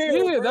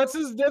 Yeah, that's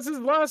his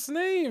last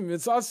name.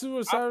 It's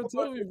Asuma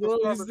Saratobi, bro.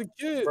 He's the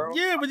kid. Bro.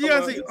 Yeah, but you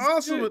gotta say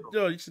Asuma.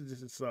 Yo, you should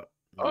just stop.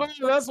 Oh,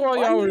 that's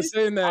why y'all were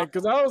saying that,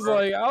 because I was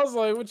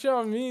like, what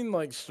y'all mean,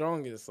 like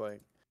strongest?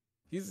 Like,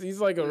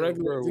 he's like a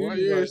regular bro, dude. why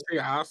you say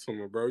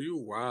Asuma, bro? You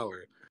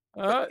wildin'.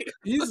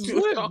 He's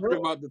you lit, talking bro.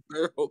 about the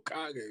third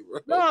Hokage, bro.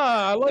 Nah,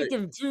 I like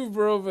him too,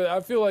 bro. But I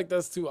feel like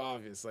that's too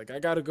obvious. Like, I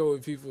gotta go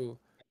with people.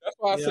 That's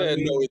why I said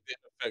no. It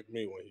didn't affect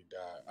me when he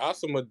died.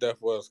 Asuma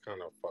death was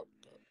kind of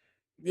fucked up.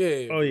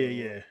 Yeah. Oh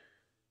yeah.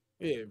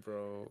 Yeah,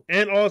 bro.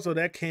 And also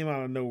that came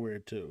out of nowhere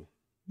too.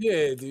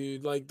 Yeah,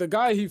 dude. Like the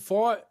guy he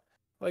fought,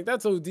 like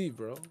that's OD,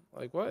 bro.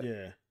 Like what?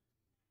 Yeah.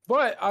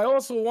 But I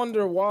also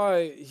wonder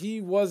why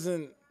he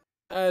wasn't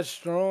as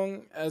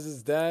strong as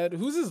his dad.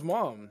 Who's his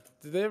mom?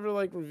 Did they ever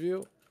like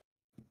reveal?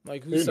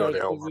 Like who? You know they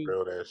don't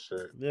reveal that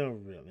shit. They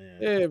don't reveal,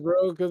 yeah,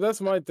 bro. Because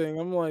that's my thing.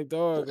 I'm like,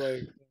 dog,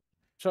 like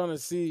trying to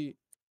see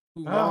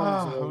who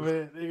moms was.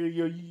 Man,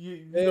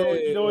 you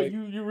know what?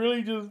 You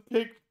really just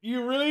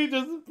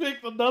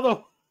picked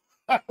another.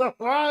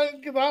 Why?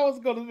 Because I was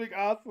gonna pick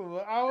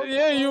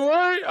Asuma. You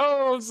were.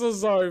 Oh, I'm so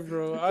sorry,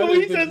 bro. So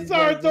he said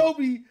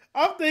Saratobi.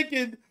 I'm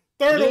thinking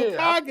third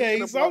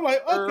Hokage. So I'm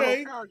like,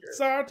 okay,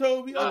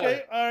 Saratobi.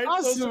 Okay, all right.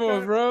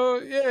 Asuma, bro.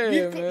 Yeah,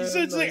 you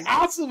should say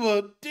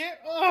Asuma.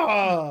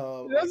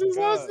 Oh, that's his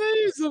last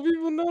name, so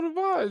people know the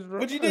vibes, bro.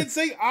 But you didn't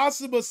say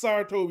Asuma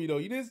Saratobi though.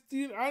 I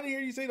didn't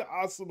hear you say the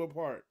Asuma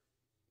part.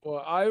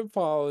 Well, I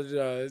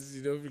apologize.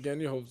 You know, for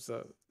getting your hopes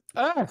up.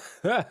 All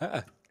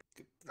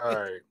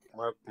right,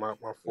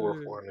 my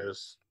fourth one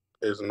is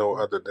no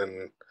other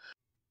than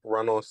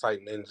Run on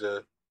Sight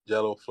Ninja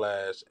Yellow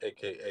Flash,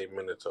 aka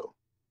Minato.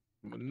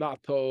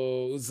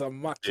 Minato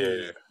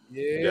Uzumaki.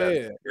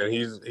 Yeah. And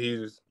he's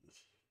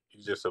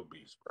just a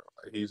beast, bro.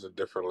 Like, he's a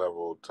different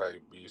level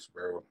type beast,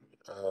 bro.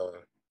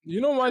 You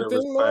know my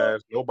thing,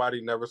 man?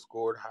 Nobody never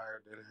scored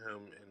higher than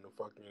him in the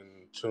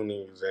fucking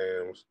tuning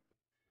exams.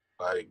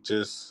 Like,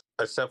 just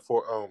except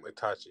for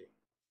Itachi.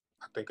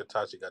 I think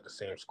Itachi got the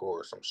same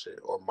score or some shit,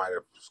 or might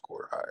have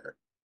scored higher.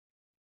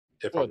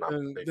 If I'm not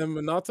mistaken. Than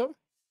Minato?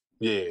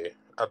 Yeah,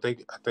 I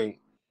think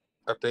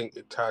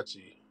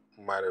Itachi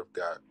might have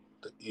got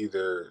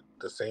either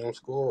the same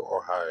score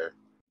or higher,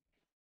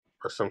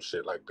 or some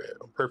shit like that.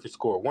 A perfect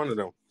score, one of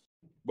them.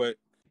 But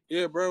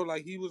yeah, bro,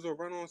 like he was a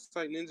run-on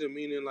sight ninja,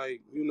 meaning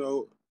like, you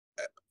know,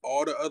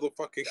 all the other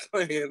fucking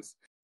clans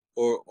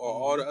or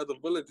all the other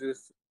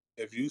villages,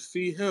 if you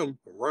see him,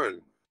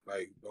 run.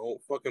 Like,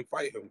 don't fucking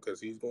fight him because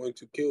he's going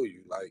to kill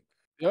you. Like,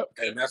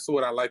 and that's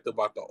what I liked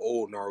about the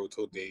old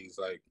Naruto days.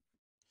 Like,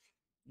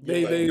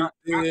 not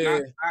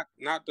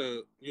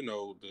the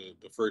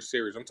the first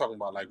series. I'm talking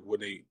about like when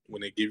they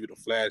give you the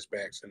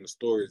flashbacks and the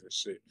stories and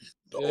shit.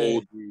 The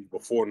old dudes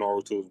before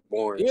Naruto was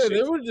born. Yeah,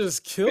 they were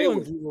just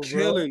killing people,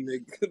 killing bro.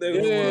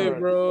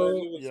 Bro.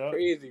 It was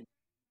crazy.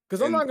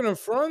 Because I'm not gonna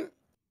front.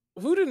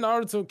 Who did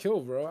Naruto kill,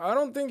 bro? I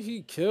don't think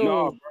he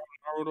killed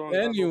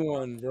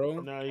anyone,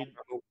 bro.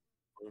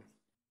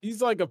 He's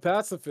like a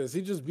pacifist.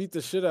 He just beat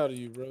the shit out of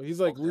you, bro.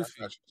 He's like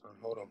Luffy.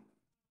 Hold on.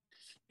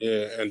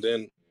 Yeah, and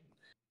then,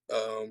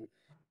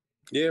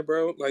 yeah,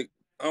 bro. Like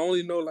I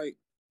only know like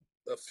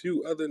a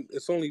few other.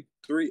 It's only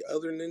 3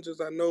 other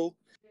ninjas I know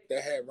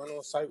that had run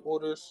on sight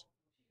orders.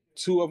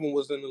 2 of them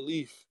was in the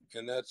Leaf,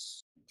 and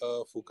that's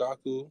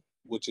Fukaku,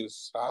 which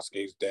is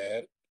Sasuke's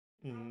dad,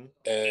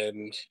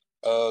 and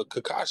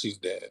Kakashi's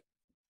dad.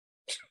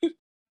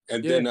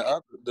 And then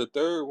the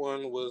third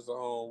one was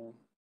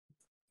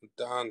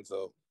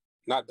Hanzo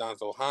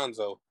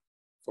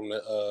from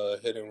the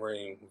Hidden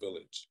Rain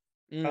village.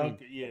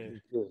 Okay,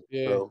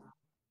 So,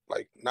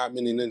 like, not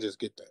many ninjas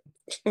get that.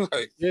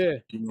 Like,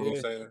 you know what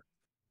I'm saying?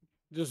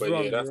 Just But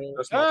yeah, run, bro.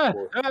 that's my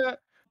fourth.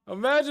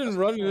 Imagine That's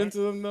running into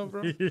them, though,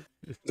 bro.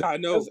 I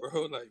know,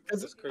 bro. Like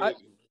that's I,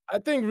 crazy. I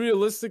think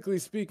realistically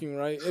speaking,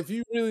 right? If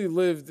you really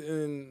lived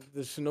in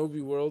the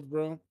shinobi world,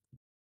 bro,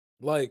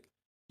 like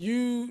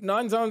you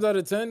 9 times out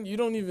of 10, you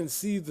don't even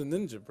see the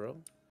ninja, bro.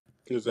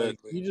 Like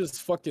Exactly. you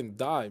just fucking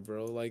die,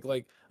 bro. Like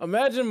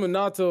imagine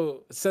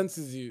Minato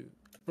senses you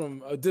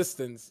from a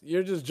distance.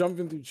 You're just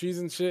jumping through trees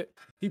and shit.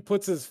 He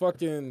puts his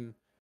fucking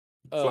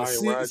Flying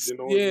Raijin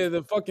on yeah, you.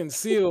 the fucking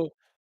seal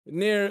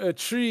near a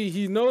tree.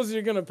 He knows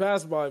you're gonna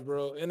pass by,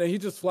 bro, and then he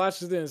just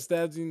flashes there and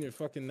stabs you in your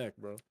fucking neck,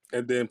 bro.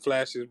 And then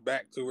flashes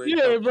back to where he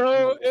Yeah, come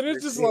bro, from. and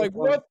it's just like,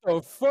 what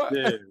the fuck?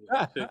 Yeah,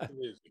 that shit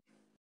crazy.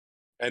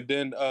 And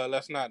then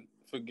let's not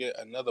forget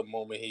another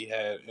moment he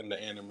had in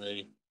the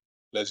anime,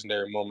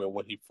 legendary moment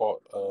when he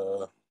fought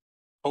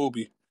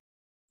Toby.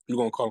 You're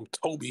gonna call him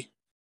Toby,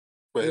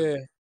 but Yeah,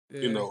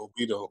 you yeah. know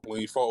Obito. When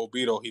he fought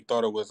Obito, he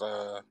thought it was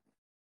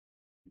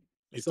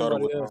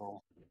Somebody else.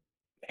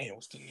 damn,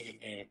 what's the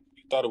nigga name?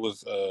 He thought it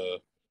was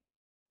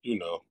you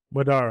know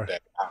Madara.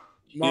 that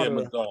yeah,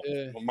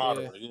 Madara.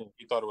 Madara. Yeah,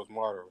 he thought it was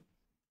Madara.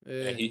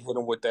 Yeah. And he hit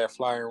him with that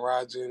flying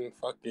Raijin,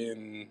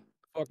 fucking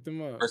Fucked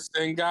him up.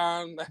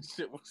 Rasengan. That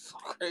shit was so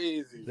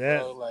crazy,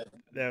 bro. Like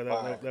That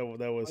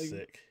was Like,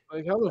 sick.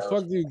 Like, how the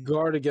fuck do you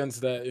guard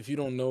against that if you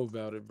don't know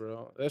about it,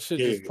 bro? That shit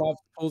just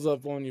pulls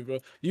up on you, bro.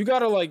 You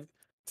gotta like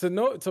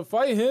to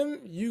fight him.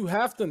 You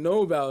have to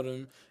know about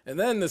him, and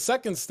then the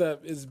second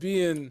step is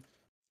being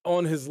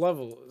on his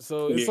level.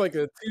 So it's like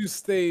a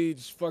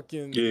 2-stage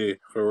fucking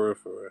for real,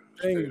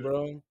 thing,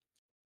 bro.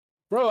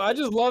 Bro, I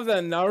just love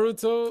that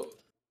Naruto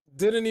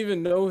didn't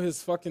even know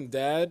his fucking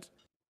dad,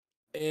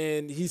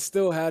 and he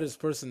still had his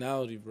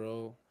personality,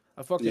 bro.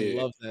 I fucking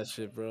love that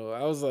shit, bro.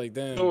 I was like,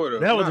 damn.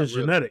 That was just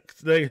genetics.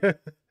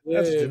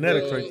 That's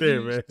genetics bro. right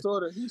there, man.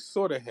 He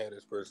sort of had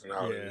his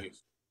personality.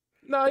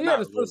 Nah, he had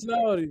his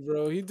personality,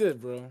 bro. He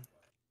did, bro.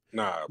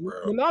 Nah,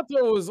 bro.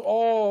 Minato was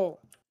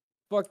all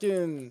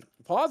fucking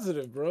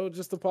positive, bro.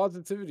 Just the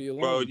positivity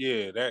alone. Well,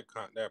 yeah, that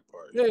part.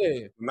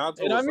 Yeah. Minato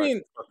and was I mean,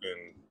 like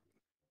fucking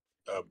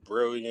a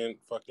brilliant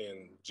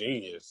fucking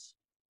genius.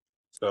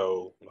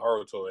 So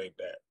Naruto ain't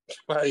that.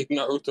 Like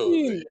Naruto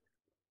is it.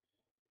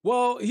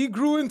 Well, he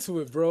grew into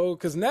it, bro,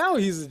 because now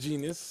he's a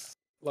genius.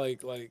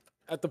 Like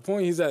at the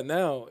point he's at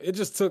now, it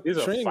just took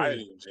training. A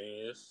fighting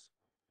genius.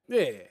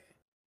 Yeah.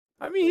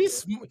 I mean,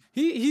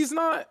 he's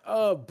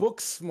not book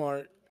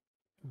smart,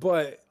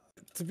 but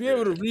to be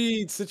able to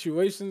read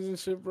situations and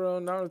shit, bro,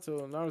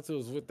 Naruto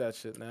is with that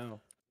shit now.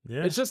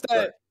 Yeah. It's just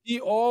that he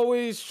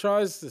always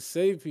tries to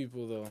save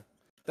people, though.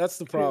 That's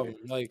the problem.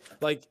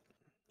 Like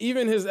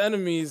even his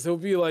enemies, he'll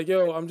be like,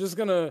 "Yo, I'm just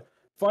gonna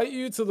fight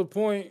you to the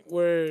point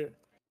where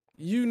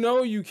you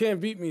know you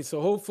can't beat me,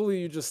 so hopefully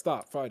you just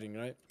stop fighting,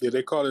 right?" Yeah,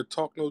 they call it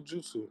talk no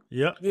jutsu.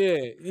 Yep.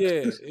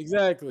 Yeah,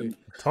 exactly.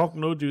 Talk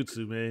no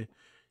jutsu, man.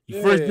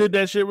 He first did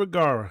that shit with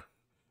Gaara.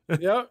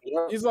 Yep.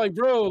 He's like,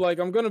 bro, like,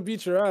 I'm gonna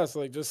beat your ass.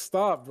 Like, just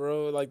stop,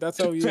 bro. Like, that's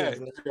how he is,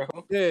 bro.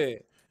 Yeah.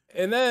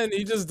 And then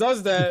he just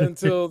does that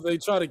until they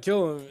try to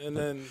kill him, and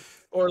then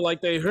or like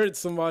they hurt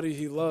somebody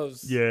he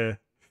loves. Yeah.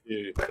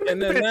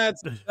 And then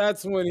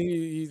that's when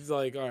he's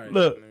like, all right.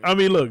 Look, I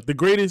mean, look, the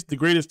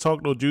greatest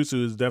talk no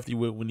jutsu is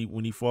definitely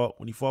when he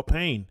fought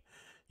Pain.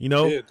 You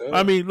know?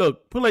 I mean,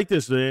 look, put it like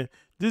this, man.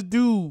 This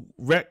dude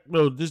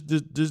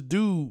this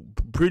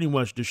dude pretty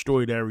much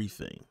destroyed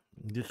everything.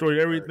 Destroyed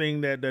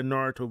everything that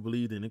Naruto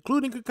believed in,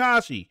 including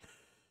Kakashi.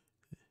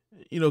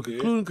 You know,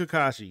 including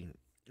Kakashi.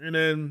 And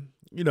then,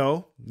 you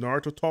know,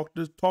 Naruto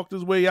talked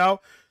his way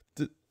out.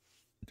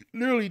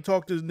 Literally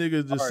talked to his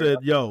niggas, just said,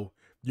 yo,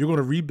 you're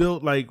gonna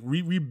rebuild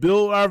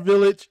rebuild our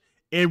village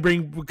and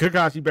bring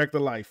Kakashi back to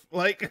life.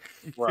 Like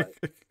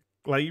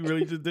like he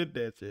really just did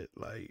that shit.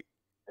 Like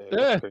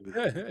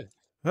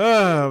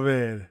oh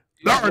man.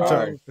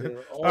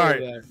 Naruto. All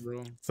right.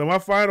 So my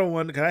final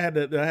one, because I had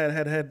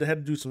to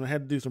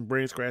do some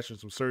brain scratching,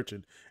 some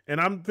searching,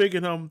 and I'm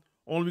picking him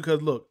only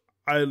because look,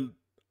 I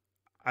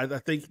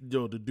think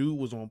the dude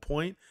was on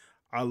point.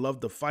 I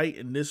love the fight,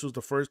 and this was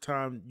the first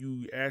time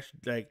you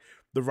actually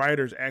the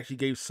writers actually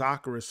gave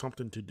Sakura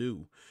something to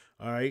do.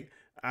 All right,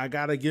 I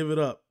gotta give it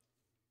up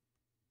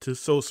to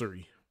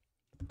Sosori.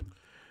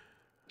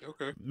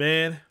 Okay,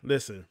 man,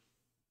 listen,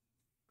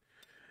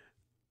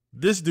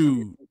 this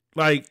dude,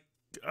 I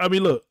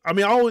mean, look, I'm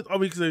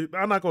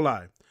not gonna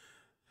lie.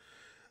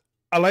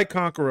 I like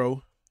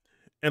Kankuro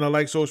and I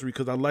like Sosori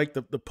because I like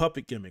the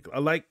puppet gimmick. I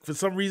like, for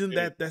some reason,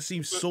 that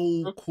seems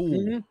so cool.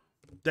 Mm-hmm.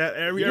 That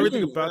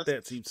everything about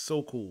that seems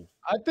so cool.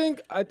 I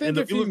think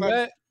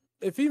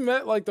if he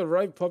met like the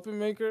right puppet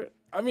maker,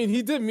 I mean,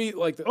 he did meet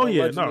like the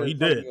he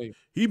did. Maker.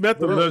 He met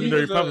the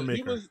legendary puppet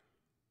maker.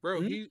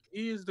 He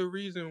is the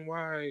reason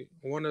why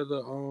one of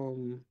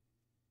the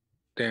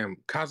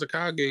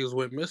Kazakages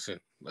went missing.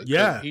 Like,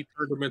 he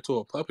turned him into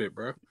a puppet,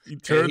 bro.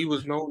 He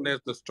was known as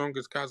the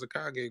strongest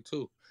Kazakage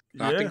too.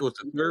 I think it was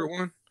the third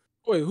one.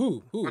 Wait,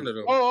 who? One of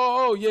them.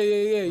 Oh,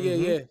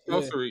 yeah.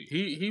 Oh, sorry.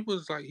 He's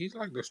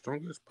like the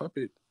strongest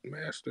puppet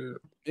master.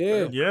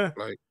 Yeah.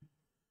 Like,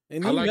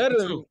 and he met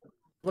him.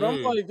 But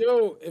I'm like,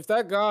 yo, if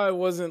that guy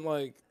wasn't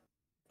like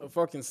a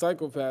fucking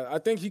psychopath, I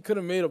think he could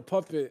have made a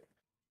puppet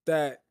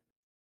that,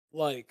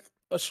 like,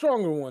 a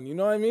stronger one. You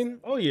know what I mean?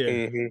 Oh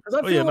yeah. Because I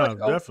Oh yeah, feel like,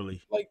 no,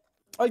 definitely.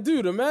 like,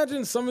 dude,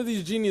 imagine some of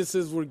these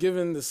geniuses were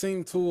given the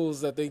same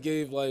tools that they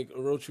gave like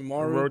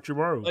Orochimaru.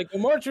 Orochimaru. Like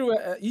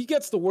Orochimaru, he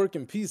gets to work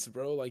in peace,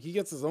 bro. Like he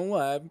gets his own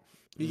lab.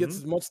 He gets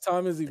as much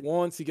time as he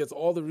wants. He gets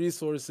all the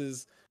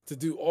resources to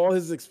do all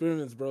his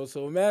experiments, bro.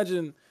 So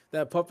imagine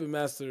that puppet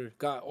master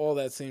got all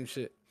that same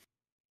shit.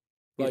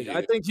 Like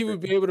I think he would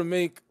be able to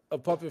make a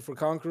puppet for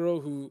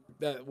Kankuro who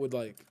that would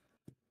like,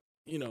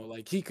 you know,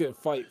 like he could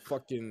fight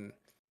fucking,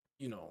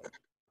 you know,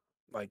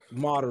 like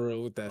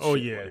Madara with that Oh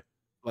shit. yeah.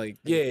 Like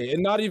yeah,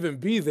 and not even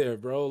be there,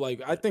 bro.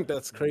 Like I think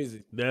that's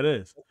crazy. That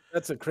is.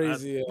 That's a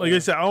crazy. Like I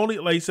said,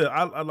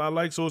 I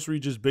like sorcery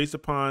just based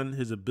upon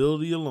his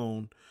ability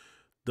alone,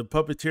 the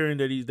puppeteering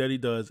that he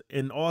does,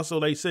 and also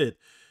like I said,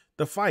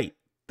 the fight.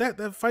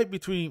 That fight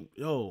between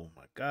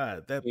my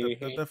god,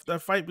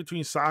 that fight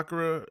between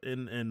Sakura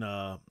and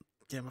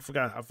damn, I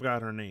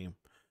forgot her name.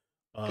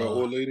 The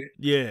old lady.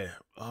 Yeah.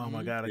 Oh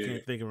my god, I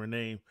can't think of her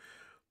name.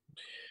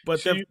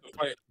 But she used to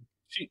fight.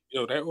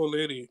 That old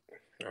lady.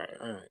 All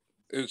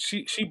right.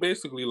 She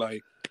basically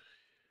like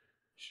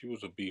she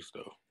was a beast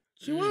though.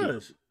 She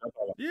was.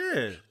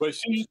 Yeah. But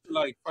she used to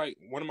like fight.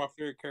 One of my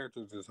favorite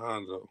characters is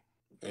Hanzo,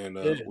 and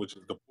which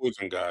is the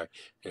poison guy.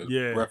 His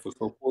breath was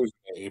so poison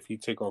that if he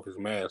take off his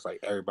mask, like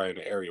everybody in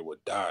the area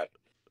would die.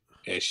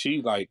 And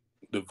she like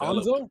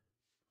developed. Hanzo?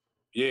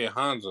 Yeah,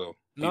 Hanzo.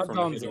 Not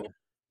Donzo.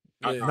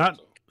 Not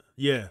Hanzo.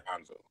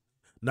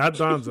 Not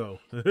Donzo.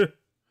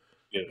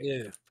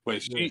 Yeah.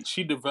 But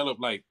she developed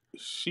like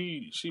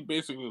she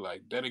basically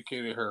like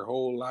dedicated her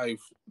whole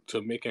life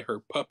to making her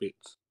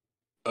puppets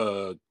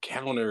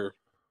counter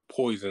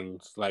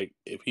poisons. Like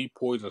if he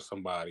poisons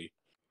somebody,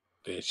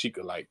 then she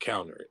could like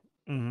counter it.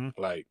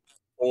 Like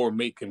or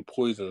making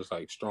poisons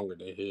like stronger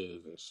than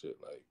his and shit.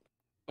 Like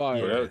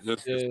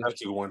that's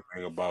actually one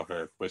thing about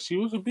her. But she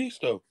was a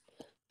beast though.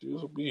 She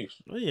was a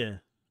beast. Oh yeah.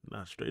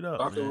 Not straight up.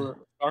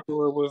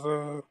 Sakura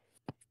was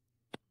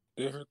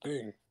did her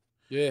thing.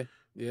 Yeah.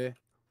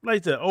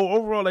 Like that.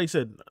 Overall, like I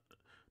said,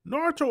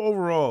 Naruto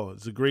overall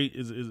is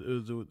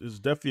is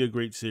definitely a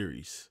great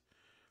series.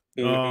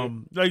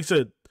 Like I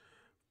said,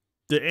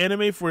 the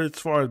anime for as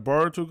far as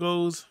Boruto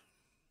goes.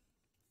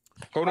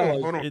 Hold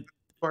on.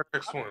 Our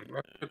next one.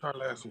 Let's get our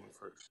last one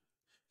first.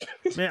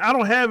 Man, I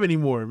don't have any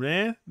more,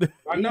 man.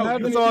 I know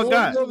that's all I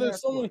got.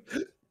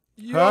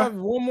 You have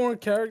one more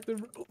character,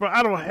 bro.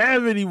 I don't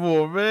have any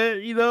more,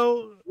 man. You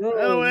know, bro,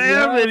 I don't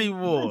have any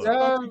more.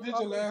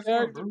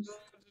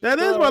 That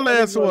is my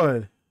last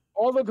one.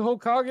 All the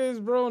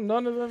Hokages, bro.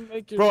 None of them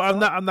make your. Bro, I'm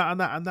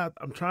not.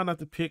 I'm trying not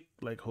to pick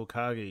like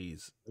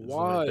Hokages.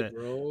 Why, like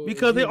bro?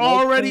 Because they're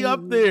already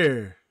up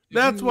there.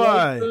 That's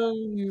why.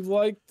 You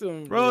like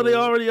them, bro. They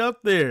already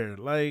up there.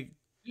 Like.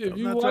 If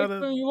you like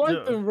them, you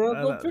like them, bro.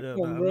 Go pick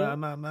one, bro. I'm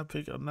not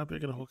picking a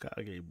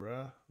Hokage,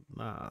 bro.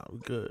 Nah, we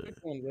good.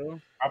 Pick one, bro.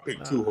 I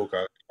picked two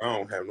Hokage. I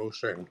don't have no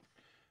shame.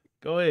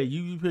 Go ahead.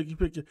 You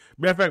pick your.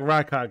 Matter of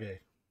fact, Raikage.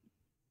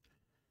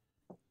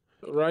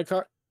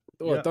 Raikage.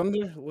 What? Yep.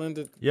 Thunder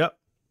landed. Yep.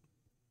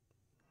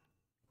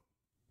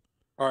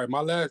 All right,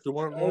 my last. You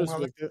want my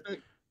last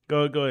pick?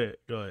 Go ahead.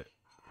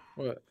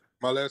 What?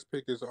 My last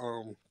pick is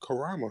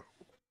Kurama.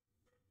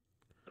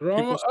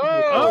 Kurama.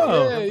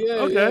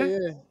 Okay.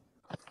 Yeah.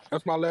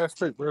 That's my last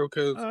pick, bro.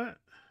 Because,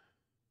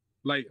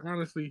 like,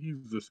 honestly,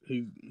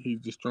 he's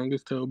the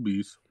strongest tail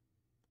beast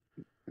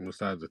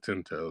besides the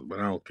 10 tails, but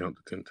I don't count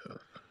the 10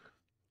 tails.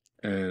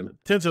 And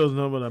 10 tails is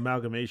no an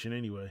amalgamation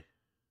anyway.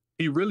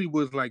 He really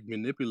was like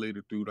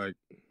manipulated through like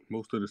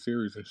most of the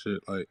series and shit.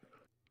 Like,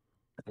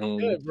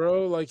 yeah,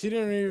 bro. Like he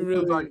didn't even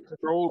really was, like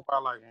controlled by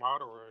like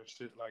Madara and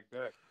shit like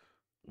that.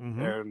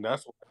 And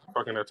that's what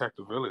fucking attacked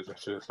the village and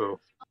shit. So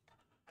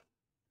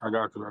I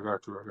got you.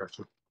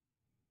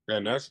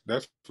 And that's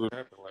what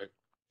happened. Like,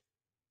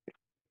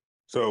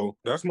 so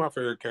that's my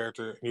favorite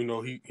character. You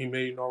know, he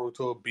made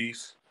Naruto a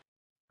beast.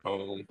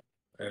 And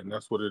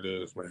that's what it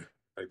is, man.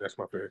 Like that's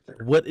my favorite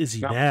character. What is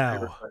he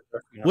now?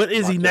 What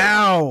is he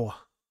now?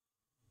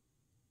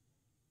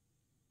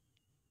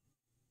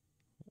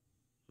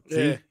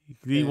 See,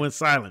 he went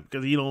silent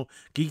because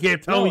he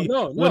can't tell me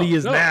what he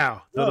is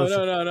now. No.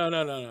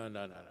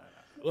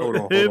 Hold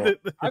on.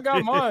 I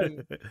got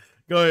mine.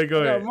 Go ahead.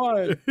 I got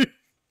mine.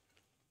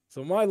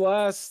 So my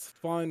last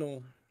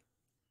final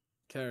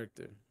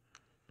character,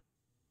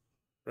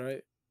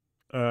 right?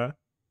 It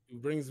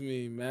brings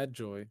me mad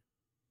joy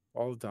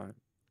all the time,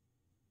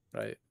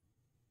 right?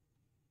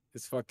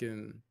 It's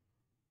fucking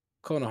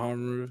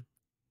Konohamaru,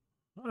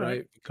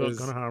 right? Because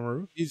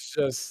Konohamaru. He's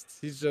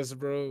just,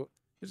 bro.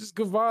 It's just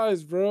good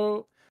vibes,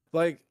 bro.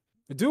 Like,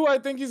 do I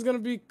think he's gonna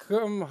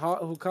become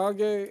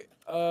Hokage?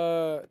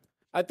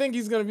 I think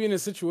he's gonna be in a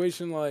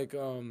situation like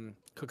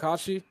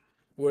Kakashi,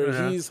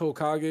 where he's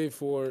Hokage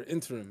for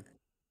interim.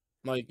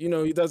 Like, you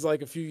know, he does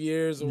like a few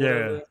years or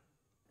whatever.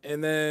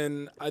 And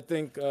then I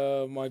think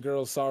my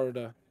girl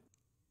Sarada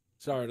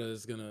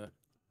is gonna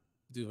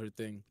do her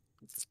thing.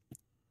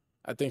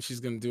 I think she's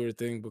gonna do her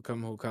thing,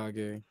 become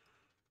Hokage.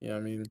 You know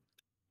what I mean?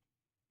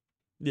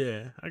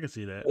 Yeah, I can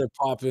see that. They're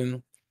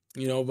popping,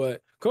 you know.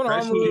 But Konohamaru,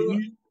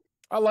 Actually,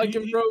 I like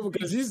him, he- bro,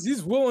 because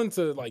he's willing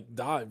to like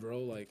die, bro.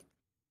 Like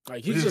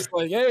he's just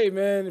like, hey,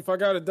 man, if I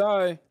gotta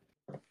die,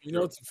 you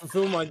know, to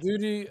fulfill my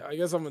duty, I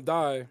guess I'm gonna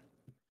die.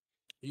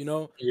 You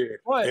know, yeah.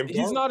 but And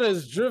he's not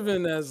as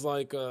driven as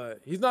like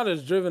he's not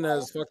as driven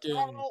as fucking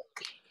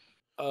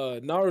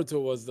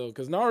Naruto was though,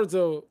 because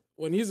Naruto,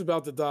 when he's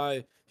about to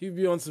die, he'd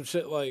be on some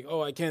shit like,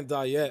 oh, I can't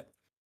die yet,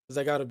 because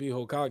I gotta be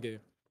Hokage.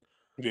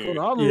 yeah.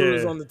 Konohamaru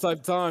is Yeah. on the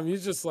type time,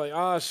 he's just like,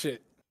 ah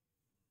shit.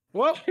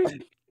 Well,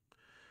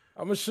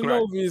 I'm a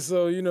shinobi,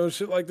 so you know,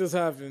 shit like this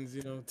happens,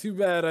 you know. Too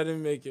bad I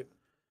didn't make it.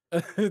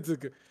 It's a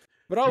good.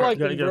 But I like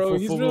You him, got bro.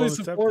 He's really full-blown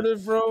supportive,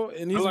 acceptance. bro,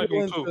 and he's like him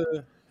willing too.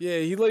 to. Yeah,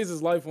 he lays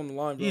his life on the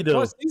line, bro. He do.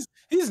 Plus,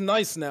 he's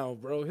nice now,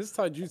 bro. His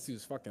taijutsu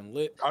is fucking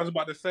lit. I was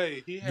about to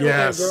say he had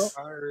Yes. one of the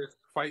first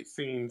fight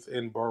scenes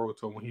in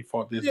Boruto when he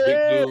fought this big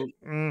Yeah. dude.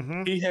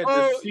 Mm-hmm. He had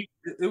Oh. this.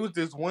 It was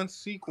this one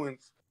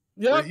sequence.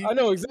 Yeah, where he, I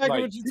know exactly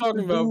like, what you're hit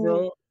talking the about, dude,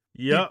 bro.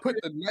 He Yep. put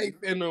the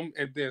knife in him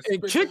and then And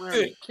spin kicked around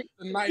it. and kicked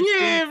the knife.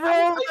 Yeah, through.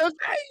 bro. That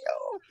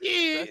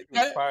Yeah, shit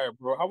was fire,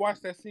 bro. I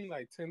watched that scene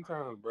like 10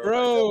 times, bro.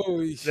 bro.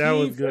 That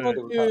was good.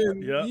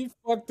 Fucking, Yep. he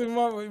fucked him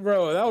up,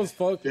 bro. That was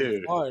fucking Yeah.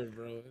 fire,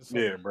 bro. It's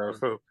Yeah, fucking bro. fire.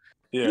 So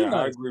He yeah, I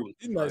nice. agree with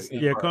He you. nice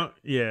Like, now.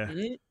 Yeah. Yeah.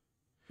 Mhm.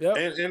 Yep.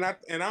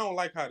 and I don't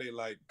like how they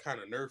like kind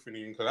of nerfing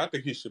him because I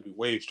think he should be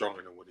way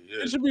stronger than what he He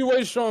is. should be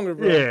way stronger,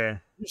 bro. Yeah.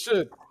 He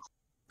should.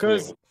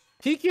 Because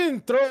he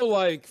can throw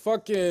like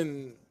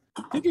fucking.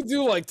 He could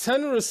do like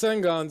 10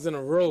 Rasengans in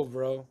a row,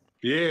 bro.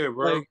 Yeah,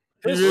 bro. Like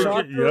his He really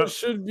chakra yep.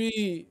 should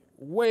be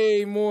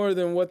way more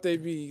than what they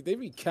be. They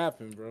be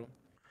capping, bro.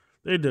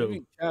 They They do.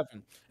 be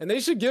capping, and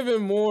they should give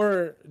him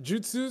more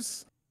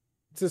jutsus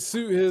to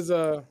suit his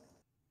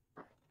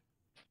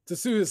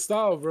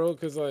style, bro.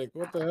 Because like,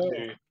 what the hell?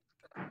 Yeah.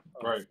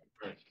 Right.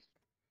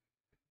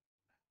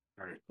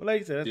 Well,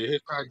 like I said, Yeah,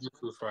 his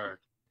taijutsu was fire.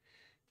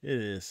 it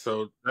is.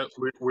 So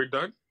we're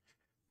done.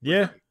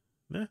 Yeah.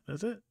 Yeah,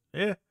 that's it.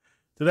 Yeah.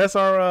 So that's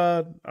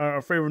our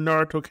favorite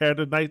Naruto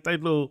character. Nice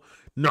little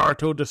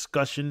Naruto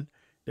discussion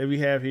that we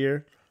have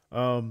here.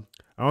 I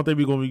don't think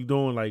we're gonna be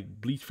doing like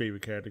Bleach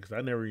favorite character because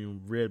I never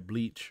even read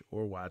Bleach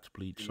or watched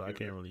Bleach, so I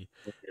can't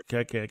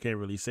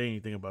really say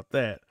anything about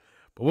that.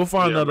 But we'll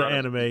find another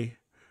anime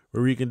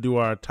where we can do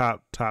our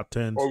top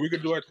tens Or we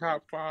could do our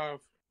top 5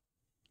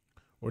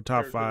 or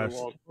top characters of fives.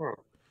 all time.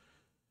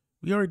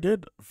 We already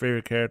did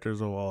favorite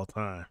characters of all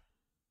time.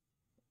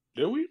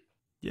 Did we?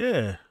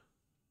 Yeah.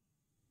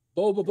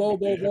 Bo. That's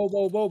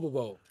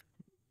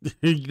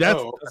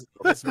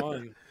That's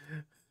mine.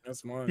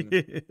 That's mine.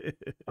 I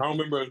don't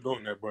remember us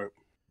doing that, but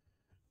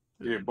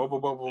yeah, bo.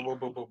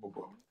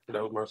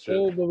 That was my shit.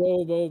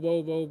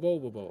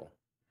 Bo.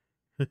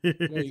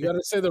 Well, you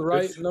gotta say the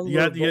right number.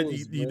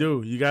 You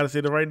do. You gotta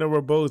say the right number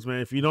of bows, man.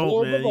 If you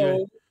don't,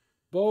 man,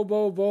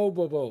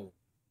 Bo.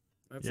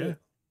 That's it.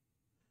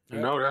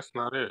 No, that's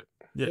not it.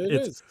 yeah, It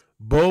it's is.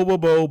 bo.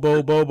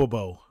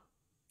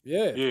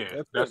 Yeah.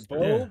 That's it.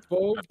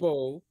 Bo.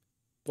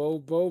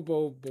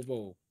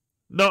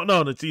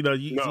 No. See,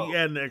 you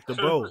add an extra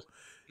bow.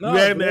 You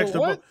add an extra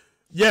bow.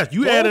 Yes,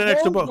 you add an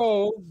extra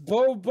bow.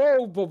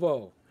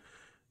 Bo.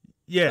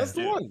 Yeah, That's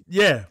the one.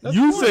 Yeah, That's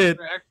you the one. said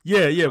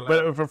yeah.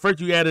 But for first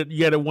you added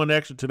one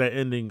extra to that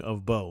ending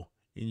of bow,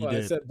 and you Well,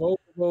 did. I said bo.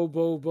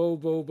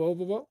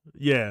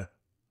 Yeah,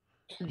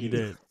 you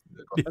did.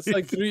 That's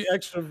like 3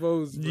 extra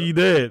bows. Bro. You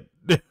did.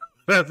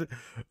 That's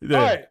yeah.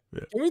 All right.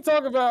 Can we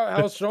talk about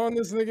how strong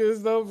this nigga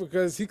is though?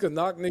 Because he could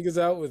knock niggas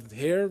out with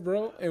hair,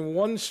 bro, in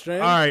one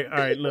strand. All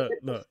right. Look.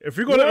 If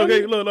you're gonna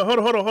look, hold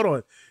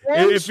on.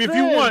 If you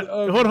want,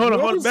 hold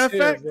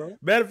on.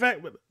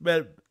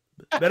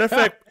 Matter of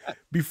fact,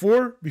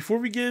 before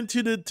we get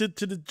into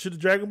the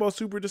Dragon Ball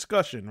Super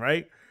discussion,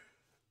 right?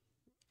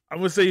 I'm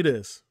gonna say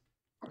this: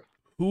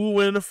 who will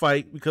win the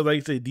fight? Because, like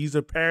I say, these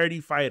are parody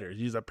fighters.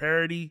 These are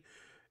parody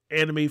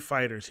anime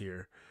fighters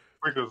here.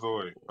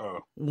 Freakazoid.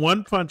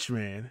 One Punch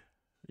Man,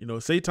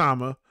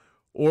 Saitama,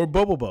 or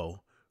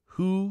Bobobo.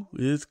 Who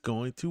is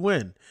going to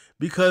win?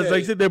 Because,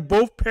 like I said, they're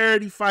both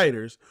parody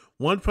fighters.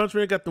 One Punch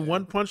Man got the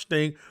one punch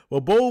thing,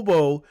 but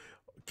Bobobo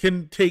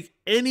can take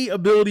any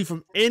ability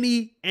from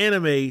any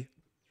anime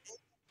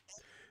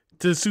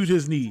to suit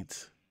his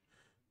needs.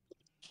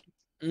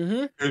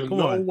 Mm-hmm. There's Come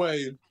no on.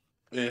 way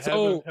in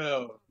heaven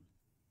hell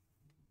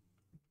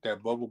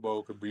that Bubble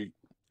Bowl could beat.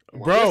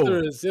 Bro.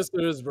 Yes,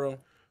 there is, bro.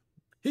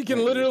 He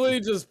can literally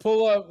just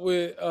pull up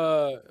with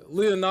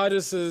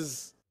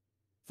Leonidas's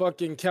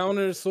fucking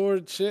counter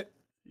sword shit.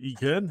 He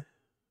can.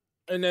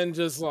 And then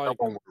just like, That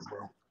won't work,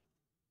 bro.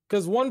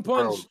 because one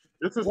punch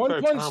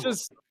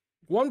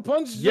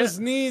just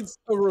needs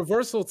a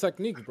reversal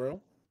technique, bro.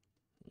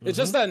 It's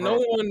just that no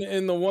one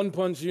in the One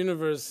Punch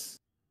universe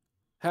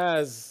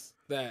has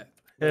that.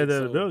 Had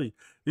that ability.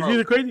 You see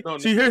the crazy?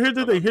 Here's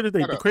the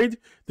thing.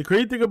 The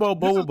crazy thing about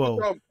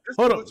Bobobo.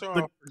 Hold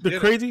on.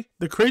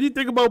 The crazy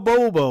thing about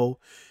Bobobo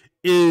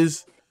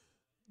is,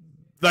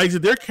 like,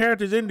 there are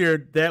characters in there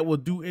that will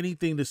do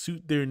anything to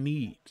suit their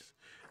needs.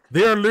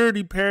 They are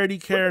literally parody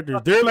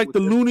characters. They're like the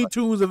Looney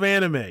Tunes of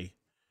anime.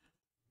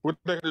 What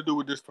they got to do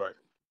with this fight?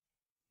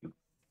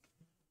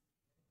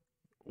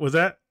 Was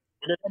that?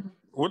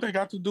 What they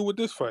got to do with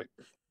this fight?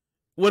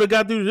 What it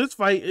got to do with this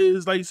fight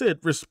is, like you said,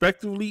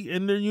 respectively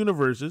in their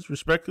universes,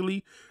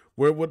 respectively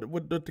where what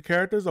the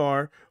characters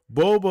are.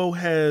 Bobo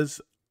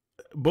has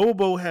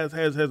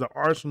an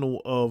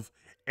arsenal of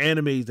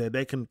animes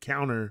that can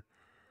counter,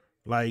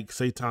 like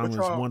Saitama's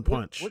One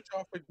Punch. What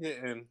y'all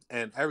forgetting,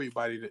 and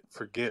everybody that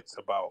forgets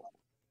about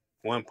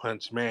One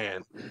Punch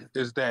Man,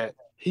 is that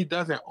he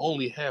doesn't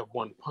only have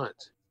one punch.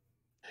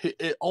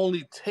 It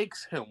only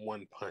takes him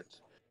one punch.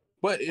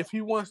 But if he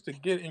wants to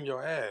get in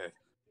your ass,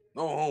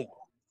 no homo.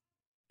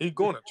 He's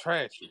gonna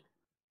trash you.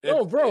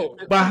 No, bro.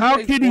 But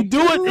how can he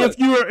do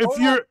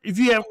it if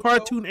you have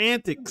cartoon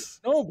antics?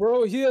 No,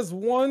 bro. He has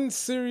one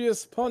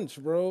serious punch,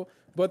 bro.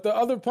 But the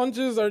other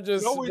punches are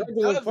just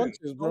regular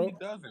punches, bro. No, he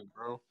doesn't,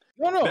 bro.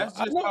 No. That's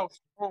just how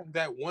strong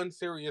that one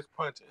serious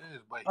punch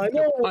is. But I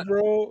know,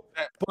 bro.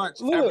 That punch,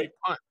 every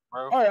punch,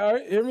 bro. All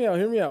right. Hear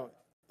me out.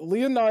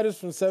 Leonidas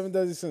from Seven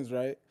Deadly Sins,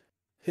 right?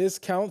 His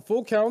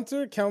full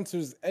counter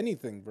counters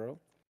anything, bro.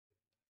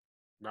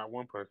 Not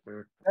One Punch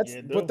Man.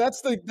 But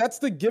that's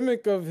the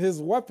gimmick of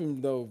his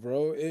weapon, though,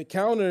 bro. It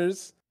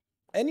counters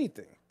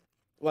anything.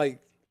 Like,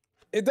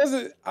 it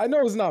doesn't. I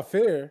know it's not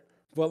fair,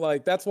 but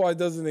like that's why it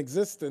doesn't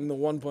exist in the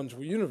One Punch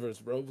universe,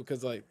 bro.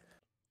 Because like,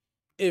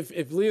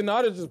 if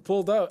Leonardo just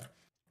pulled out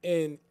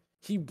and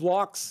he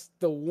blocks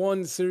the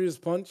one serious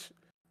punch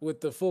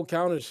with the full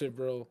counter shit,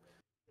 bro,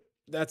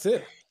 that's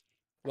it.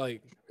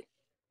 Like,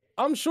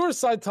 I'm sure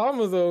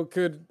Saitama though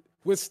could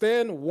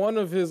withstand one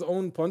of his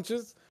own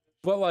punches,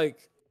 but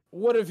like,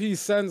 what if he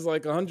sends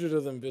like 100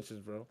 of them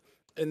bitches, bro,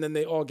 and then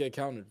they all get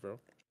countered, bro?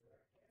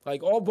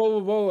 Like, all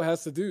Bobo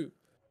has to do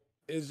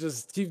is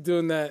just keep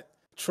doing that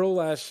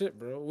troll ass shit,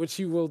 bro, which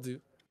he will do.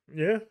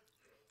 Yeah.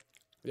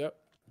 Yep.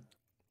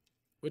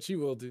 Which he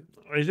will do.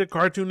 Is it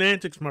cartoon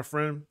antics, my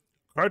friend?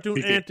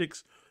 Cartoon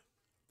antics.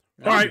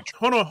 All right,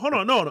 hold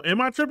on. No,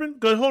 am I tripping?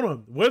 Good, hold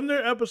on. Wasn't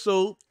there an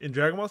episode in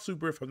Dragon Ball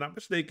Super, if I'm not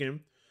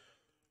mistaken?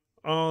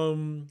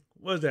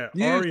 What is that?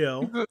 Yeah.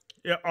 Ariel.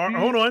 Yeah,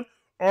 hold on.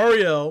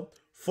 Ariel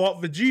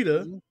fought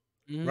Vegeta,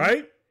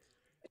 right?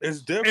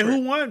 It's different. And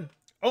who won?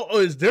 Oh,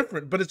 it's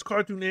different, but it's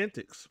cartoon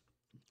antics.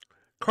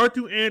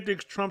 Cartoon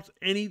antics trumps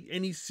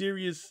any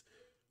serious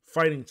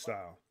fighting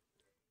style.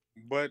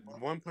 But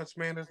One Punch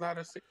Man is not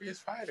a serious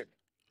fighter.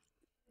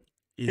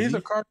 He's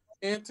a cartoon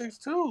antics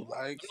too.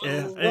 Like, so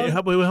hold on,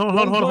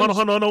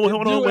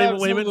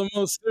 wait a minute. The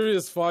most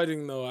serious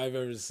fighting though I've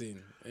ever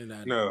seen in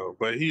that. No,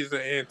 but he's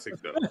an antic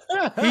though.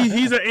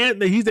 he's an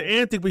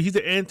antic, but he's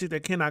an antic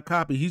that cannot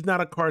copy. He's not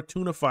a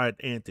cartoonified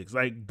antics.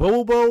 Like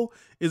Bobo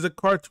is a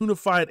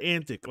cartoonified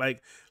antic.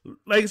 Like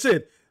I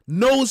said,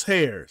 nose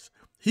hairs.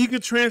 He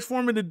could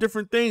transform into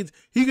different things.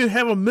 He could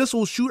have a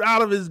missile shoot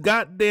out of his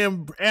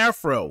goddamn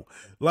afro.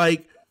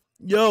 Like,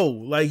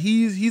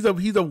 he's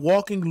a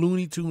walking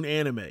Looney Tune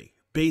anime,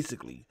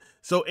 basically.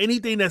 So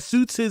anything that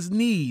suits his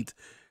needs,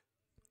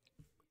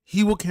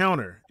 he will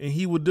counter and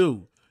he will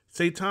do.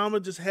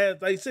 Saitama just has,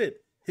 like I said,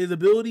 his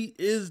ability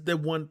is that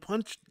one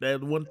punch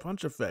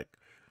effect.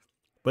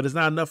 But it's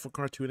not enough for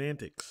cartoon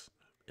antics.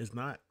 It's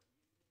not.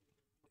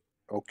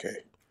 Okay.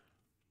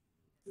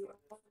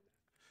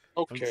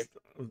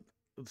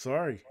 I'm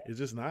sorry, it's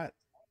just not.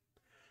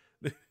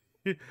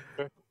 But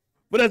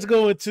let's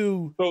go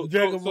into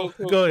Dragon Ball.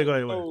 Go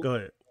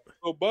ahead.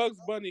 So Bugs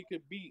Bunny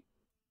could beat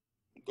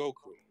Goku.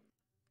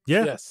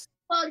 Yeah. Yes.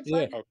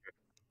 Yeah.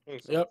 Okay.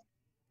 Yep.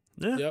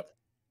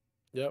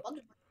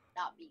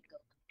 Not beat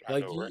Goku.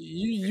 Like, know, right?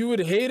 you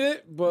would hate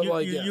it, but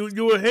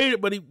you would hate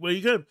it, but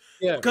he could.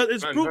 Yeah. Because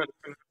it's proof,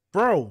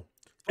 bro.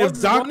 Bugs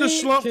If Dr. Bunny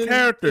Slump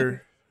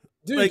character,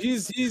 dude, like,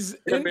 he's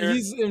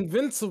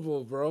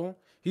invincible, bro.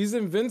 He's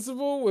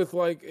invincible with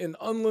like an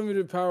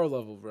unlimited power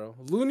level, bro.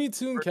 Looney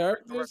Tune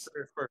characters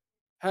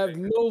have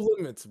no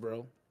limits,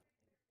 bro.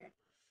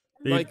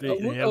 they have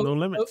no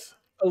limits.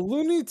 A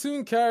Looney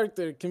Tune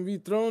character can be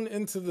thrown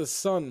into the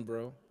sun,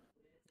 bro.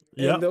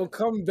 And they'll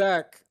come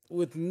back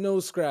with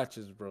no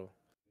scratches, bro.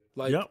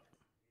 Like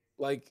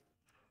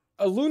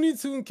a Looney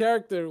Tune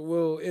character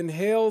will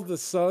inhale the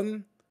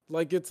sun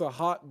like it's a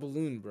hot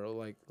balloon, bro.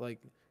 Like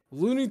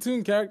Looney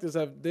Tune characters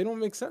they don't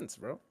make sense,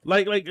 bro.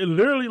 Like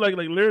literally,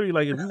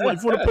 if you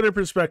want to put it in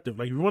perspective,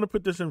 like if you want to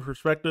put this in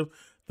perspective,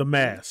 the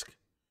mask,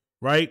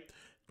 right?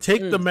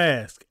 Take the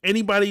mask.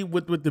 Anybody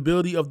with the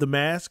ability of the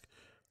mask,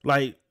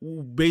 like,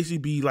 basically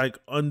be like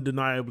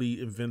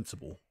undeniably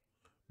invincible.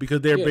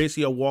 Because they're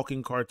basically a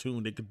walking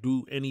cartoon. They could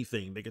do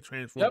anything. They could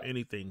transform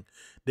anything.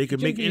 They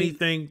could make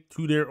anything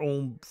to their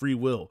own free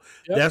will.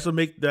 That's what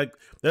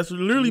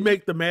literally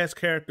make the mask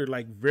character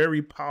like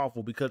very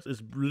powerful, because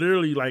it's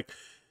literally like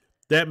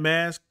that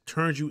mask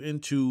turns you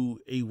into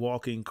a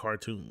walking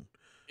cartoon.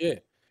 Yeah.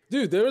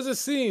 Dude, there was a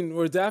scene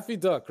where Daffy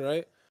Duck,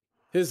 right?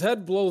 His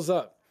head blows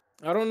up.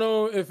 I don't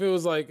know if it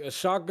was like a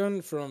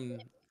shotgun from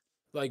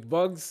like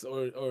Bugs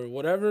or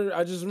whatever.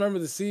 I just remember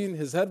the scene.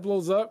 His head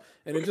blows up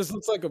and it just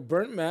looks like a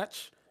burnt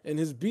match and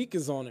his beak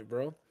is on it,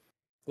 bro.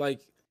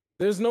 Like,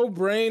 There's no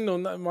brain. No,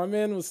 my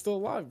man was still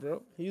alive,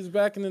 bro. He's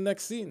back in the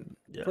next scene.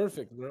 Yeah.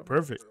 Perfect, bro.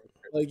 Perfect.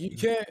 Like you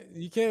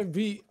can't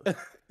beat.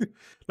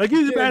 Like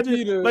you can't imagine,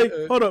 beat a- like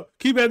a- hold up,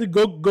 can you imagine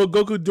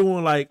Goku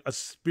doing like a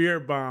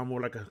spirit bomb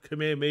or like a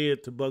Kamehameha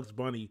to Bugs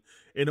Bunny,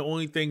 and the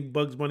only thing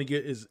Bugs Bunny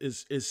get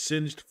is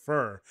singed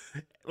fur.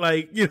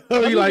 Like, you know,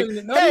 Not he like,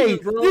 even- not hey,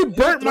 even, bro. you He'll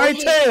burnt my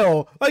throw it.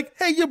 tail. Like,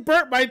 hey, you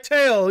burnt my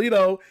tail. You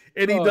know,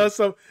 and he does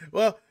some,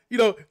 well, you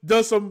know,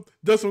 does some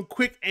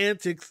quick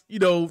antics, you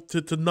know,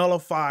 to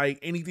nullify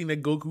anything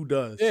that Goku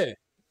does. Yeah,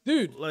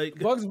 dude. Like,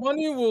 Bugs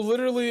Bunny will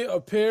literally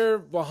appear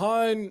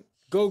behind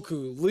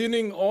Goku,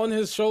 leaning on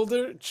his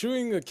shoulder,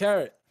 chewing a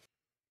carrot.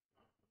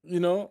 You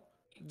know,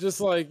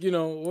 just like, you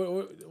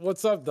know,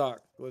 what's up,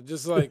 Doc?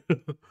 Just like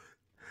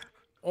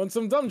on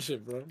some dumb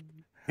shit, bro.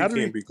 He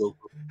can't be Goku.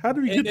 How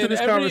do we get to this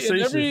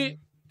conversation?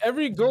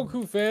 Every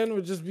Goku fan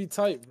would just be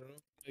tight, bro.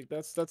 Like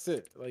that's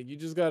it. Like you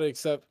just gotta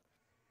accept.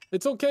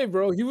 It's okay,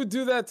 bro. He would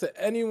do that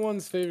to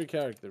anyone's favorite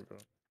character, bro.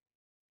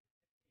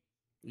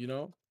 You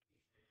know,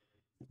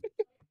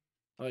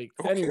 like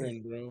Okay.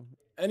 anyone, bro.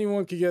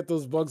 Anyone could get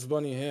those Bugs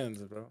Bunny hands,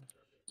 bro.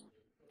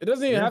 It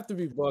doesn't even have to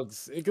be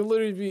Bugs. It could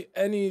literally be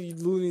any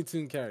Looney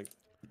Tune character.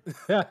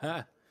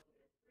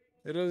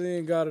 It doesn't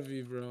even gotta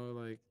be, bro.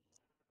 Like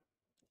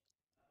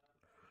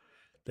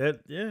That,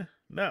 yeah.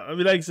 No, I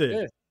mean, like I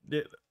said,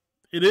 it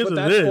is but what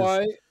that's it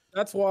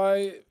is.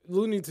 why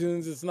Looney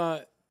Tunes is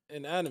not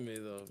an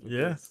anime though.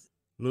 Yeah. because,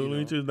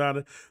 Looney Tunes not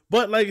a,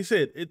 but like I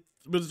said,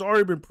 but it's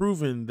already been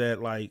proven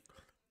that like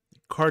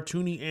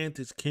cartoony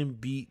antics can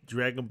beat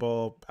Dragon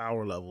Ball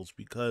power levels,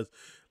 because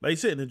like I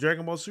said in the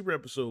Dragon Ball Super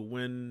episode,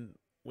 when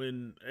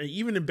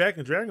even back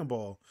in Dragon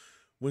Ball,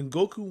 when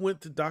Goku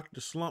went to Dr.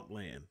 Slump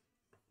land,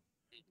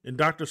 and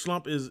Dr.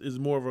 Slump is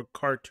more of a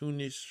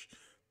cartoonish,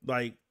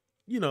 like,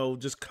 you know,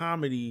 just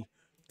comedy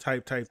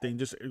type thing,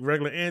 just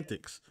regular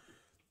antics.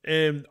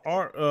 And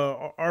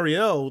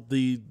Ariel,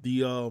 the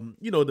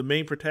you know, the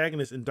main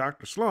protagonist in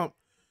Dr. Slump,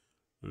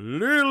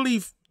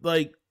 literally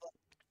like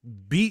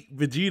beat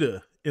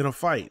Vegeta in a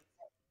fight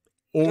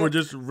over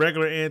just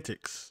regular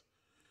antics.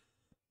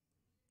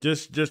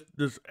 Just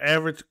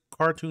average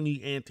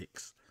cartoony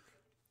antics.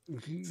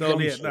 So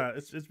yeah,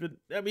 it's been,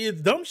 I mean,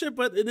 it's dumb shit,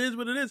 but it is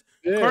what it is.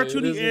 Yeah,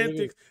 Cartoony it is.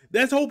 antics.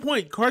 That's the whole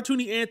point.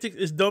 Cartoony antics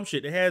is dumb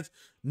shit. It has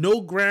no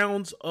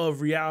grounds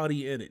of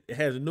reality in it. It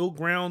has no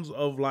grounds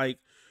of like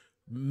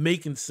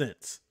making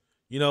sense.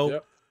 You know?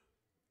 Yep.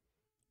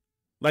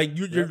 Like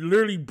you're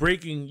literally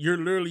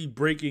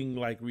breaking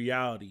like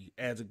reality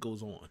as it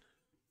goes on.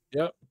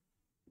 Yep.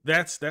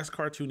 That's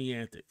cartoony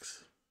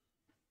antics.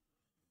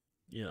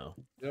 You know.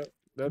 Yep.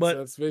 But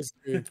That's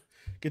basically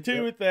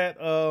continue with that.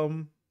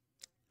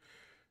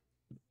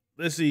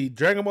 Let's see,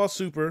 Dragon Ball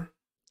Super.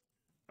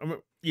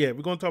 We're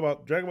gonna talk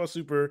about Dragon Ball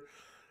Super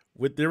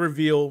with their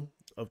reveal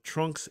of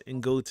Trunks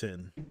and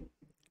Goten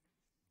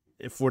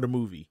for the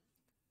movie.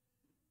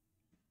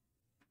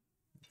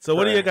 So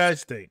what do you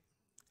guys think?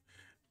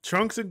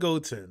 Trunks and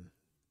Goten.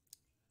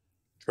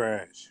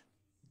 Trash.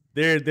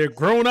 They're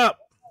grown up.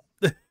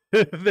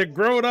 They're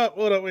grown up.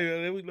 Hold up,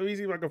 wait. Let me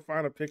see if I can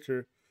find a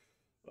picture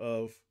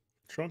of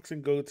Trunks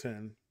and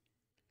Goten.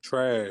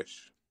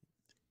 Trash.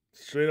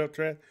 Straight up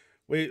trash.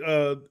 Wait,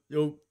 a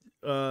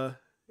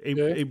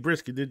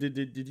Brisket.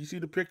 Did you see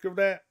the picture of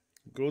that?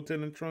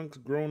 Goten and Trunks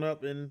grown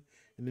up in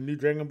the new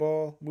Dragon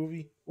Ball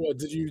movie? What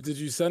did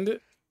you send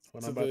it?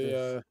 What To about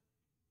this?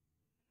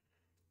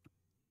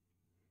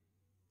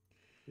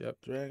 Yep.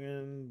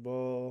 Dragon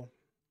Ball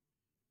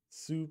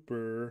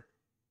Super.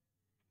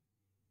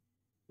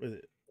 What is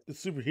it?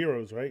 It's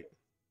superheroes, right?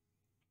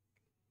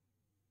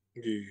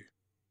 Yeah.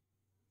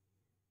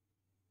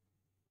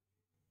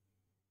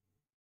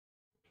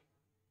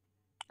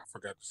 I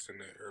forgot to send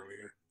that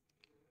earlier.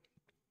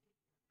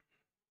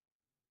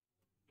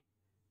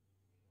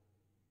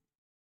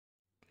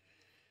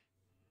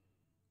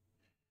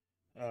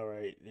 All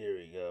right, there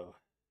we go.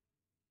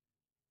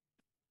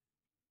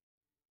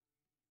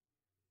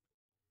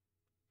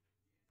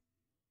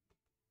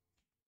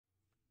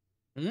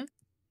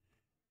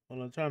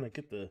 Well, I'm trying to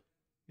get the.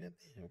 God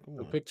damn, come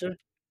The on. picture?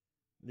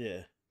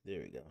 Yeah,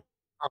 there we go.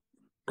 I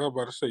was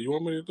about to say, you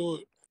want me to do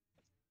it?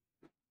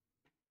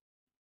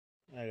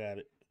 I got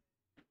it.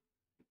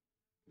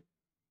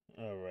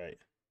 All right.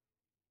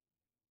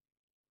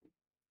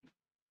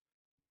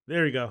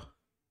 There we go.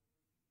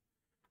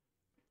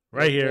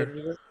 Right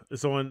here.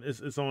 It's on.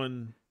 It's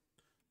on.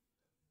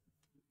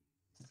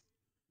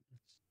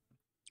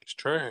 It's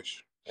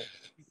trash.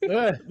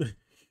 Yeah.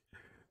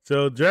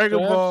 So Dragon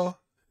Trash. Ball.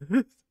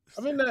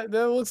 I mean that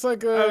looks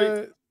like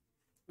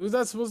who's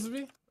that supposed to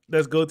be?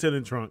 That's Goten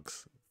and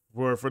Trunks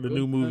for the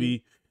new Goten.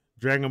 movie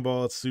Dragon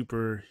Ball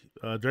Super.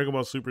 Dragon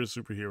Ball Super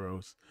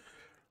Superheroes.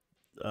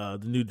 The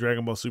new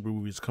Dragon Ball Super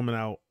movie is coming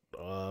out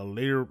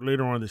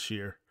later on this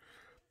year.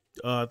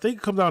 I think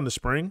it comes out in the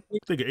spring. I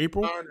think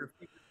April.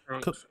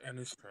 Trunks and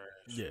it's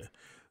trash. Yeah.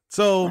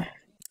 So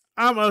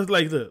I was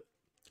like, look,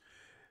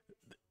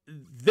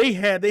 they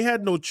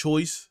had no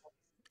choice.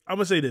 I'm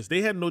gonna say this: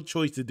 they had no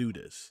choice to do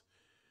this.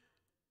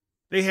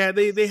 They had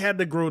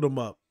to grow them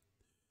up,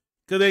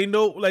 Because they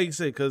know, like you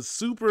said, because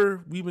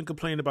Super, we've been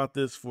complaining about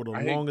this for the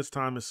I hate- longest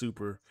time in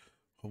Super.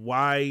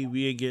 Why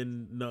we ain't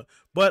getting no?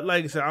 But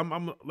like I said,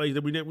 I'm like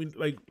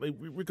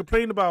we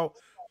complained about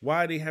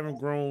why they haven't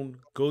grown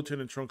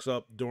Goten and Trunks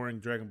up during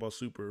Dragon Ball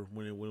Super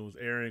when it was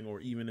airing, or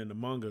even in the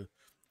manga,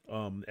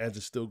 as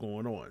it's still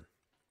going on.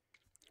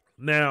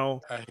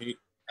 Now, I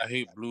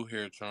hate blue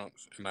hair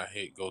Trunks, and I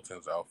hate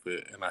Goten's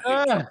outfit, and I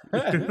hate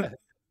Trunks.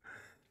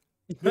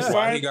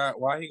 besides,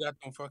 Why he got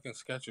them fucking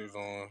Skechers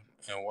on,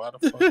 and why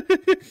the fuck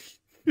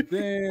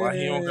why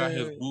he don't got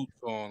his Damn. boots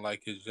on,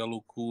 like his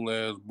yellow cool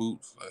ass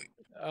boots? Like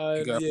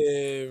he got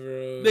Yeah,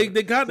 bro.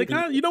 they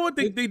kind of, you know what,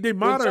 they They're trying to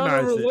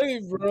modernized it.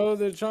 relate, bro.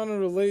 They're trying to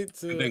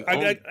relate and then to. I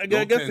guess Goten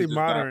they just got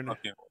modern.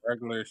 fucking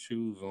regular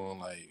shoes on.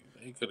 Like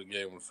they could have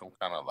gave him some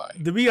kind of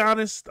like. To be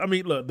honest, I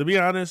mean, look. To be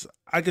honest,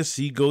 I could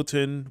see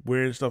Goten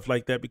wearing stuff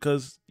like that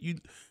because you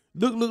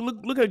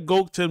look at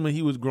Goten when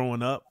he was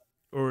growing up,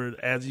 or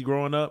as he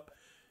growing up.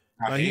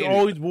 I Like he hate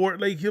always wore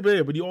but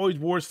he always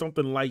wore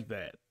something like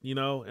that, you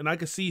know. And I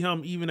could see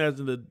him even as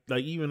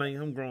even like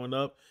him growing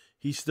up,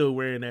 he's still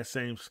wearing that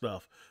same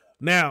stuff.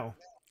 Now,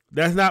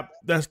 that's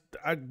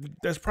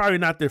probably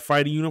not their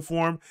fighting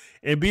uniform,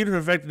 and being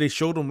the fact that they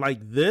showed them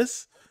like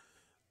this,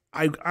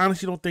 I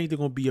honestly don't think they're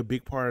gonna be a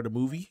big part of the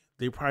movie.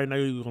 They're probably not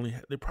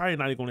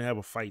even gonna have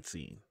a fight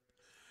scene.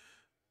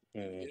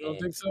 it. You don't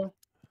think so?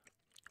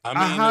 I I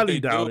mean, if highly they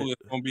doubt do, it.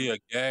 it's gonna be a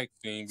gag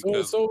scene So-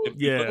 because so-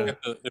 Yeah.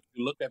 if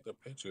you look at the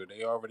picture,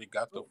 they already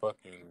got the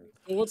fucking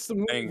So what's the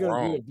movie thing gonna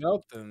wrong. be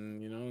about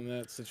then? You know, in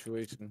that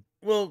situation.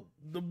 Well,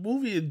 the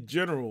movie in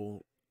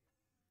general,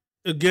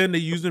 again, they're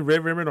using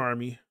Red Ribbon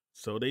Army,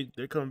 so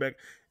they're coming back.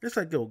 It's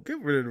like, yo,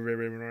 get rid of the Red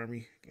Ribbon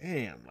Army.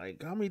 Damn,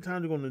 like how many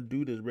times you gonna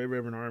do this Red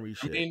Ribbon Army I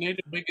shit? mean, they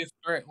the biggest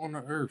threat on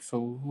the earth,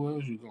 so who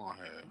else you gonna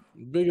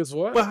have? Biggest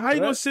what? But how you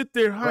gonna threat? sit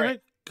there?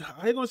 Right.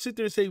 How you gonna sit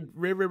there and say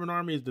Red Ribbon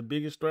Army is the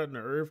biggest threat on the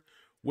earth,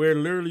 where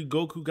literally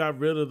Goku got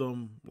rid of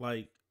them?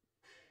 Like,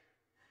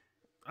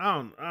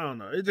 I don't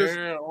know. It just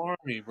They're an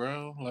army,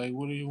 bro. Like,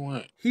 what do you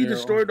want? he They're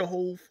destroyed the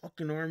whole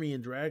fucking army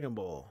in Dragon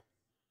Ball.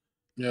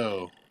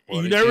 Yo,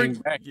 well, You they never- came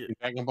back yeah. in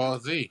Dragon Ball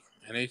Z,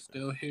 and they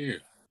still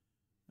here.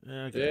 Yeah,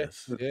 I Yeah,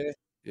 guess.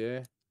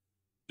 yeah.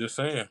 Just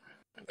saying.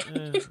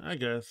 Yeah, I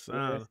guess. I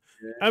don't know.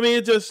 Yeah. I mean,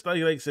 it just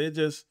like I said, it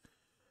just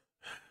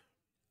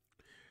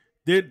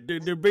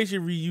they're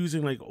basically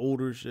reusing like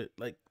older shit.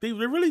 Like they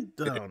really,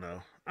 I don't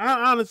know.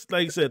 I honestly,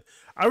 like I said,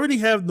 I really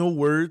have no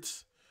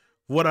words.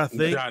 What I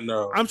think, I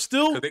know. I'm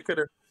still, They could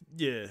have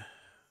yeah.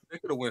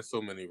 went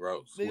so many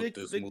routes They- with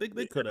they- this they- movie.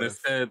 they could And have.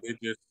 instead, they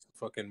just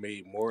fucking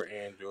made more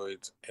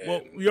androids. And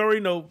Well, we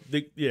already know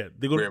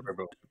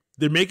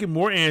they're making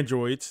more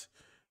androids.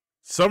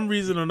 Some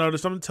reason or another,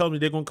 something tells me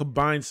they're gonna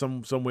combine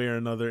some way or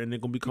another, and they're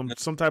gonna become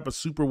some type of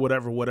super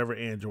whatever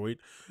android.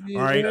 All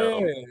right.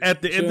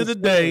 At the end of the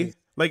day,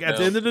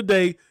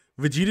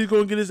 Vegeta's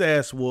gonna get his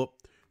ass whooped.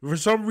 For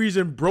some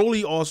reason,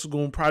 Broly also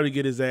gonna probably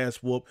get his ass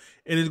whooped,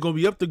 and it's gonna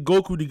be up to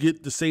Goku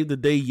to save the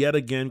day yet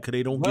again because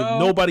they don't give Well-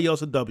 nobody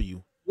else a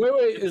W.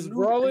 Wait, In the is new-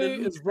 Brawley in the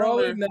new is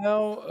Brawley trailer-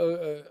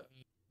 now?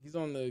 He's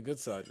on the good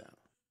side now.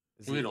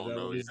 we Is don't that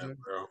know what yet, he's doing?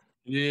 bro.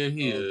 Yeah,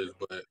 he Oh, is,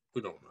 but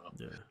we don't know.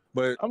 Yeah.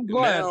 But I'm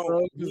glad, now,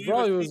 bro, you because even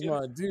Brawley was see in-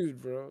 my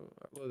dude, bro.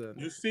 I love that.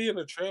 You nigga. see in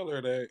the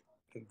trailer that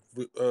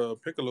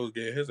Piccolo's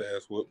getting his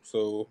ass whooped,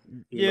 so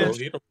you Yeah. know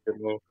he don't get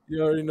no,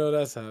 You already know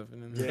that's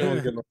happening. he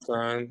don't get no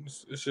time.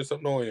 It's just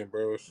annoying,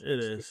 bro. It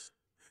is.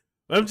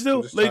 I'm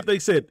still just like they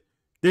said.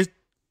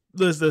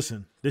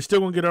 Listen. They're still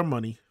gonna get our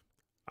money.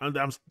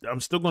 I'm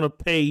still gonna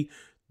pay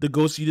to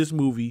go see this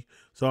movie.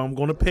 So I'm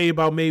gonna pay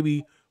about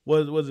maybe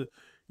what was it?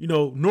 You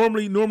know,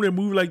 normally a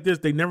movie like this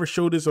they never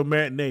show this on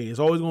matinee. It's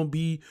always gonna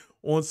be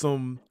on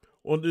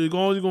it's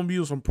always gonna be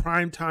on some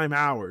prime time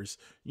hours.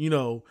 You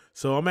know,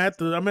 so I'm at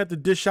to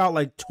dish out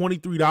like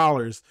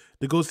 $23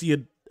 to go see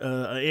an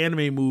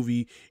anime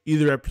movie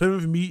either at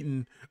Plymouth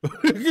Meeting,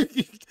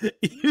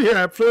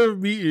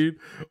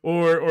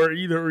 or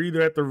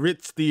either at the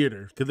Ritz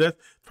Theater, because that's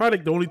probably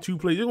like the only two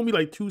places. There's gonna be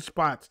like two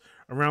spots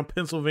around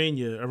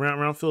Pennsylvania,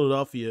 around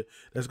Philadelphia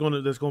that's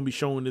gonna be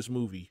showing this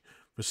movie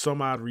for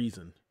some odd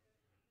reason.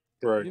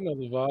 Right. You know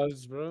the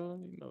vibes, bro.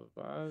 You know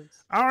the vibes.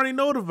 I already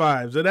know the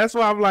vibes, and that's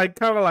why I'm like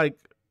kind of like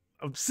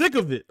I'm sick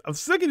of it. I'm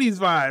sick of these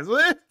vibes,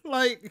 man.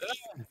 Like,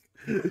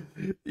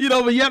 you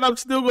know, but yet I'm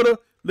still gonna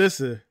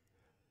listen.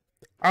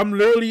 I'm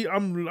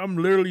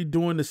literally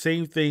doing the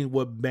same thing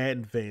what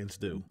Madden fans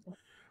do.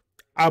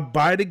 I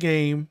buy the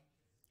game,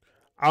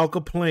 I'll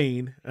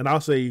complain, and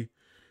I'll say,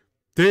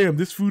 "Damn,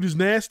 this food is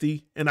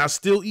nasty," and I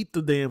still eat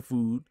the damn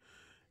food.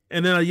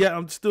 And then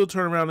I'm still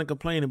turning around and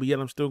complaining, but yet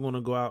I'm still going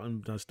to go out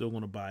and I'm still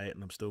going to buy it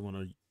and I'm still going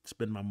to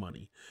spend my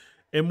money.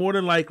 And more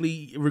than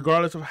likely,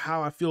 regardless of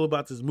how I feel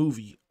about this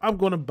movie, I'm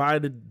going to buy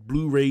the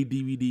Blu-ray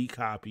DVD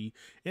copy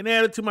and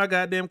add it to my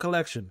goddamn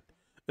collection.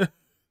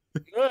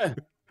 Yeah.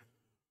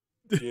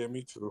 Yeah,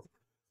 me too.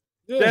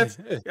 That's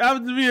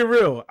I'm just being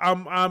real.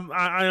 I'm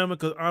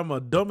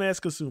a dumbass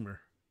consumer.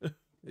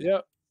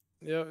 Yep.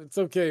 It's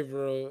okay,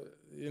 bro.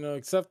 You know,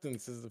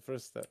 acceptance is the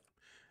first step.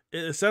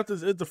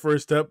 Acceptance is the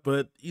first step,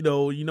 but you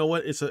know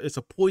what? It's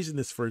a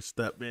poisonous first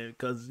step, man.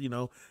 Because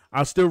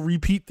I'll still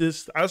repeat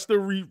this. I'll still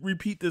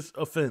repeat this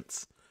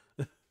offense.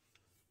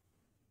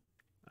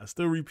 I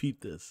still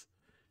repeat this.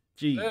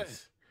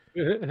 Jeez,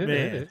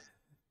 man.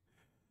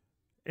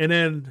 And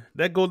then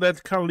that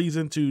kind of leads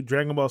into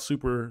Dragon Ball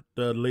Super,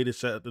 the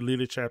latest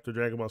chapter,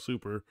 Dragon Ball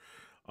Super,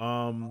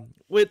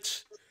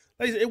 which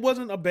like, it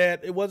wasn't a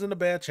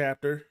bad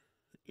chapter.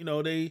 They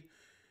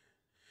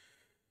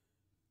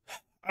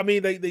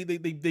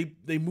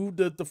moved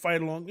the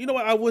fight along. You know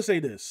what? I would say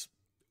this.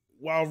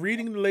 While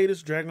reading the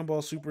latest Dragon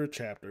Ball Super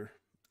chapter,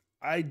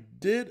 I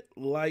did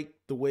like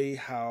the way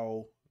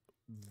how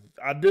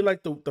I did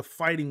like the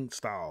fighting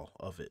style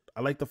of it.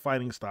 I like the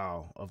fighting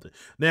style of it.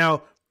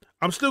 Now,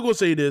 I'm still gonna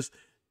say this.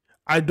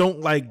 I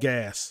don't like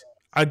gas.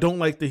 I don't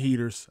like the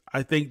heaters.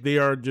 I think they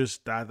are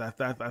just. I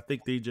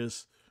think they're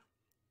just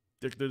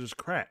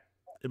crap,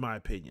 in my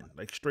opinion.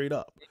 Like straight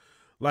up.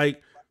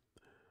 Like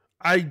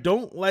I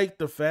don't like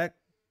the fact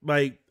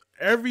like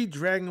every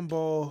Dragon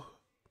Ball.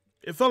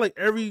 It felt like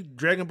every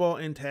Dragon Ball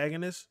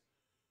antagonist,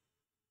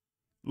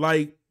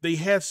 like they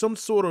had some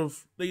sort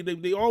of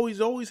they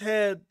always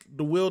had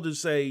the will to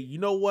say, you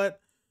know what,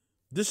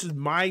 this is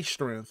my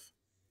strength,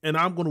 and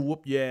I'm gonna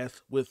whoop your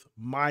ass with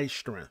my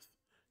strength.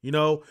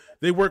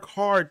 They work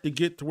hard to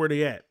get to where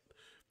they at.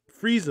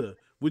 Frieza,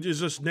 which is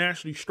just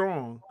naturally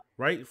strong,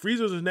 right?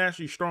 Frieza's is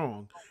naturally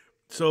strong,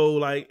 so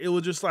like it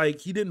was just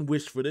like he didn't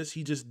wish for this,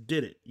 he just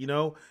did it.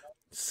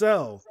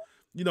 Cell,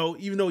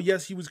 even though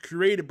yes he was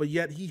created, but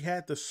yet he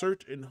had to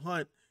search and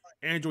hunt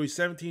Android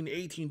 17,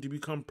 18 to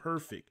become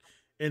perfect.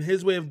 And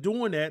his way of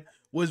doing that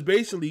was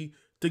basically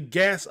to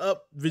gas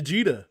up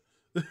Vegeta.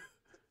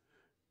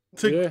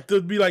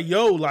 to be like,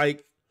 yo,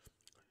 like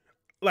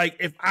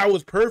if I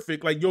was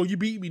perfect, like, yo, you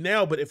beat me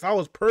now, but if I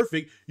was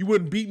perfect, you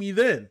wouldn't beat me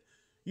then.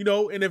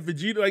 And if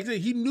Vegeta, like I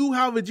said, he knew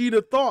how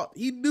Vegeta thought.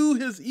 He knew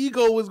his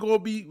ego was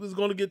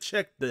gonna get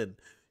checked then.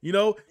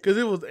 Because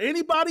it was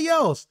anybody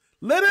else.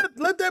 Let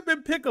that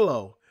been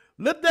Piccolo.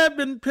 Let that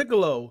been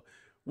Piccolo,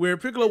 where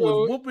Piccolo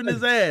was whooping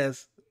his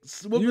ass,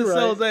 whooping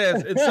Cell's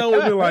ass, and Cell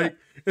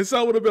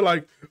would have been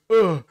like,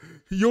 ugh,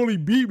 he only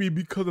beat me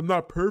because I'm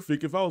not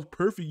perfect. If I was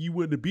perfect, you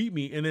wouldn't have beat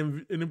me. And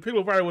then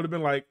Piccolo probably would have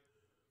been like,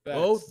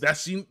 oh,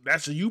 that's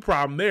a you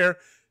problem there.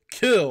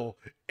 Kill.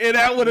 And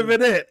that would have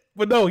been it.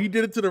 But no, he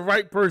did it to the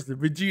right person,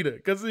 Vegeta.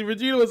 Because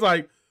Vegeta was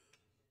like,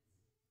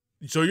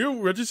 so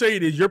what you're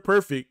saying is you're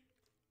perfect,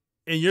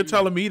 and you're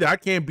telling me that I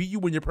can't beat you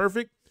when you're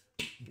perfect?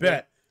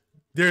 Bet.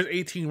 There's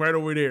 18 right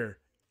over there.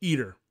 Eat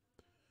her.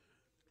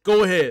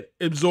 Go ahead.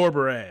 Absorb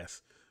her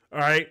ass. All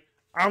right?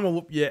 I'm going to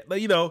whoop you.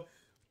 Like,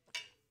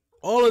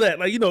 all of that.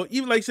 Like,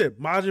 even like I said,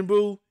 Majin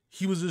Buu,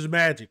 he was just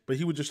magic, but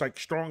he was just like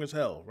strong as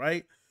hell,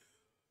 right?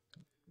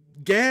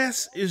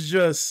 Gas is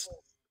just,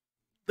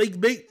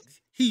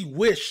 he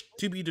wished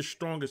to be the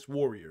strongest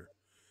warrior.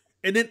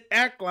 And then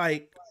act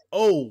like,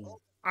 oh,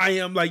 I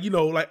am like,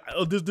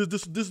 oh, this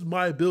is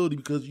my ability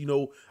because,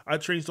 I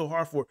trained so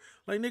hard for it.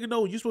 Like, nigga,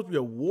 no, you're supposed to be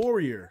a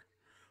warrior.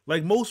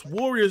 Like, most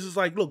warriors is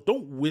like, look,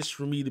 don't wish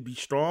for me to be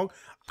strong.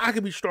 I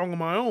can be strong on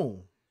my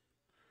own.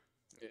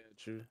 Yeah,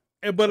 true.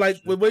 But like,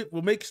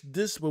 what makes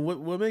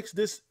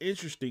this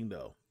interesting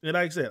though, and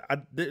like I said,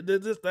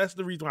 that's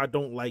the reason why I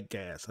don't like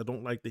gas. I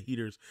don't like the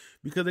heaters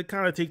because they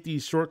kind of take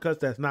these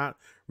shortcuts that's not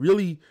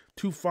really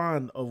too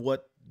fond of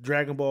what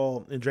Dragon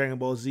Ball and Dragon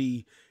Ball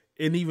Z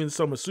and even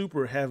Summer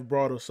Super have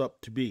brought us up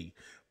to be.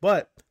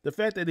 But the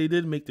fact that they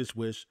did make this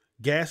wish,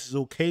 Gas is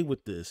okay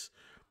with this.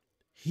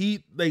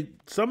 He like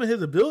some of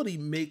his ability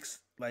makes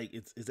like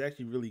it's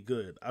actually really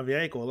good. I mean,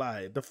 I ain't gonna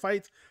lie, the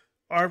fights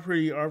are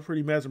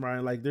pretty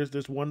mesmerizing. Like there's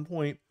this one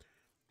point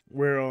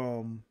where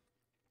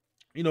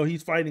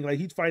he's fighting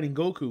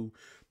Goku,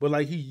 but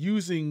like he's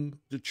using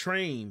the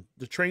train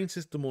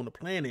system on the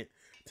planet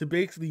to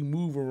basically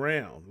move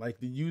around. Like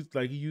he's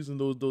using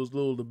those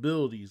little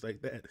abilities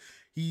like that.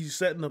 He's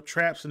setting up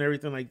traps and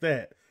everything like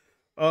that.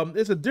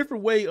 It's a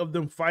different way of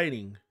them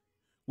fighting,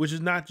 which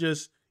is not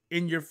just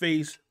in your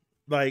face,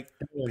 like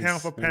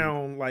pound for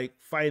pound, like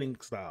fighting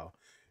style.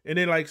 And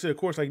then like I said, of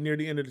course, like near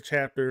the end of the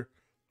chapter,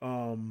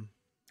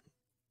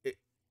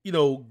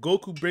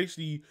 Goku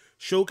basically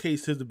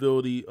showcased his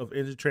ability of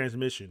instant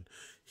transmission.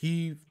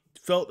 He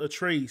felt a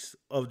trace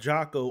of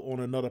Jocko on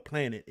another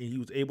planet, and he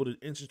was able to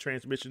instant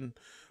transmission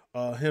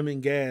him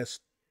and Gas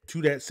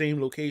to that same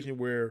location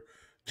where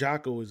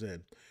Jocko is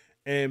in.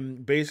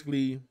 And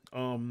basically,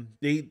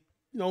 they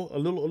a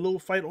little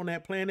fight on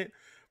that planet,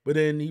 but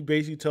then he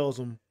basically tells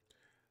him,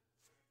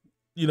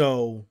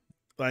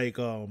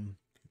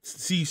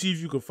 see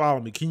if you can follow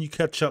me. Can you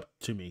catch up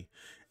to me?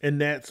 And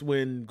that's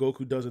when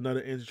Goku does another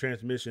instant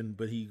transmission,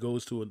 but he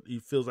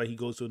feels like he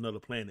goes to another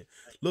planet.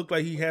 Look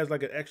like he has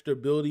like an extra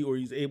ability, or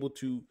he's able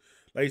to,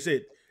 like I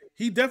said,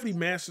 he definitely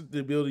mastered the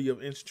ability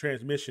of instant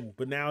transmission,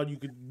 but now you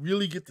could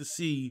really get to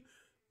see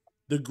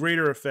the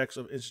greater effects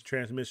of instant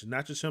transmission.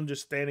 Not just him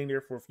just standing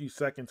there for a few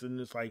seconds and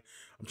it's like,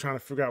 I'm trying to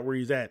figure out where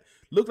he's at.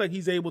 Look like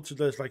he's able to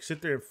just like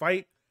sit there and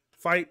fight.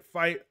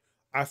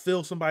 I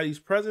feel somebody's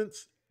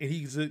presence, and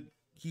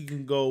he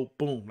can go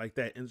boom like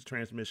that into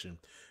transmission,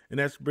 and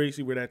that's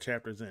basically where that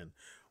chapter's in.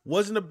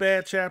 Wasn't a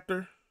bad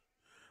chapter,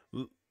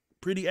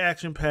 pretty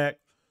action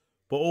packed,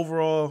 but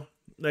overall,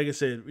 like I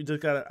said,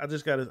 I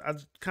just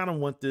kind of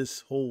want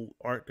this whole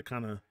arc to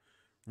kind of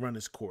run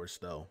its course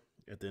though.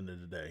 At the end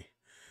of the day,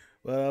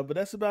 but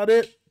that's about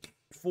it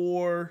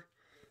for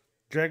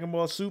Dragon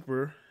Ball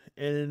Super,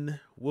 and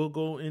we'll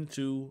go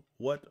into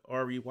what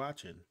are we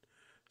watching.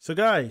 So,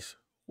 guys,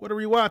 what are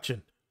we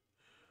watching?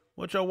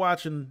 What y'all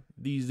watching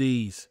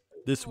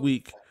this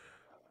week?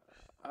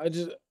 I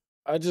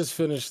just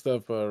finished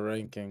up a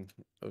ranking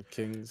of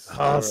Kings.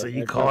 Oh, so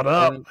you caught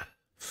up?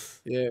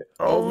 Yeah.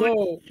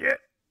 Oh, yeah.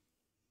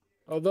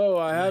 Although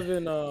I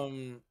haven't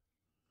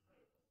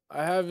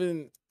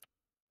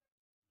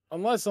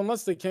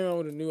unless they came out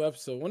with a new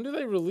episode. When do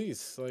they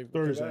release? Like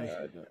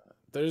Thursday.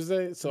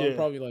 Thursday. So Yeah. I'm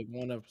probably like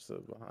one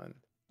episode behind.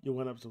 You're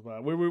 1 episode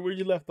behind. Where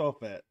you left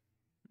off at?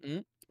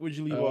 Where'd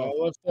you leave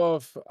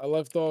off? I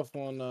left off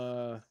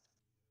on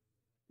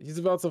he's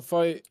about to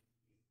fight.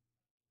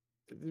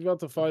 He's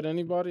about to fight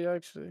anybody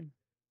actually.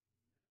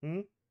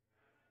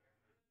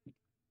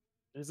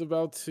 He's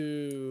about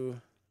to.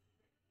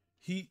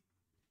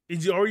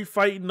 Is he already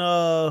fighting?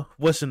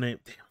 What's his name?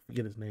 Damn, I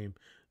forget his name.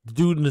 The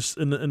dude in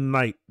the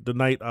night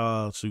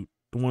suit,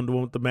 the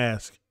one with the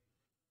mask.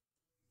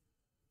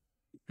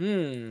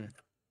 I'm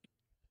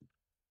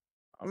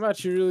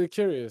actually really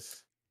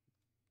curious.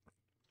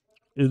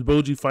 Is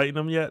Boji fighting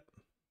him yet?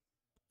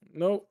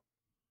 Nope.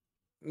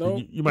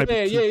 You might.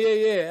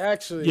 Yeah.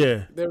 Actually,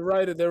 yeah. They're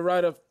right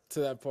up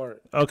to that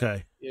part.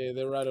 Okay. Yeah,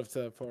 they're right up to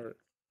that part.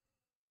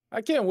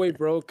 I can't wait,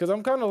 bro, because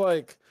I'm kind of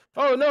like,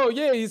 oh no,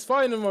 yeah, he's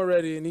fighting him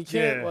already, and he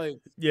can't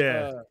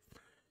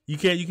you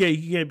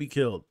can't be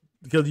killed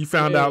because you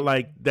found out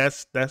like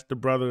that's the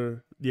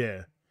brother.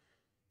 Yeah,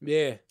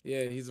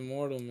 he's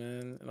immortal,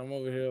 man, and I'm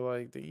over here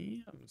like,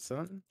 damn,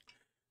 son.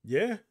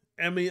 Yeah,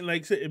 I mean,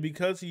 like I said,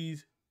 because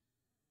he's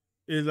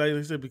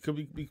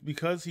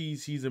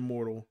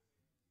immortal,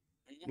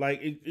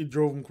 like it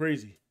drove him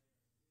crazy.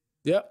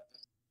 Yep.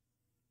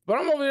 But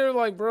I'm over here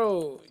like,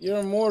 bro, you're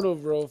immortal,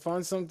 bro.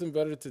 Find something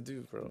better to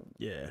do, bro.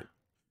 Yeah.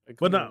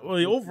 But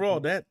overall,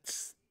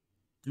 that's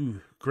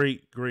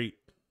great.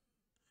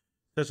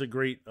 Such a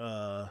great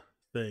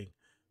thing.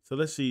 So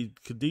let's see.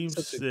 Kadeem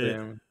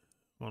said,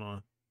 hold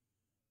on.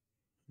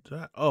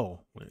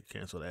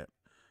 Cancel that.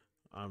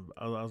 I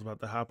was about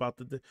to hop out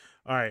the.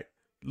 All right.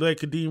 Like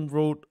Kadeem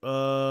wrote,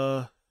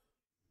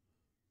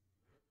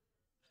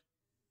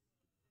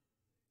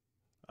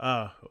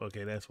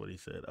 okay, that's what he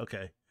said.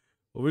 Okay.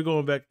 Well, we're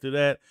going back to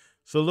that.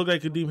 So it looked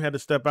like Kadeem had to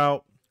step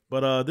out.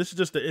 But this is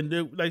just the end.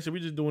 Like I said, we're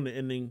just doing the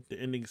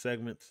ending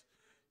segments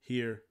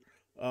here.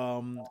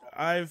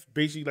 I've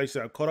basically, like I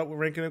said, I caught up with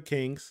Ranking of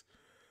Kings.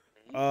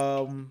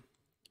 Anime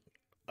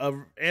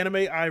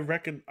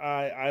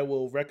I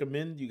will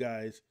recommend you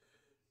guys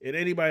and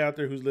anybody out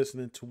there who's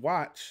listening to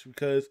watch,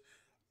 because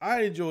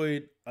I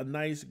enjoyed a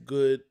nice,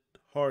 good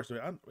horror story.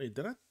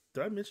 Did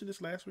I mention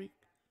this last week?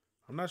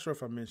 I'm not sure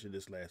if I mentioned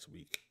this last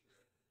week.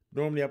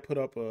 Normally I put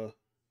up a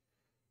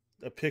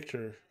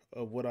picture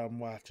of what I'm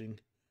watching,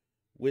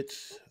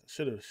 which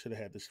should have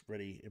had this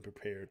ready and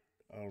prepared.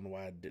 I don't know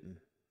why I didn't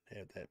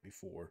have that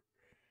before.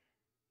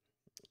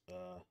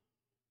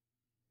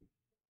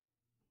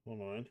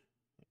 Hold on.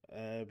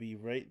 I'll be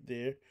right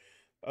there.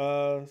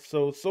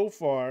 So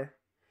far,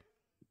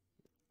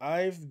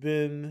 I've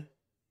been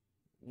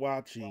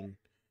watching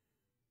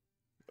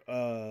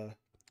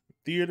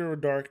Theater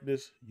of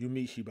Darkness,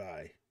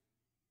 Yumishibai.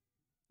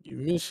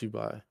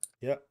 Yumishibai?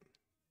 Yep.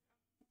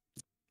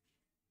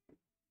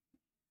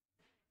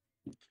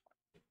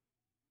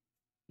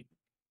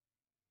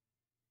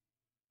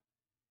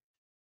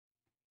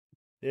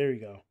 There we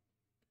go.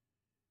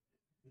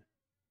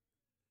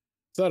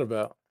 What's that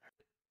about?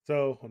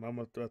 So, I'm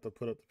going to have to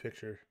put up the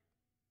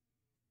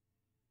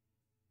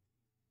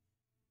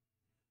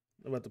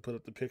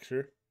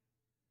picture.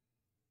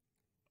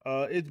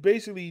 It's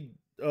basically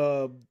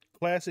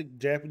classic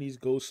Japanese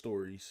ghost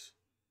stories.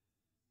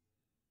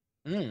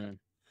 Creepy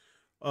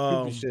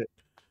shit.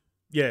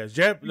 Yeah,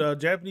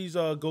 Japanese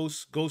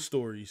ghost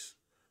stories.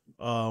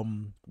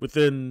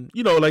 Within,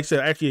 like I said,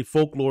 actually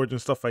folklore and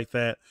stuff like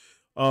that.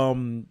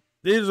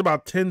 There's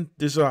about 10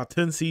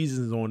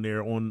 seasons on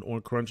there on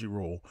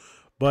Crunchyroll.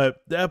 But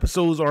the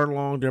episodes aren't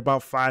long. They're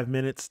about 5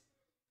 minutes.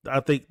 I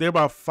think they're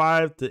about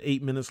 5 to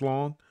 8 minutes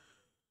long.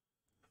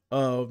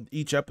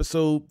 Each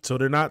episode. So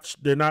they're not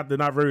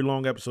very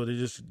long episodes. They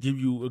just give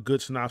you a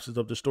good synopsis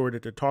of the story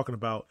that they're talking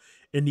about.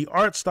 And the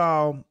art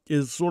style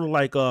is sort of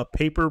like a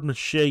paper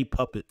mache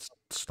puppet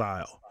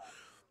style.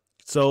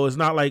 So it's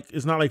not like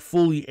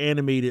fully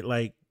animated,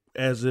 like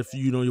as if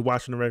you're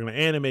watching a regular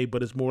anime,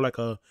 but it's more like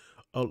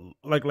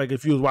like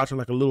if you was watching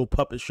like a little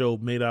puppet show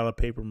made out of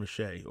paper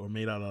mache or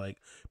made out of like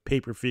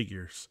paper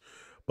figures.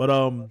 But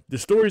the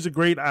stories are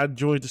great. I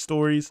enjoyed the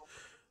stories.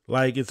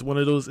 Like it's one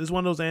of those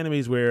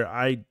animes where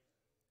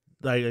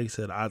like I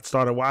said, I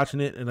started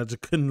watching it and I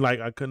just couldn't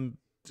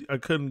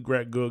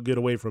get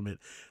away from it.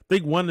 I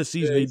think one of the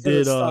seasons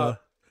they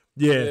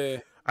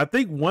did I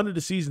think one of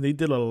the seasons they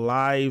did a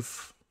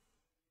live.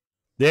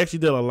 They actually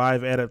did a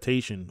live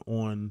adaptation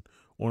on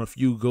a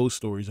few ghost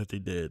stories that they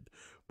did.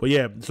 But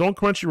yeah, it's on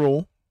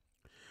Crunchyroll.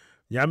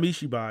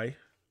 Yamishibai,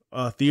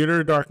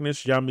 Theater of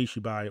Darkness,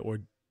 Yamishibai, or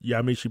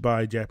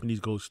Yamishibai Japanese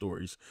Ghost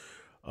Stories.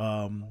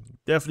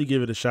 Definitely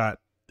give it a shot.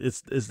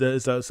 It's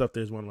up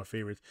there as one of my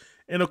favorites.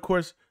 And of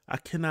course, I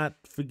cannot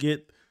forget,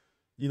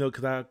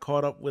 because I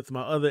caught up with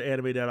my other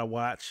anime that I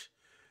watch,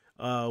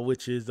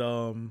 which is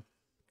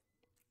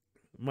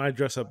My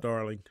Dress Up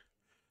Darling.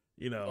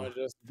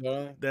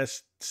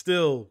 That's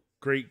still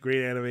great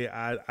anime.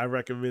 I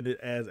recommend it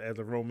as a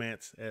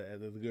romance,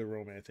 as a good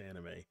romance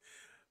anime.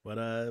 But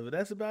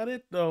that's about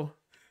it though.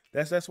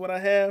 That's what I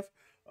have.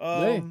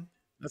 Hey,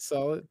 that's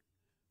solid.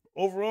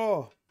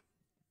 Overall,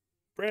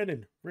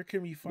 Brandon, where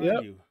can we find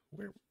you?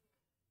 Where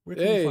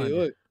can we find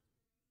look.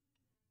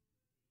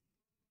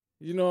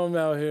 I'm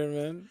out here,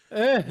 man.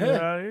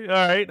 All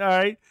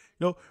right.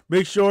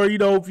 Make sure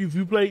if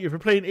you're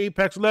playing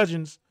Apex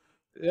Legends,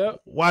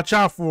 watch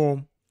out for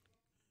them.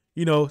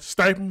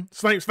 Snipe them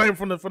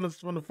from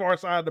the far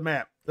side of the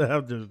map.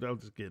 I'm just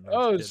kidding.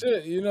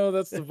 Shit,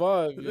 that's the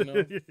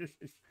vibe.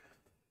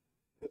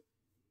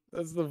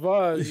 That's the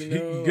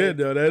vibe. Good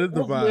though. That is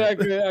the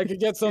vibe. I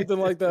could get something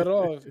like that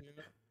off.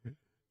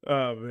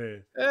 Oh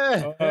man.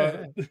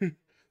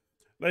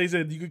 Like I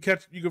said, you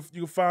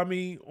can find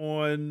me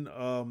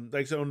on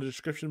like I said, on the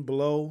description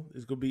below.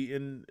 It's gonna be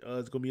in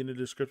the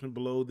description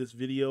below this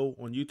video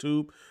on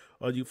YouTube.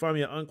 You can find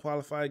me at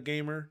Unqualified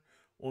Gamer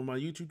on my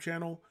YouTube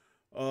channel.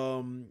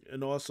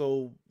 And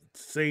also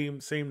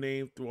same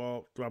name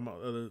throughout my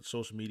other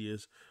social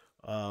medias.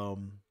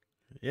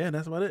 Yeah,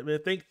 that's about it, man.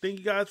 Thank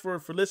you guys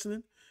for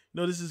listening.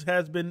 This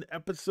has been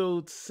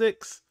episode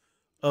 6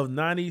 of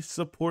Nani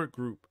Support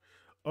Group.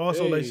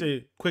 Also, like I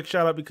say, quick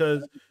shout out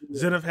because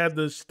Zenith had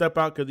to step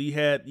out because he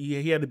had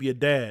to be a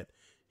dad.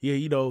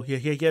 He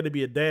had to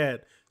be a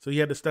dad, so he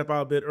had to step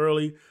out a bit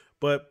early.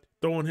 But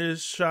throwing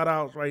his shout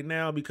outs right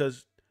now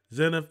because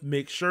Zenith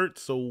makes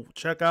shirts, so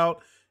check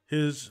out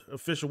his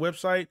official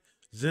website,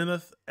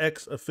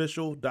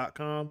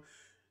 zenithxofficial.com.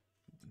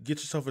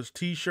 Get yourself a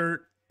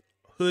t-shirt,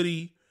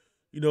 hoodie,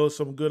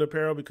 some good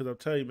apparel because I'll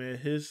tell you, man,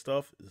 his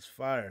stuff is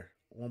fire.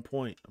 On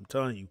point. I'm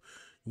telling you.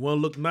 You want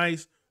to look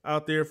nice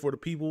out there for the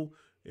people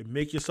and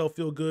make yourself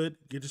feel good,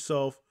 get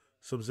yourself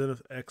some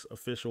Zenith X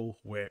official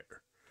wear.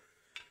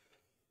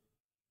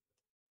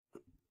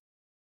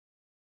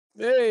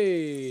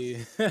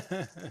 Hey.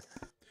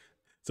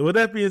 So with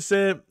that being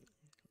said,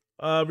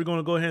 we're going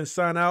to go ahead and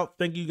sign out.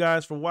 Thank you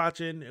guys for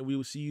watching, and we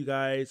will see you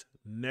guys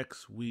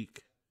next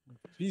week.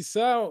 Peace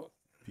out.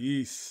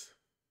 Peace.